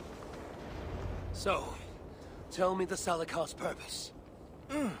 So, tell me the Salakar's purpose.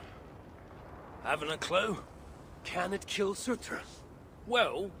 Haven't a clue? Can it kill Surtr?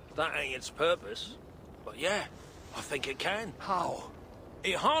 Well, that ain't its purpose. But yeah, I think it can. How?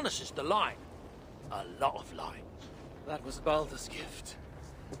 It harnesses the light. A lot of light. That was Baldr's gift.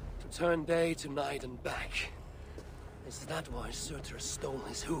 To turn day to night and back. Is that why Surtr stole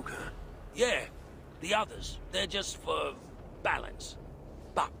his hugger? Yeah, the others, they're just for balance.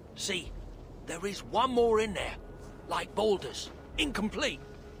 But, see, there is one more in there. Like Baldr's. Incomplete.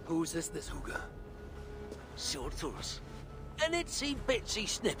 Whose is this hugger? Surtr's. An itsy bitsy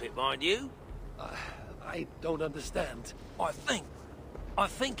snippet, mind you. I don't understand. I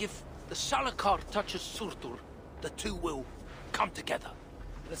think if the Salakar touches Surtr, the two will come together.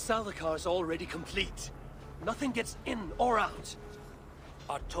 The Salakar's already complete. Nothing gets in or out.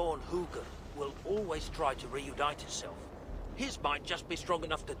 A torn hugger will always try to reunite itself. His might just be strong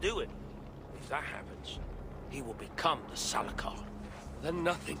enough to do it. If that happens, he will become the Salakar. Then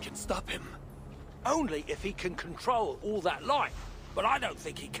nothing can stop him. Only if he can control all that light. But I don't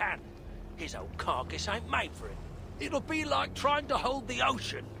think he can. His old carcass ain't made for it. It'll be like trying to hold the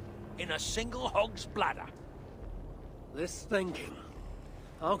ocean in a single hog's bladder. This thinking.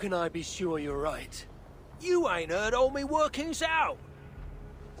 How can I be sure you're right? You ain't heard all me workings out.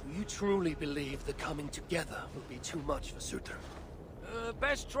 Do you truly believe the coming together will be too much for Surtr?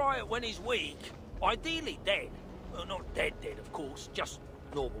 Best try it when he's weak. Ideally dead. Not dead, of course, just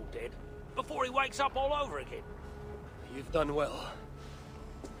normal dead. Before he wakes up all over again. You've done well.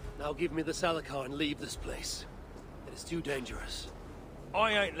 Now give me the Salakar and leave this place. It is too dangerous.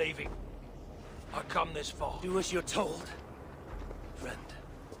 I ain't leaving. I come this far. Do as you're told, friend.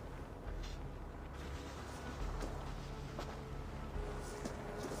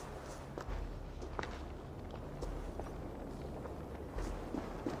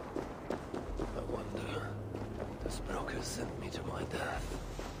 I wonder, does Broker send me to my death?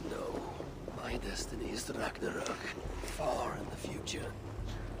 No. My destiny is the Ragnarok, far in the future.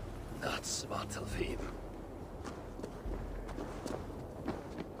 Not Svartalfheim.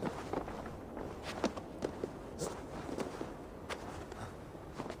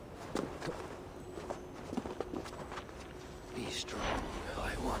 Be strong,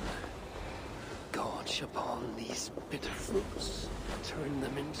 I wonder. Gorge upon these bitter fruits, and turn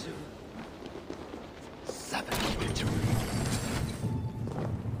them into 7 victory.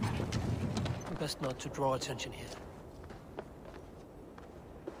 Best not to draw attention here.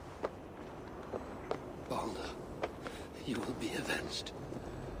 Baldr, you will be avenged.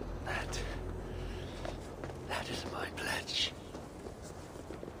 That is my pledge.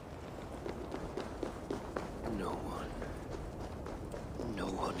 No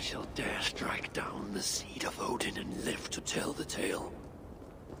one shall dare strike down the seed of Odin and live to tell the tale.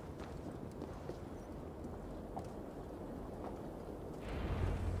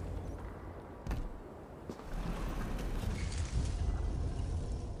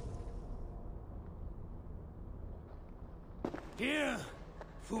 Here,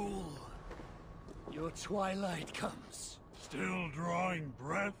 fool. Your twilight comes. Still drawing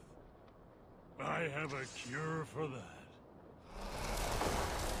breath? I have a cure for that.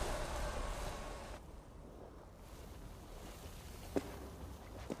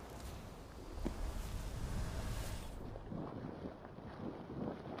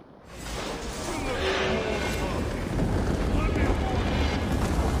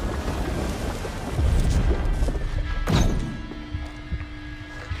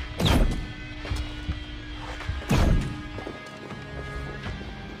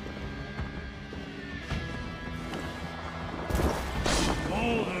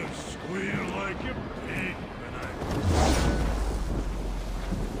 Oh, then squeal like a pig when I...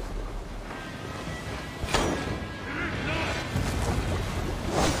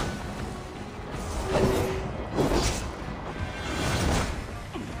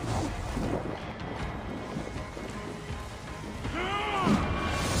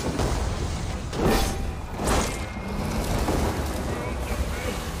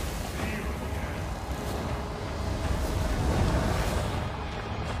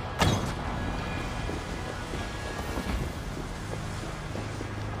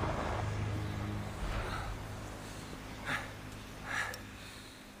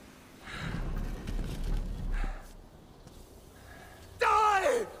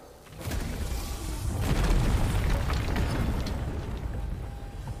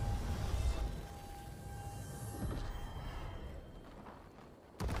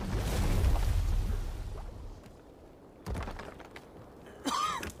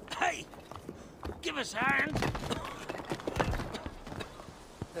 Give us a hand.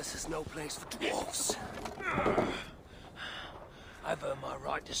 This is no place for dwarves. I've earned my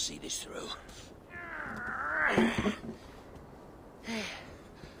right to see this through.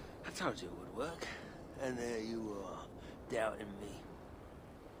 I told you it would work, and there you are, doubting me.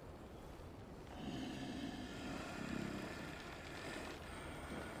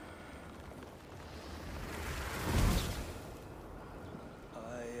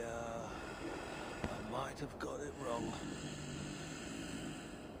 Have got it wrong.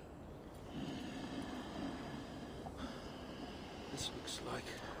 This looks like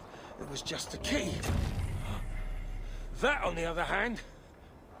it was just a key. That, on the other hand...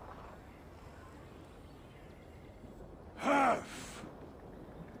 Have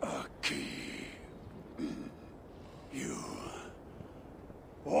a key. You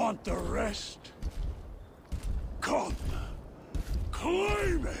want the rest? Come,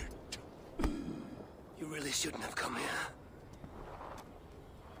 claim it! You really shouldn't have come here.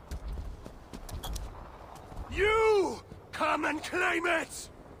 You come and claim it!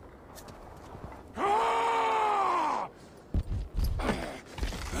 Ah!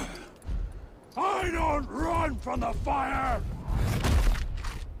 I don't run from the fire!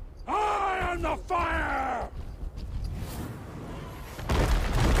 I am the fire!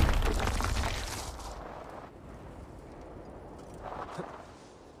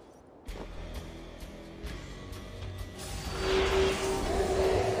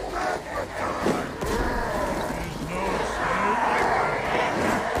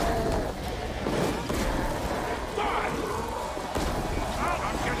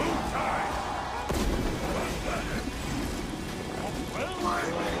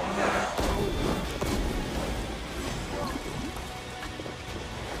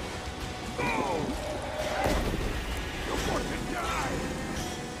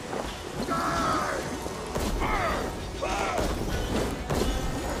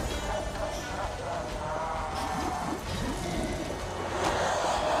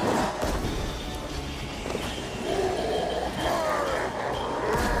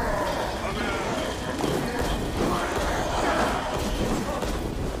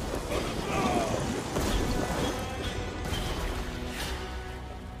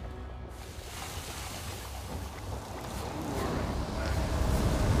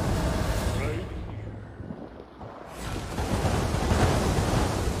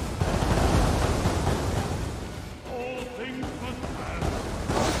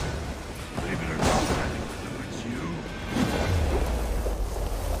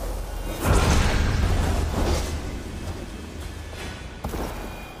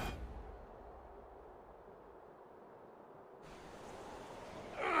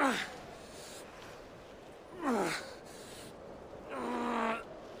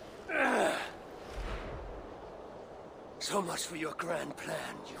 So much for your grand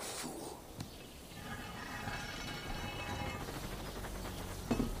plan, you fool.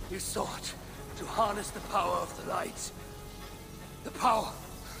 You sought to harness the power of the light. The power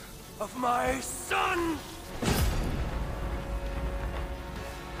of my son! Would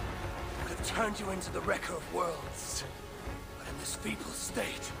have turned you into the wrecker of worlds. But in this feeble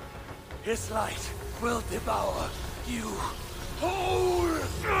state, his light will devour you whole!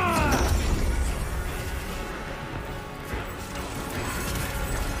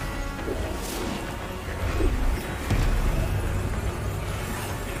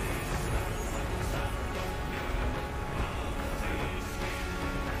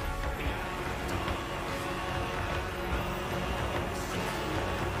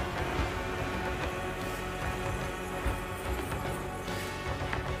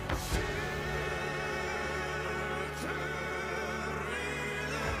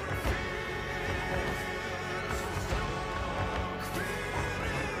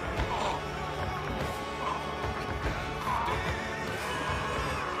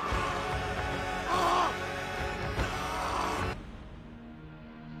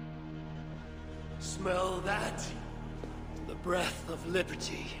 Smell that? The breath of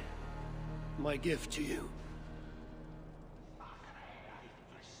liberty. My gift to you.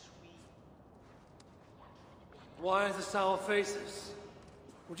 Why the sour faces?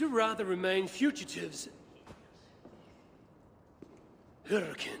 Would you rather remain fugitives?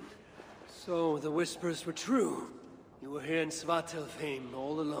 Hyrkin. So the whispers were true. You were here in Svartalfheim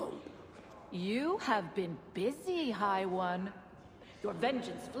all alone. You have been busy, High One. Your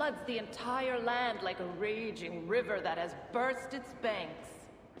vengeance floods the entire land like a raging river that has burst its banks.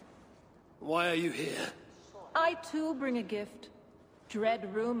 Why are you here? I too bring a gift.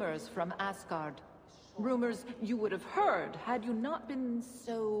 Dread rumors from Asgard. Rumors you would have heard had you not been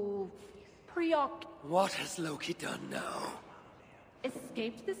so preoccupied. What has Loki done now?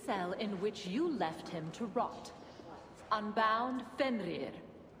 Escaped the cell in which you left him to rot. Unbound Fenrir.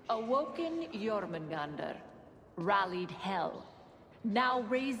 Awoken Jormungandr. Rallied Hel. Now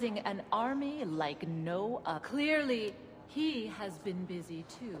raising an army like no other. Clearly, he has been busy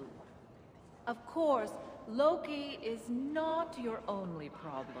too. Of course, Loki is not your only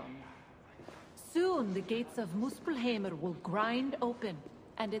problem. Soon, the gates of Muspelheimr will grind open,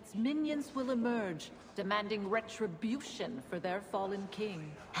 and its minions will emerge, demanding retribution for their fallen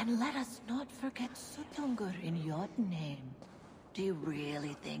king. And let us not forget Suttungr in Jotunheim. Do you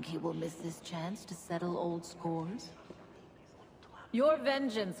really think he will miss this chance to settle old scores? Your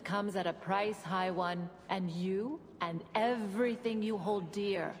vengeance comes at a price, High One, and you and everything you hold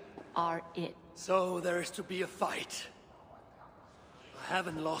dear are it. So there is to be a fight. I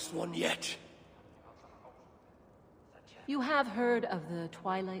haven't lost one yet. You have heard of the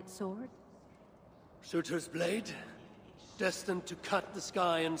Twilight Sword? Surtr's blade, destined to cut the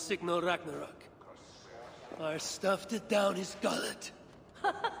sky and signal Ragnarok. I stuffed it down his gullet.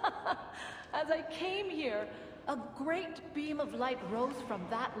 As I came here, a great beam of light rose from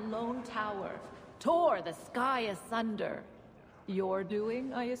that lone tower, tore the sky asunder. Your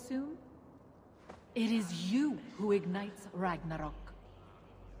doing, I assume? It is you who ignites Ragnarok.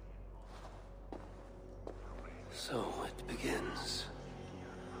 So it begins.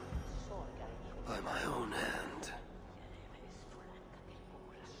 By my own hand.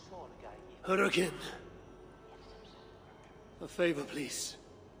 Hurricane. A favor, please.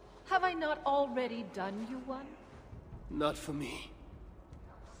 Have I not already done you one? Not for me.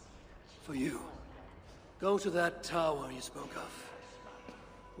 For you. Go to that tower you spoke of.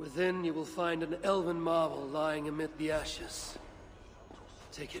 Within, you will find an elven marble lying amid the ashes.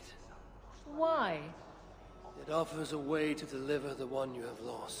 Take it. Why? It offers a way to deliver the one you have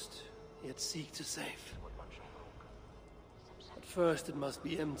lost, yet seek to save. But first, it must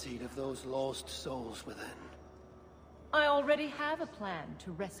be emptied of those lost souls within. I already have a plan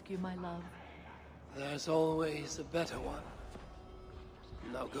to rescue my love. There's always a better one.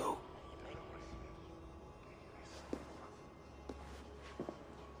 Now go.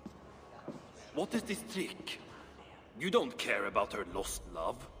 What is this trick? You don't care about her lost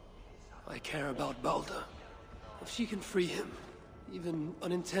love? I care about Baldr. If she can free him, even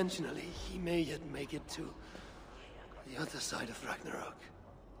unintentionally, he may yet make it to the other side of Ragnarok.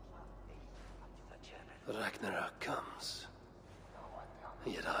 Ragnarok comes,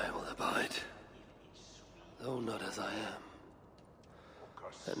 yet I will abide, though not as I am,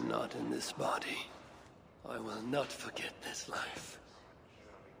 and not in this body. I will not forget this life,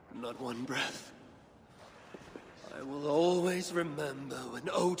 not one breath. I will always remember when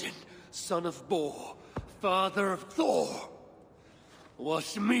Odin, son of Bor, father of Thor,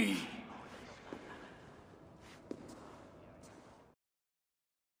 was me.